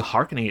 It's really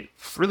hearkening. It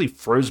really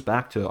throws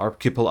back to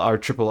archipelago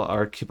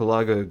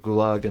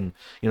gulag, and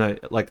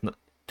like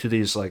to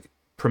these like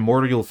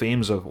primordial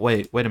themes of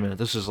wait a minute,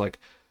 this is like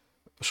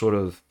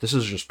this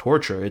is just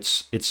torture.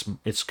 It's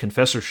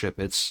confessorship.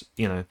 It's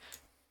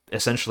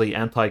essentially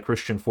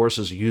anti-Christian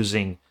forces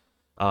using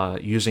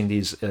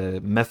these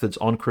methods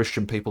on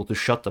Christian people to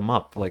shut them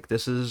up. Like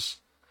this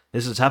is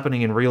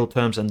happening in real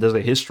terms, and there's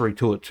a history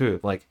to it too.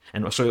 Like,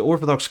 and so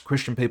Orthodox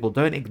Christian people,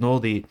 don't ignore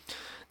the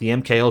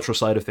MK Ultra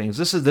side of things.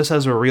 This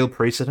has a real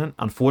precedent.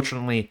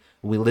 Unfortunately,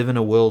 we live in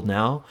a world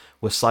now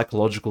where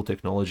psychological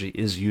technology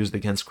is used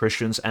against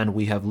Christians, and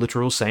we have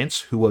literal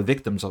saints who are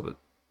victims of it.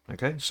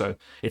 Okay, so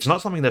it's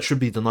not something that should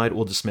be denied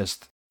or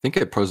dismissed. I think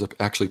it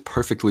actually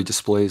perfectly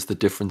displays the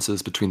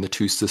differences between the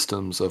two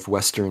systems of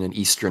Western and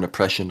Eastern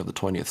oppression of the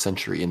 20th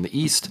century. In the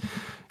East,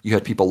 you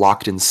had people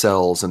locked in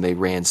cells, and they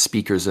ran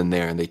speakers in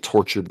there, and they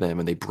tortured them,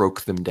 and they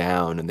broke them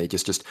down, and they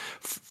just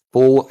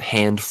full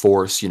hand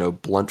force,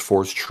 blunt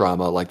force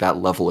trauma, like that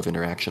level of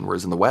interaction.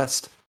 Whereas in the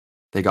West,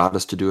 they got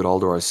us to do it all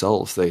to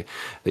ourselves. They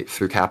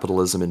through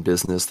capitalism and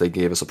business, they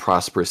gave us a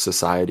prosperous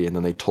society, and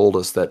then they told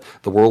us that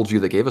the worldview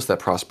that gave us that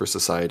prosperous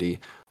society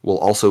will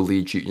also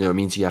lead you, it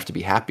means you have to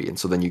be happy. And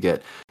so then you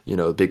get,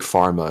 big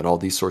pharma and all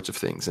these sorts of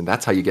things. And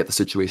that's how you get the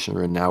situation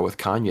we're in now with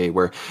Kanye,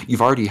 where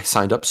you've already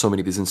signed up so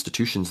many of these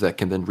institutions that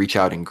can then reach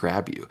out and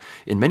grab you.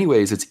 In many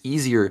ways, it's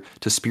easier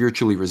to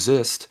spiritually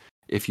resist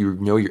if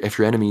if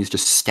your enemy is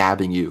just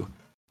stabbing you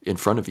in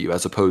front of you,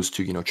 as opposed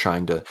to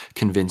trying to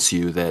convince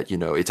you that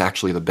it's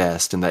actually the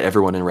best, and that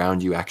everyone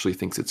around you actually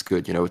thinks it's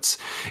good. It's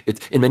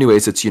in many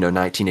ways it's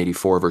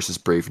 1984 versus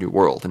Brave New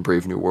World, and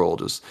Brave New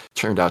World has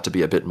turned out to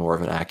be a bit more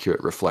of an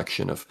accurate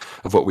reflection of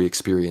what we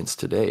experience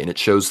today. And it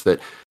shows that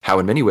how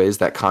in many ways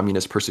that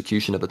communist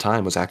persecution at the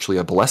time was actually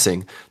a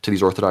blessing to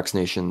these Orthodox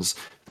nations,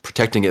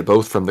 protecting it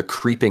both from the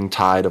creeping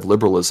tide of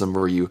liberalism,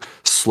 where you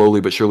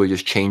slowly but surely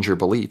just change your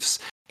beliefs,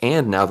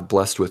 and now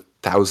blessed with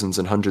thousands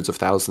and hundreds of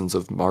thousands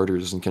of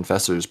martyrs and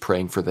confessors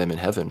praying for them in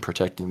heaven,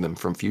 protecting them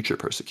from future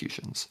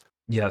persecutions.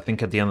 Yeah, I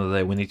think at the end of the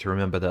day, we need to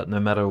remember that no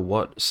matter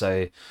what,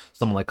 say,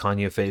 someone like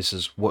Kanye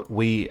faces, what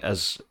we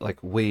as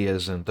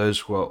in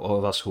those who are, all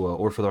of us who are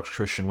Orthodox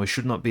Christian, we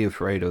should not be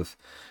afraid of,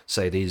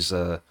 say, these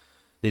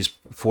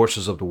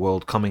forces of the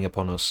world coming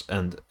upon us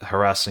and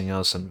harassing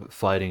us and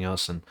fighting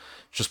us and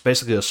just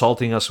basically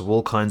assaulting us with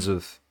all kinds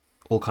of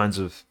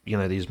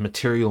these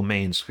material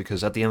means,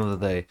 because at the end of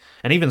the day,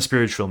 and even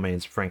spiritual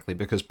means, frankly,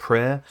 because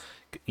prayer,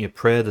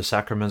 the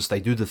sacraments, they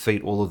do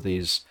defeat all of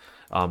these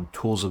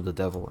tools of the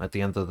devil at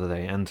the end of the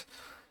day.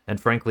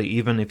 And frankly,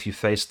 even if you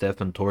face death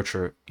and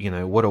torture,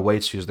 what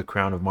awaits you is the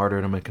crown of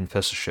martyrdom and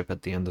confessorship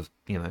at the end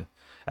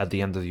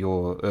of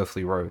your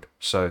earthly road.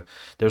 So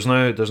there's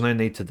no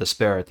need to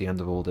despair at the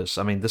end of all this.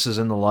 I mean, this is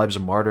in the lives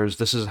of martyrs.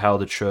 This is how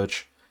the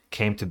church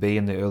came to be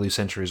in the early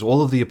centuries.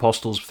 All of the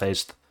apostles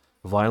faced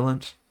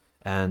violence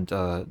and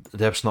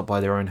deaths not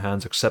by their own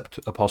hands, except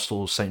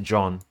Apostle St.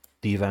 John,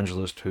 the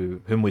evangelist,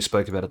 whom we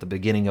spoke about at the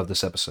beginning of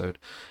this episode.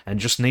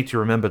 And just need to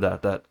remember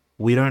that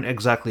we don't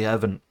exactly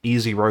have an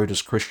easy road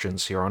as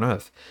Christians here on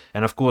earth.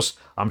 And of course,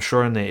 I'm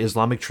sure in the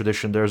Islamic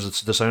tradition,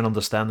 there's this own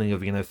understanding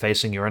of,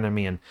 facing your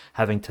enemy and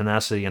having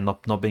tenacity and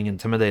not being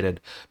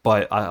intimidated.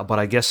 But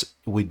I guess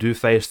we do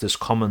face this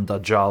common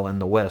Dajjal in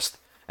the West.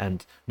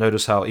 And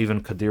notice how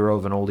even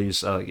Kadyrov and all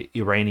these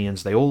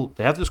Iranians, they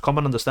have this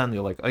common understanding.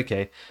 They're like,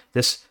 okay,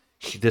 this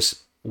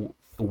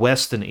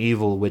Western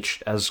evil,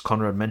 which, as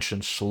Conrad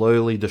mentioned,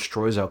 slowly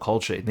destroys our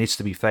culture. It needs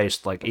to be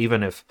faced. Like,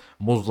 even if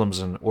Muslims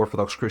and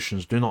Orthodox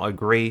Christians do not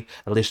agree,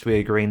 at least we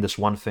agree in this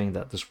one thing,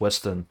 that this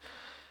Western,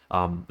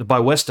 by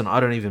Western, I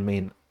don't even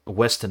mean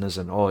Western as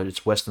in, oh,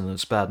 it's Western and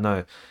it's bad.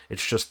 No,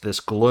 it's just this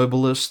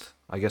globalist,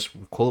 I guess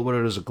we call it what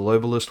it is, a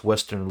globalist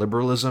Western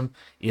liberalism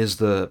is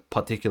the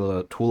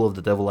particular tool of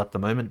the devil at the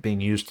moment, being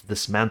used to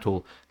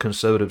dismantle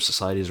conservative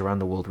societies around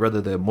the world,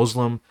 whether they're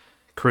Muslim,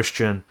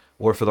 Christian,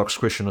 Orthodox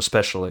Christian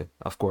especially.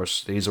 Of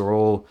course, these are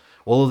all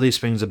of these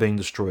things are being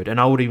destroyed. And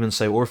I would even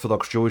say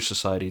Orthodox Jewish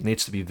society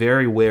needs to be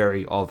very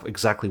wary of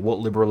exactly what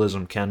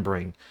liberalism can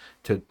bring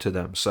to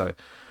them. So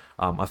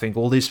I think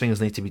all these things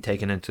need to be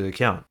taken into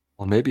account.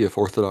 Well, maybe if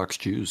Orthodox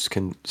Jews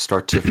can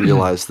start to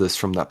realize this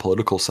from that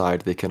political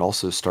side, they can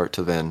also start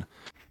to then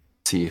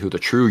see who the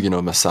true,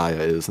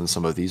 Messiah is in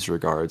some of these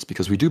regards.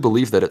 Because we do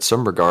believe that at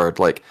some regard,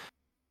 like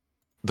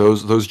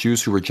those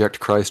Jews who reject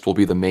Christ will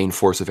be the main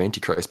force of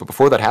Antichrist. But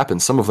before that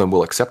happens, some of them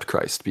will accept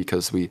Christ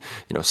because there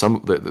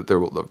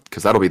will,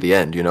 because that'll be the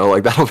end.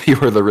 Like that'll be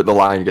where the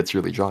line gets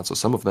really drawn. So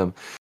some of them,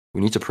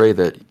 we need to pray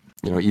that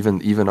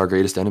even our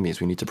greatest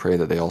enemies, we need to pray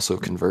that they also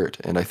convert.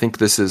 And I think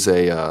this is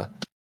a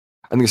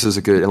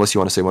good. Unless you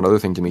want to say one other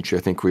thing, Dimitri,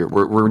 I think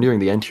we're nearing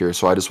the end here.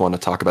 So I just want to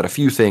talk about a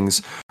few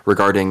things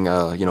regarding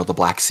the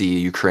Black Sea,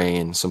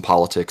 Ukraine, some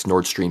politics,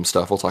 Nord Stream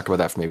stuff. We'll talk about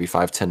that for maybe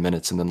 5-10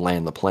 minutes and then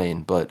land the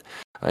plane. But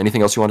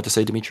anything else you wanted to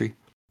say, Dimitri?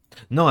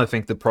 No, I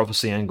think the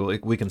prophecy angle,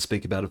 we can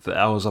speak about it for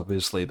hours,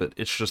 obviously, but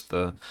it's just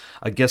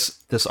I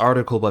guess this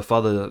article by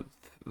Father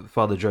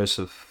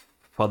Joseph,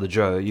 Father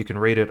Joe, you can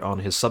read it on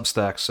his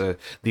Substack. So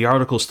the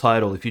article's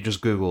title, if you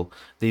just Google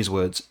these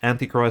words,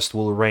 Antichrist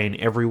will reign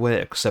everywhere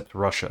except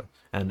Russia.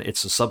 And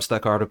it's a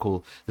Substack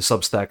article. The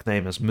Substack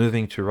name is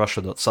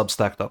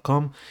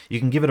movingtorussia.substack.com. You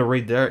can give it a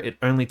read there. It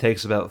only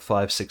takes about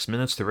 5-6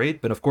 minutes to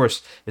read, but of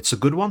course, it's a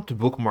good one to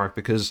bookmark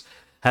because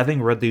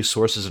having read these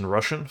sources in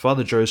Russian,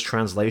 Father Joe's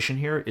translation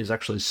here is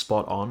actually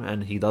spot on,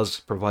 and he does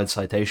provide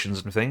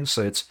citations and things.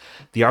 So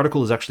the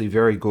article is actually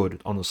very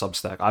good on the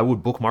Substack. I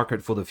would bookmark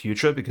it for the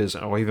future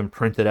or even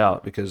print it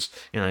out because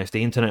if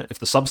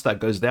the Substack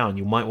goes down,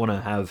 you might want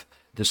to have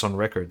this on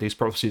record. These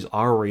prophecies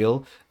are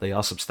real; they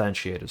are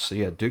substantiated. So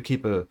yeah, do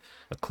keep a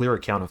clear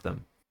account of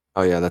them.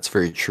 Oh yeah, that's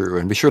very true.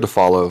 And be sure to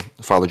follow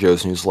Father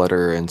Joe's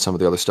newsletter and some of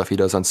the other stuff he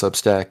does on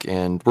Substack.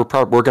 And we're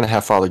going to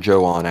have Father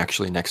Joe on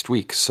actually next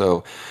week.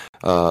 So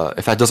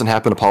if that doesn't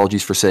happen,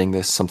 apologies for saying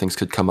this. Some things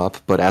could come up,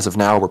 but as of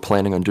now, we're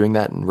planning on doing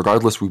that. And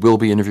regardless, we will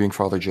be interviewing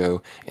Father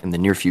Joe in the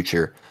near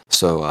future.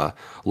 So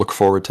look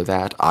forward to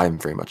that. I'm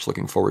very much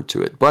looking forward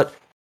to it. But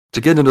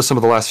to get into some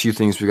of the last few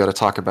things we got to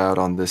talk about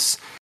on this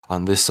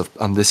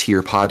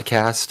here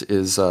podcast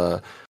is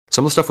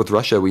some of the stuff with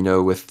Russia. We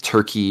know with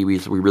Turkey, we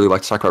really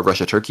like to talk about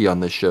Russia-Turkey on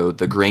this show.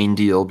 The grain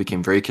deal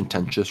became very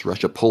contentious.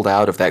 Russia pulled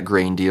out of that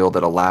grain deal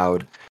that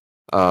allowed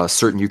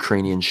certain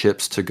Ukrainian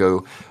ships to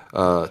go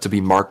to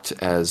be marked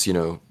as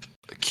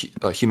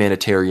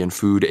humanitarian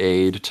food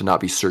aid, to not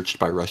be searched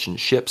by Russian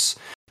ships.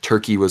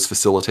 Turkey was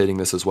facilitating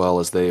this as well,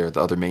 as they are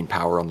the other main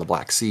power on the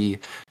Black Sea,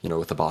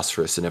 with the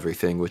Bosphorus and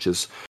everything, which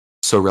is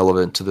so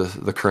relevant to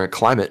the current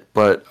climate.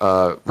 But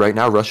right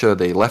now, Russia,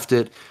 they left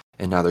it,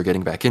 and now they're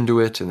getting back into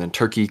it. And then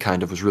Turkey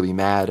kind of was really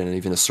mad and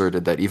even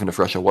asserted that even if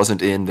Russia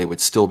wasn't in, they would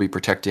still be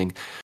protecting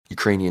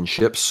Ukrainian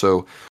ships.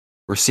 So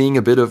we're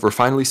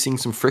finally seeing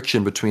some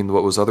friction between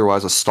what was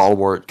otherwise a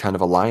stalwart kind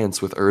of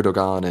alliance with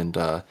Erdogan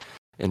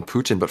and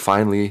Putin. But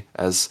finally,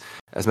 as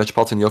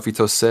Metropolitan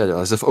Yofitos said,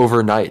 as if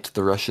overnight,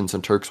 the Russians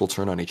and Turks will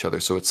turn on each other.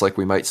 So it's like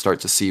we might start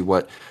to see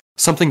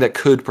something that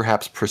could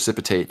perhaps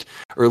precipitate,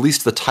 or at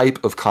least the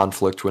type of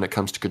conflict when it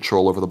comes to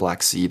control over the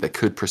Black Sea that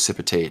could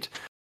precipitate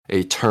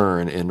a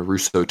turn in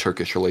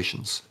Russo-Turkish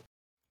relations.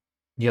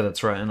 Yeah,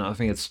 that's right, and I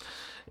think it's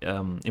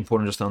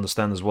important just to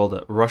understand as well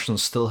that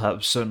Russians still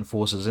have certain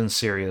forces in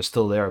Syria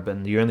still there,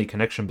 but the only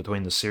connection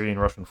between the Syrian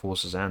Russian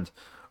forces and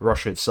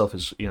Russia itself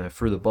is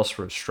through the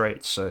Bosphorus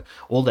Strait. So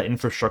all the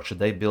infrastructure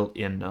they built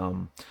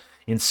in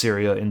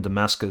Syria, in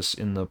Damascus,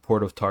 in the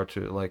port of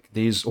Tartu, like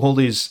all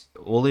these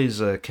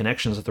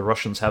connections that the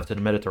Russians have to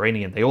the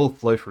Mediterranean, they all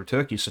flow through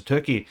Turkey. So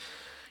Turkey,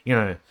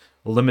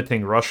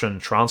 limiting Russian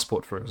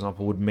transport, for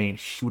example,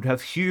 would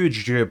have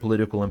huge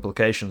geopolitical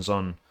implications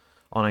on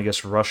I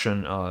guess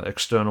Russian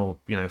external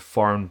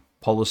foreign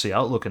policy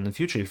outlook in the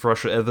future. If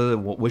Russia ever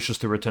wishes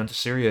to return to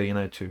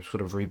Syria, to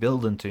sort of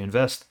rebuild and to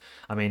invest,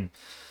 I mean,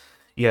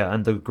 yeah,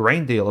 and the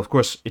grain deal, of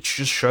course, it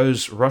just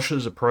shows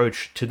Russia's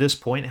approach to this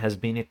point has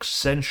been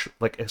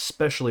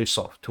especially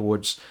soft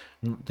towards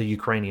the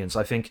Ukrainians.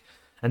 I think,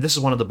 and this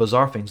is one of the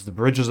bizarre things, the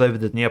bridges over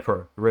the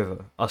Dnieper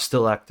River are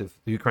still active.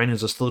 The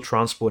Ukrainians are still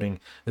transporting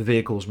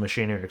vehicles,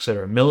 machinery,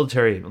 etc.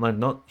 Military, like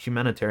not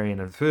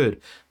humanitarian and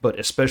food, but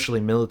especially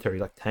military,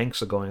 like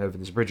tanks are going over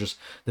these bridges.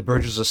 The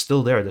bridges are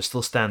still there, they're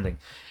still standing.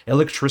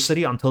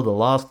 Electricity until the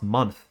last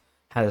month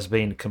has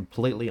been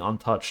completely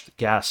untouched.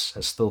 Gas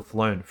has still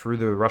flown through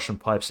the Russian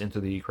pipes into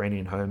the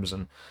Ukrainian homes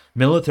and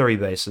military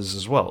bases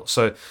as well.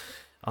 So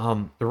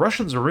the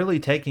Russians are really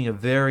taking a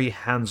very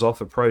hands-off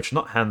approach.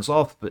 Not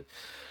hands-off, but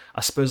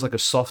I suppose, like a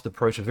soft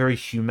approach, a very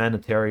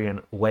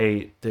humanitarian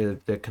way. They're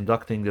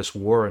conducting this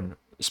war and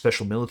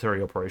special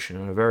military operation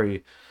in a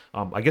very,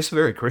 I guess, a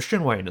very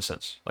Christian way in a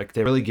sense. Like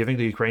they're really giving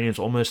the Ukrainians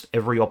almost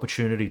every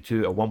opportunity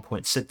to, at one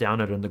point, sit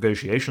down at a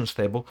negotiations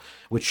table,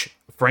 which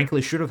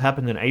frankly should have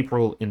happened in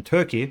April in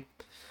Turkey,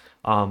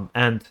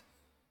 and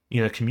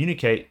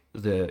communicate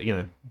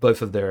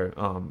both of their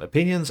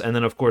opinions, and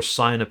then of course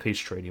sign a peace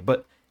treaty.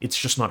 But it's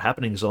just not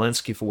happening.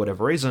 Zelensky, for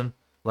whatever reason,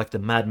 like the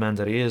madman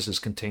that he is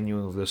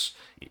continuing with this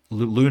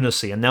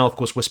lunacy. And now, of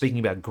course, we're speaking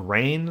about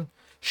grain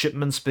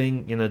shipments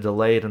being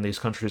delayed, and these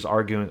countries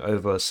arguing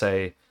over,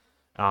 say,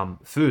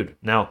 food.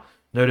 Now,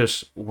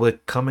 notice we're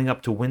coming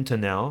up to winter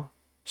now,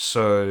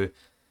 so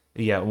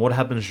yeah. And what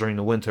happens during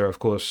the winter? Of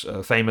course,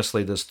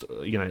 famously, this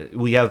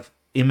we have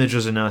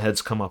images in our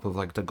heads come up of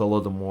like the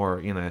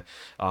Golodomor.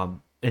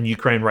 And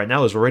Ukraine right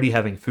now is already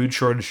having food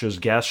shortages,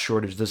 gas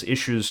shortages. There's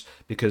issues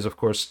because, of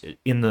course,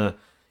 in the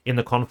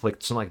conflict,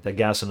 it's not like the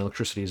gas and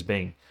electricity is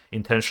being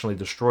intentionally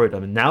destroyed. I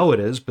mean, now it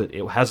is, but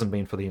it hasn't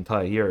been for the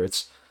entire year.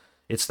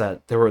 It's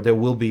that there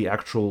will be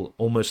actual,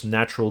 almost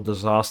natural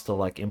disaster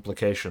like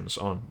implications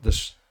on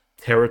this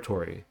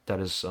territory that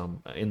is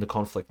in the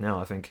conflict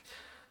now. I think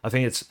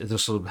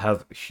this will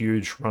have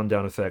huge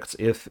rundown effects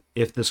if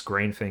this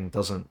grain thing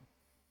doesn't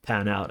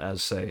pan out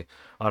as, say,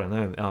 I don't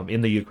know,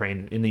 in the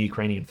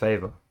Ukrainian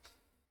favor.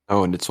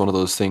 Oh, and it's one of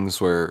those things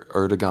where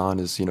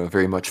Erdogan is,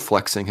 very much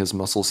flexing his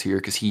muscles here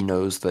because he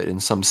knows that in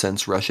some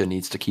sense Russia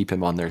needs to keep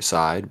him on their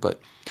side. But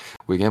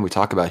we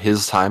talk about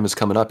his time is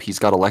coming up. He's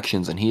got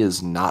elections and he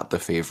is not the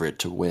favorite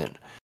to win.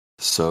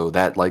 So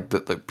that like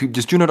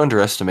just do not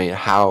underestimate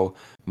how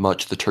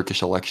much the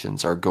Turkish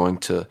elections are going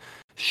to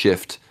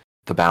shift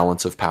the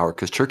balance of power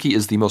because Turkey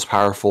is the most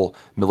powerful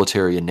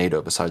military in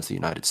NATO besides the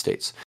United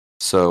States.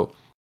 So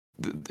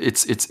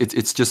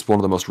it's just one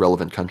of the most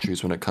relevant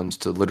countries when it comes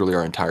to literally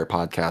our entire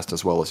podcast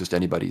as well as just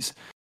anybody's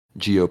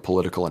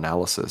geopolitical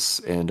analysis.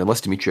 And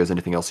unless Dimitri has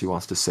anything else he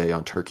wants to say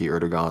on Turkey,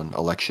 Erdogan,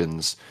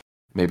 elections,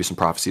 maybe some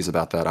prophecies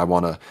about that, I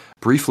want to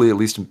briefly, at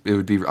least I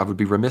would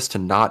be remiss to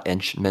not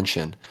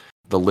mention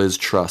the Liz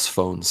Truss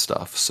phone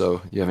stuff.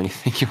 So you have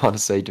anything you want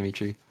to say,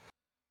 Dimitri?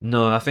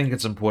 No, I think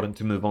it's important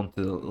to move on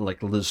to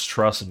like Liz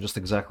Truss and just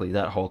exactly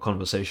that whole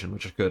conversation,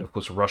 which occurred. Of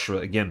course, Russia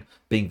again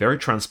being very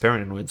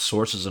transparent in its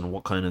sources and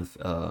what kind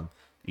of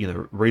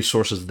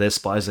resources their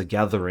spies are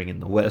gathering in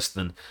the West.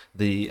 And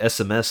the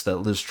SMS that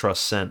Liz Truss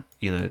sent,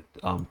 to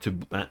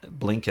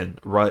Blinken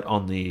right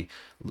on the,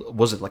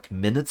 was it like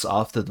minutes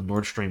after the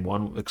Nord Stream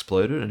 1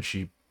 exploded, and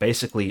she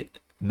basically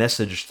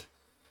messaged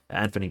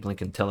Anthony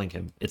Blinken telling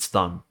him it's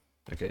done.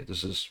 Okay,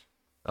 this is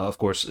of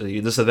course,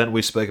 this event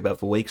we spoke about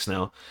for weeks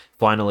now.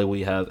 Finally,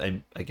 we have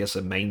I guess,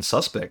 a main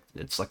suspect.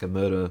 It's like a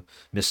murder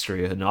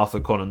mystery, an Arthur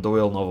Conan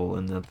Doyle novel,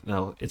 and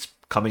now it's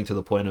coming to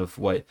the point of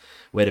wait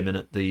a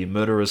minute, the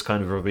murderer is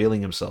kind of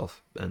revealing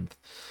himself. And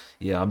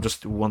yeah, I'm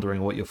just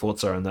wondering what your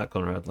thoughts are on that,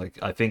 Conrad. Like,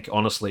 I think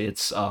honestly,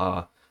 it's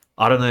I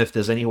don't know if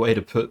there's any way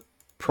to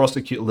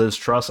prosecute Liz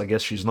Truss. I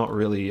guess she's not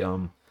really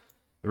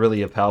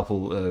a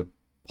powerful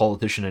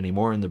politician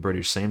anymore in the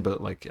British scene,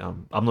 but like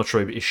I'm not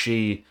sure,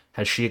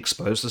 has she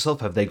exposed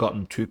herself? Have they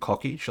gotten too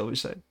cocky, shall we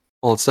say?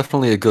 Well, it's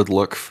definitely a good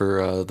look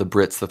for the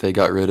Brits that they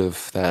got rid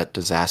of that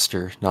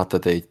disaster. Not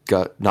that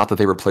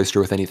they replaced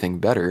her with anything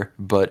better,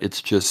 but it's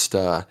just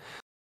I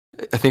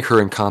think her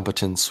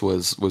incompetence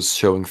was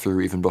showing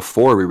through even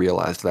before we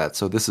realized that.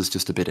 So this is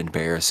just a bit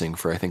embarrassing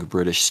for I think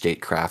British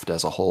statecraft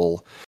as a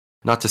whole.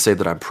 Not to say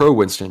that I'm pro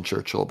Winston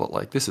Churchill, but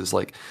like this is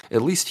like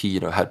at least he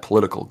had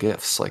political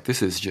gifts. Like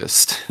this is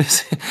just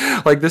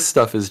like this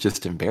stuff is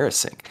just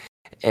embarrassing.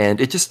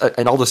 And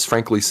I'll just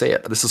frankly say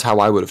it. This is how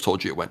I would have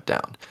told you it went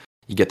down.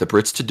 You get the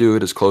Brits to do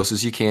it as close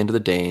as you can to the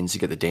Danes.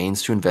 You get the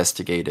Danes to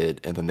investigate it,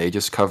 and then they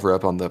just cover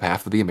up on the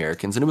behalf of the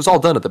Americans. And it was all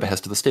done at the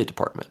behest of the State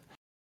Department.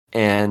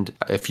 And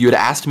if you had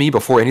asked me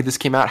before any of this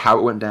came out how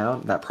it went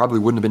down, that probably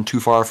wouldn't have been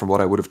too far from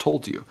what I would have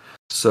told you.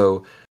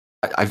 So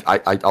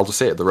I'll just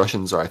say it. The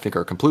Russians I think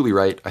are completely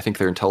right. I think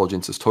their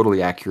intelligence is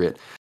totally accurate.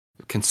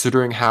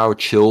 Considering how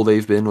chill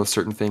they've been with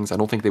certain things, I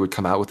don't think they would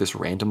come out with this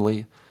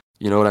randomly.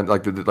 You know what I'm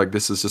like?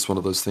 This is just one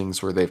of those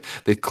things where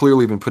they've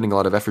clearly been putting a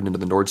lot of effort into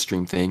the Nord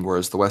Stream thing,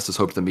 whereas the West has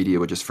hoped the media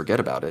would just forget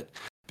about it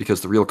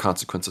because the real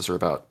consequences are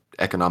about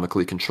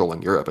economically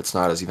controlling Europe. It's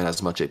not even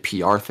as much a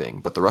PR thing,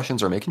 but the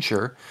Russians are making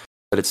sure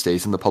that it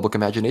stays in the public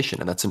imagination,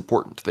 and that's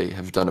important. They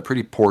have done a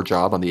pretty poor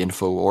job on the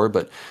info war,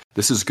 but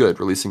this is good.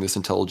 Releasing this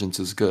intelligence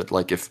is good.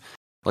 Like if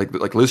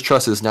like Liz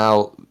Truss is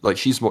now like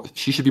she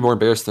should be more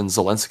embarrassed than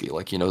Zelensky.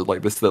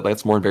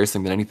 That's more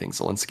embarrassing than anything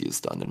Zelensky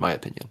has done, in my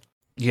opinion.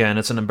 Yeah, and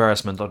it's an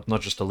embarrassment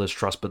not just to Liz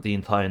Truss, but the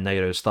entire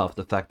NATO staff.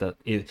 The fact that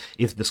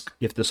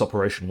if this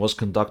operation was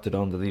conducted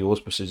under the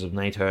auspices of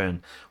NATO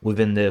and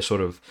within their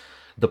sort of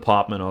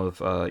department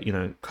of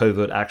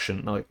covert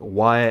action, like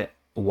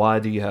why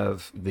do you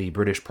have the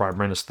British Prime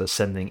Minister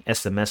sending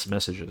SMS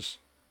messages,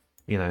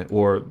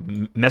 or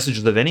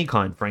messages of any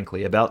kind,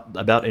 frankly,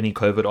 about any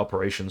covert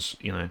operations,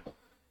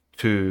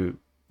 to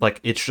like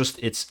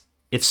it's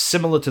it's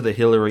similar to the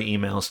Hillary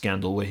email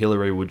scandal, where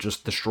Hillary would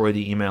just destroy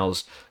the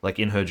emails, like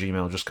in her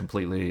Gmail, just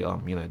completely,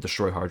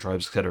 destroy hard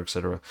drives, etc.,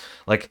 etc.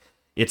 Like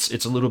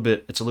it's a little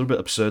bit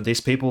absurd.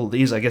 These people,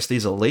 these I guess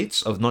these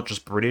elites of not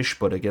just British,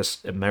 but I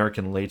guess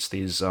American elites,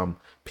 these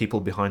people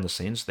behind the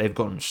scenes, they've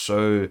gotten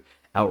so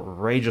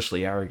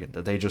outrageously arrogant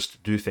that they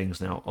just do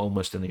things now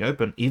almost in the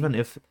open, even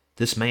if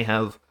this may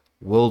have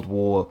World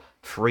War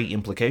III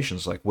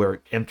implications. Like we're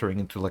entering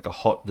into like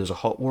there's a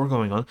hot war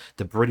going on.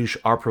 The British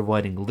are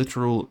providing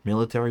literal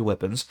military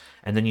weapons,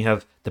 and then you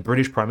have the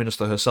British Prime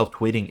Minister herself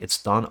tweeting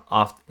it's done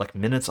after like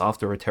minutes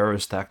after a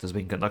terrorist act has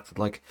been conducted.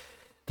 Like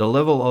the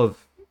level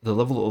of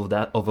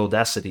that of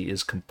audacity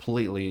is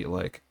completely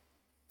like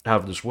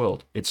out of this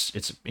world.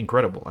 It's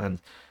incredible, and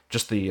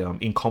just the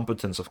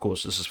incompetence. Of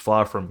course, this is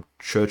far from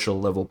Churchill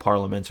level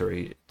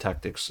parliamentary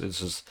tactics.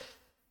 This is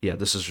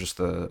just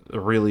a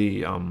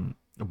really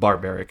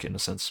barbaric in a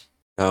sense.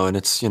 No, and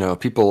it's,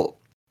 people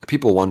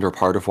wonder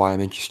part of why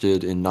I'm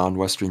interested in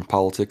non-Western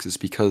politics is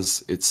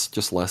because it's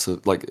just less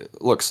of like,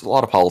 looks, a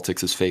lot of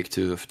politics is fake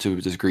to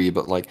a degree,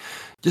 but like,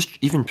 just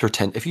even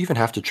pretend, if you even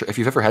have to, if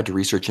you've ever had to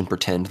research and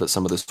pretend that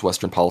some of this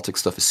Western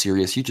politics stuff is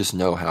serious, you just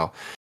know how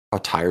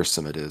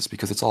tiresome it is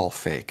because it's all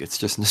fake. It's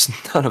just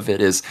none of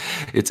it is.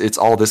 It's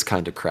all this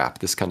kind of crap,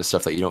 this kind of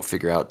stuff that you don't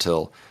figure out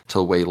till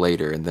way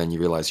later, and then you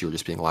realize you were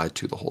just being lied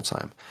to the whole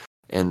time.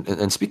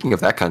 And speaking of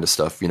that kind of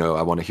stuff,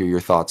 I want to hear your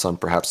thoughts on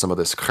perhaps some of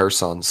this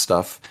Kherson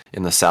stuff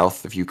in the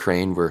south of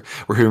Ukraine. We're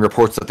hearing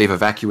reports that they've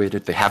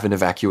evacuated, they haven't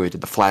evacuated,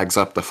 the flag's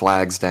up, the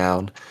flag's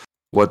down.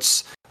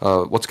 What's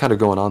kind of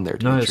going on there,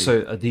 No, Dimitri?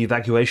 so the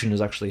evacuation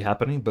is actually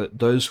happening, but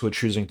those who are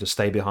choosing to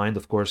stay behind,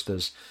 of course,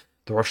 there's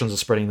the Russians are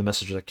spreading the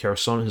message that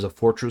Kherson is a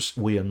fortress.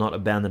 We are not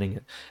abandoning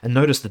it. And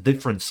notice the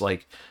difference.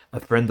 Like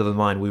a friend of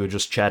mine, we were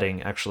just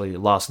chatting actually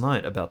last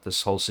night about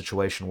this whole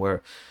situation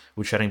where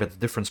we're chatting about the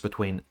difference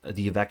between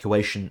the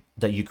evacuation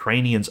that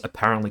Ukrainians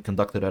apparently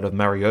conducted out of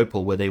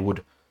Mariupol, where they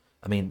would,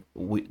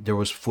 there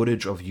was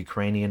footage of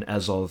Ukrainian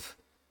as of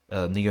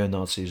neo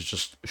Nazis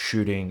just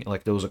shooting.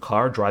 Like there was a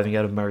car driving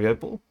out of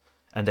Mariupol,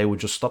 and they would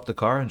just stop the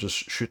car and just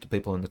shoot the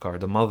people in the car,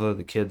 the mother,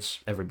 the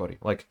kids, everybody.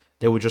 Like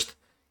they would just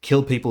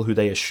kill people who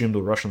they assumed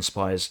were Russian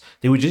spies.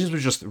 These were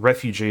just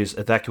refugees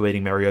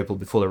evacuating Mariupol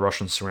before the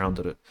Russians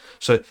surrounded it.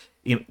 So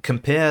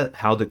compare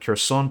how the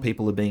Kherson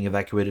people are being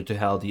evacuated to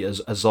how the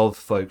Azov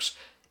folks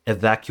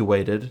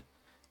evacuated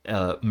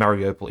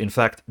Mariupol. In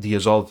fact, the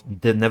Azov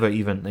and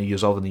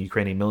the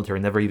Ukrainian military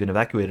never even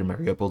evacuated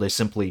Mariupol. They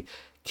simply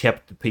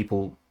kept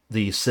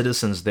the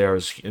citizens there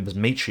as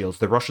meat shields.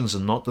 The Russians are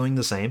not doing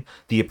the same.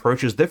 The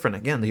approach is different.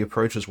 Again, the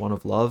approach is one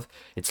of love.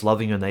 It's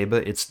loving your neighbor.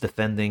 It's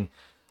defending.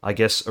 I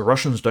guess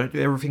Russians don't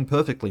do everything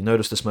perfectly.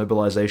 Notice this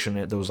mobilization.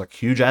 There was like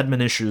huge admin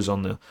issues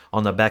on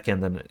the back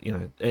end,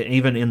 and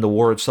even in the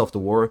war itself,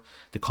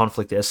 the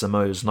conflict, the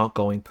SMO is not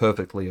going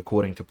perfectly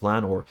according to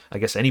plan, or I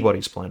guess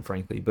anybody's plan,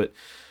 frankly. But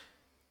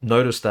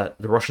notice that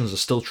the Russians are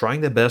still trying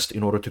their best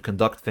in order to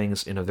conduct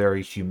things in a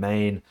very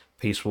humane,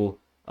 peaceful,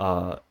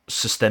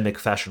 systemic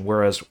fashion.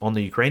 Whereas on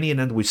the Ukrainian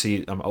end, we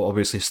see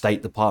obviously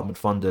State Department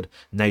funded,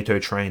 NATO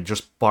trained,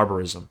 just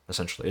barbarism.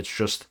 Essentially, it's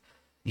just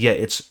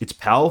it's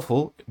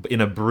powerful in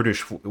a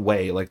brutish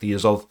way. Like the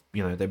Azov,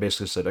 they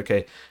basically said,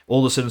 okay,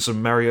 all the citizens of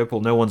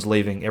Mariupol, no one's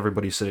leaving,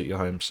 everybody sit at your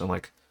homes, and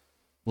like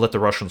let the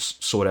Russians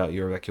sort out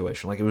your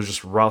evacuation. Like it was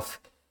just rough.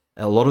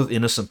 A lot of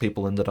innocent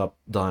people ended up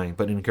dying.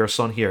 But in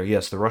Kherson here,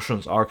 yes, the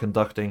Russians are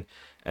conducting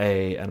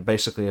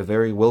basically a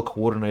very well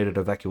coordinated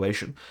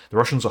evacuation. The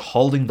Russians are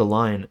holding the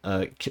line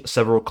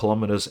several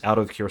kilometers out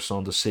of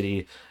Kherson, the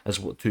city, as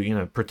well,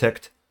 to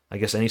protect, I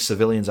guess, any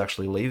civilians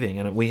actually leaving.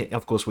 And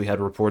of course, we had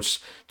reports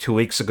 2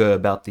 weeks ago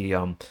about the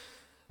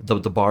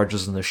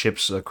barges and the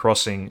ships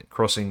crossing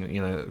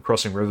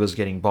rivers,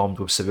 getting bombed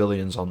with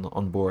civilians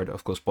on board,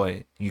 of course,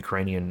 by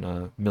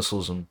Ukrainian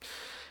missiles. And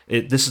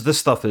this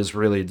stuff is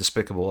really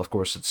despicable. Of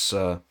course, it's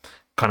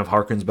kind of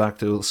harkens back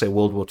to, let's say,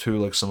 World War II,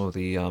 like some of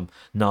the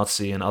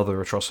Nazi and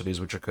other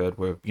atrocities which occurred,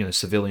 where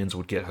civilians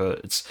would get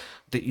hurt. It's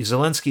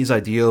Zelensky's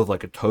idea of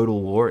like a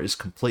total war is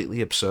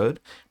completely absurd,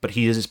 but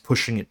he is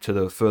pushing it to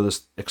the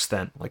furthest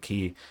extent. Like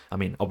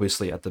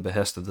obviously at the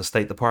behest of the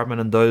State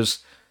Department and those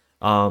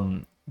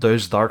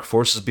dark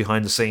forces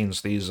behind the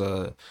scenes, these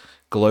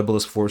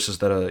globalist forces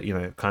that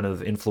are kind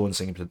of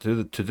influencing him to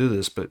do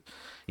this. But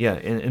yeah,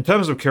 in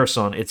terms of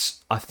Kherson,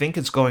 I think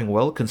it's going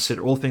well.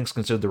 Consider all things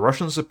considered, the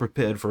Russians are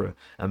prepared for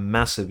a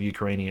massive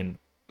Ukrainian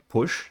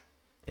push.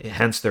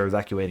 Hence, they're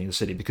evacuating the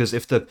city, because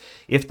if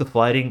the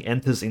fighting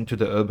enters into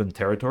the urban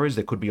territories,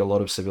 there could be a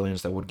lot of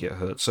civilians that would get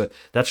hurt. So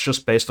that's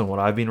just based on what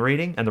I've been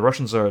reading. And the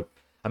Russians are,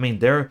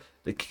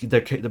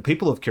 the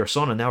people of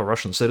Kherson are now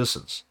Russian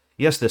citizens.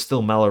 Yes, they're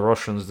still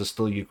Malarussians, they're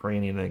still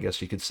Ukrainian, I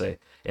guess you could say,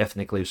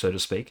 ethnically, so to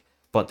speak,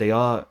 but they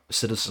are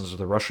citizens of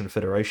the Russian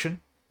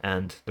Federation,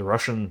 and the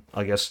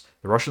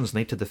Russians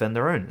need to defend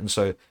their own, and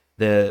so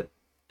they're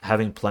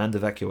having planned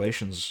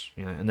evacuations,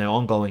 and they're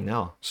ongoing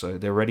now, so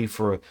they're ready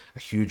for a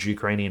huge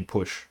Ukrainian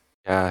push.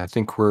 Yeah, I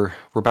think we're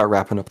about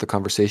wrapping up the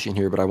conversation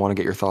here, but I want to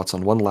get your thoughts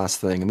on one last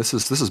thing, and this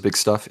is big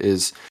stuff.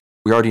 Is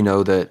we already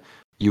know that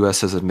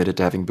U.S. has admitted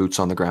to having boots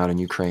on the ground in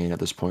Ukraine at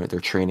this point. They're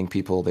training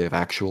people. They have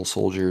actual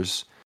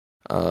soldiers.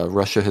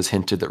 Russia has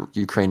hinted that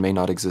Ukraine may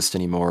not exist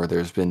anymore.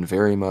 There's been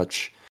very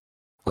much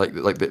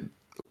the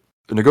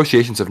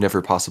negotiations have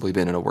never possibly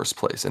been in a worse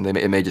place, and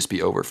it may just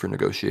be over for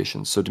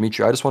negotiations. So,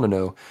 Dimitri, I just want to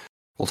know.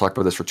 We'll talk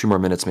about this for 2 more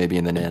minutes, maybe,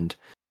 and then end.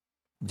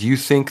 Do you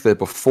think that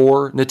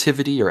before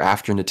Nativity or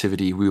after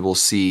Nativity, we will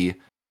see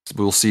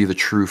the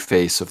true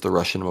face of the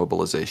Russian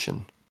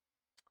mobilization?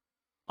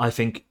 I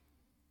think,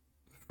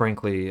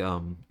 frankly,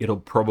 it'll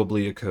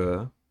probably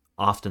occur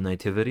after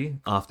Nativity,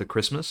 after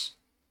Christmas,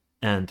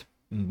 and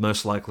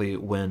most likely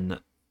when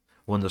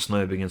the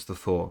snow begins to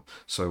thaw.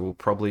 So we'll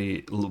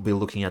probably be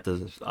looking at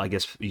the, I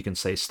guess you can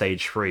say,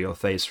 stage three or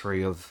phase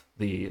three of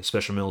the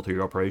special military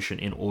operation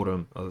in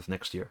autumn of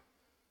next year.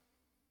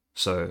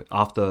 So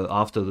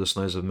after the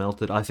snows have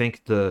melted, I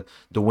think the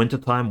winter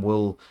time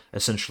will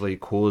essentially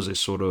cause a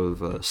sort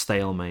of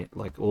stalemate.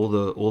 Like all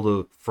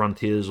the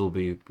frontiers will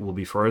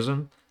be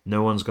frozen.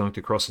 No one's going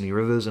to cross any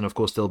rivers, and of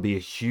course there'll be a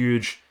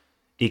huge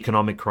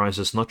economic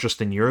crisis, not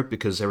just in Europe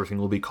because everything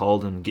will be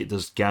cold and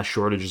there's gas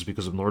shortages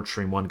because of Nord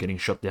Stream 1 getting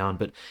shut down,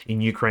 but in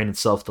Ukraine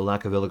itself, the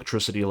lack of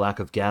electricity, lack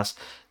of gas,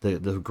 the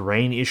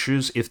grain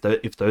issues, if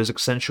those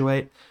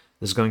accentuate,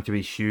 there's going to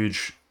be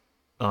huge.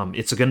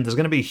 There's going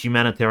to be a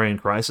humanitarian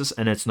crisis,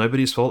 and it's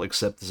nobody's fault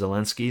except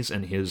Zelensky's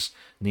and his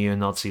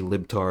neo-Nazi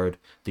libtard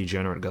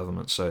degenerate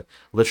government. So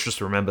let's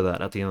just remember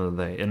that at the end of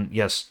the day. And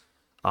yes,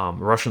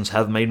 Russians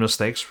have made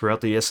mistakes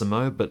throughout the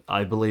SMO, but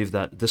I believe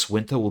that this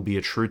winter will be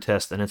a true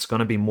test, and it's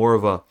going to be more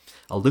of a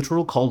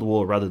literal Cold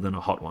War rather than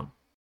a hot one.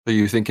 Are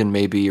you thinking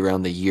maybe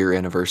around the year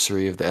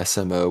anniversary of the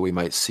SMO, we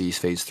might see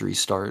Phase 3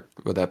 start?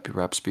 Would that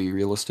perhaps be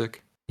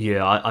realistic?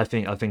 Yeah, I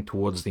think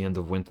towards the end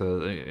of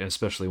winter,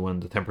 especially when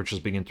the temperatures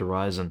begin to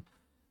rise, and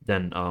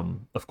then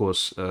of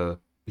course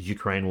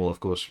Ukraine will of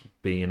course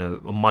be in a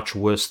much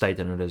worse state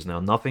than it is now.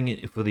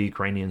 Nothing for the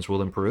Ukrainians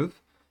will improve.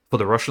 For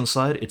the Russian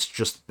side, it's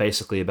just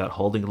basically about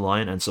holding the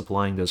line and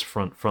supplying those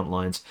front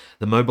lines.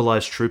 The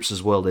mobilized troops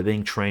as well, they're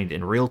being trained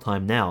in real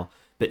time now.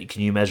 But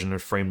can you imagine in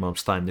 3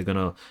 months' time, they're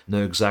gonna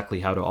know exactly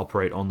how to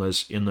operate on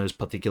those in those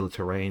particular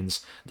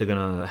terrains. They're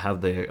gonna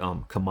have their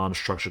command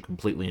structure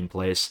completely in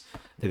place.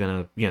 They're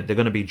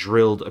gonna be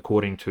drilled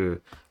according to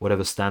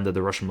whatever standard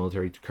the Russian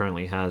military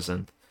currently has,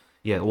 and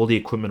yeah, all the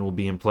equipment will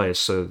be in place.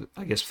 So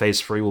I guess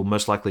phase three will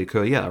most likely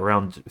occur, yeah,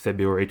 around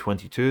February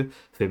 22,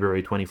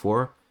 February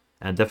 24,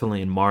 and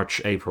definitely in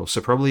March, April.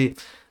 So probably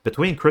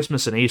between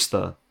Christmas and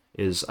Easter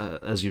is,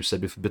 as you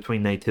said,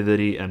 between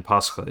Nativity and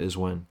Pascha is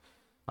when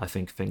I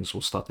think things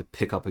will start to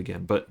pick up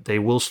again. But they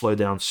will slow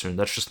down soon.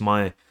 That's just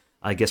my,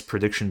 I guess,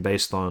 prediction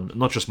based on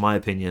not just my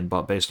opinion,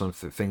 but based on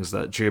things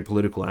that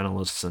geopolitical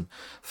analysts and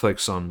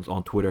folks on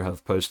Twitter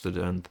have posted.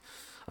 And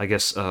I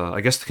guess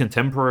the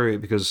contemporary,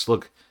 because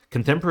look,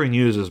 contemporary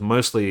news is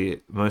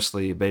mostly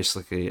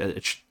basically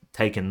it's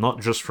taken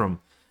not just from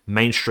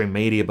mainstream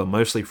media, but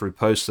mostly through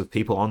posts of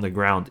people on the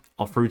ground,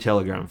 through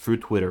Telegram, through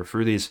Twitter,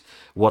 through these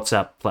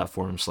WhatsApp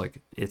platforms.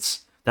 Like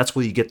that's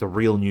where you get the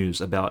real news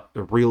about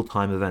real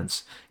time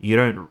events. You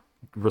don't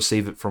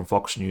receive it from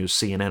Fox News,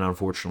 CNN,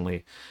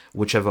 unfortunately,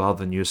 whichever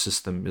other news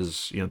system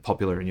is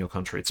popular in your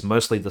country. It's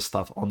mostly the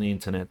stuff on the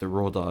internet, the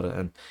raw data,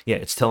 and yeah,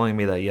 it's telling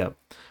me that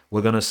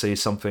we're gonna see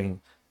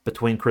something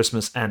between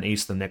Christmas and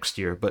Easter next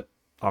year, but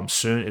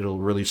soon it'll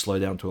really slow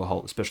down to a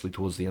halt, especially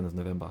towards the end of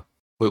November.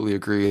 Completely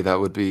agree. That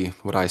would be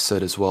what I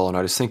said as well. And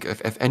I just think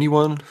if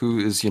anyone who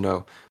is,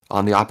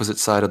 on the opposite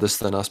side of this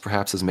than us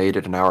perhaps has made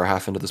it an hour and a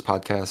half into this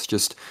podcast,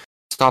 just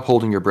stop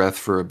holding your breath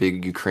for a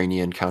big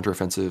Ukrainian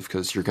counteroffensive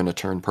because you're going to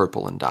turn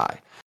purple and die.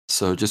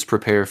 So just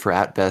prepare for,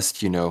 at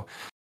best, a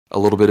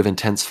little bit of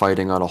intense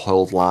fighting on a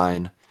held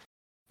line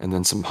and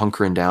then some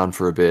hunkering down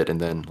for a bit.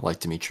 And then, like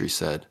Dimitri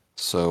said.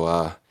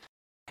 So,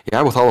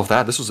 yeah, with all of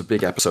that, this was a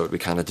big episode. We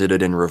kind of did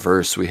it in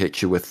reverse. We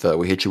hit you with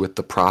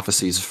the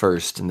prophecies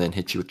first, and then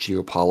hit you with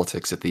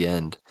geopolitics at the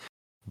end.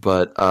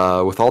 But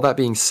with all that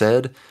being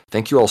said,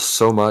 thank you all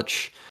so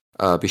much.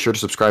 Be sure to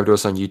subscribe to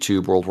us on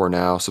YouTube, World War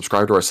Now.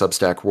 Subscribe to our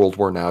Substack,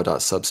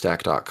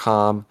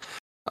 worldwarnow.substack.com.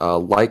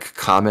 Like,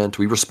 comment.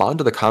 We respond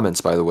to the comments,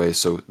 by the way.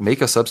 So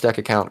make a Substack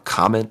account,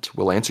 comment.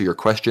 We'll answer your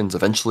questions.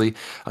 Eventually,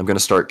 I'm going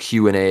to start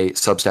Q&A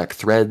Substack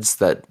threads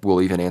that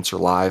we'll even answer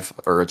live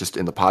or just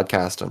in the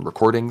podcast and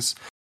recordings.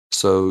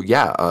 So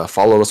yeah,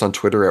 follow us on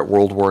Twitter at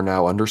World War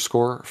Now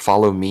 _.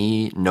 Follow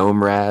me,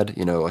 Gnomrad.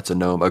 It's a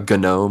gnome, a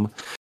gnome.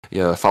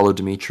 Yeah, follow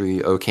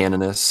Dimitri, O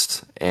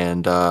Canonist,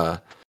 and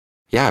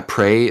yeah,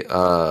 pray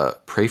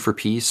for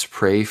peace,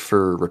 pray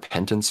for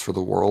repentance for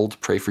the world,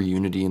 pray for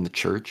unity in the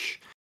church,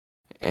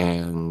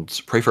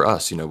 and pray for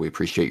us. We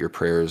appreciate your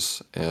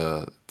prayers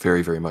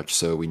very, very much.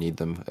 So we need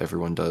them.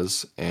 Everyone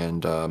does.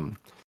 And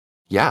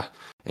yeah,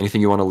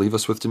 anything you want to leave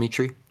us with,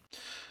 Dimitri?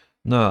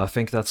 No, I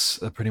think that's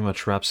pretty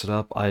much wraps it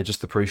up. I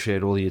just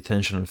appreciate all the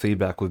attention and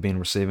feedback we've been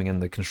receiving and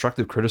the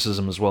constructive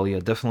criticism as well. Yeah,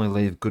 definitely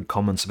leave good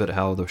comments about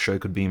how the show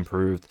could be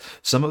improved.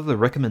 Some of the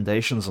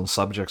recommendations on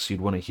subjects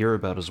you'd want to hear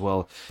about as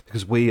well,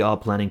 because we are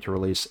planning to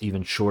release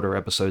even shorter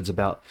episodes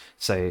about,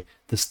 say,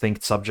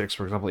 distinct subjects,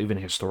 for example, even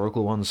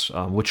historical ones,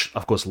 which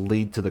of course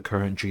lead to the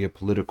current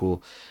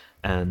geopolitical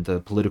and the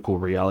political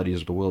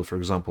realities of the world. For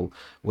example,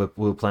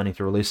 we're planning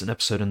to release an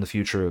episode in the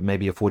future,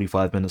 maybe a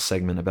 45-minute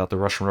segment about the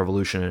Russian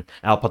Revolution and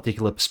our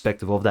particular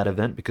perspective of that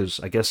event,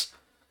 because I guess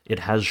it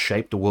has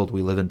shaped the world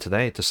we live in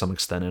today to some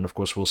extent. And of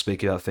course, we'll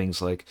speak about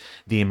things like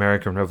the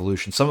American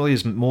Revolution, some of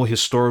these more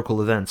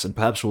historical events, and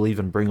perhaps we'll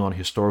even bring on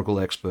historical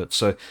experts.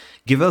 So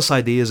give us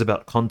ideas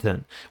about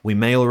content. We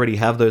may already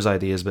have those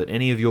ideas, but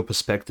any of your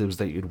perspectives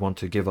that you'd want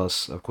to give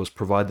us, of course,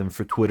 provide them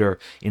for Twitter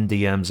in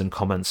DMs and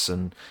comments,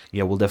 and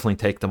yeah, we'll definitely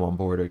take them on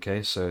board.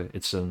 Okay, so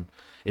it's an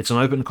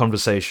open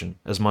conversation.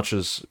 As much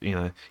as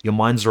your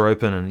minds are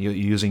open and you're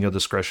using your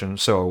discretion,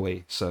 so are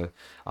we. So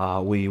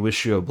we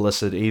wish you a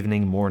blessed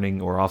evening,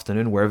 morning, or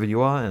afternoon wherever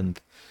you are, and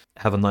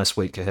have a nice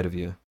week ahead of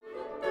you.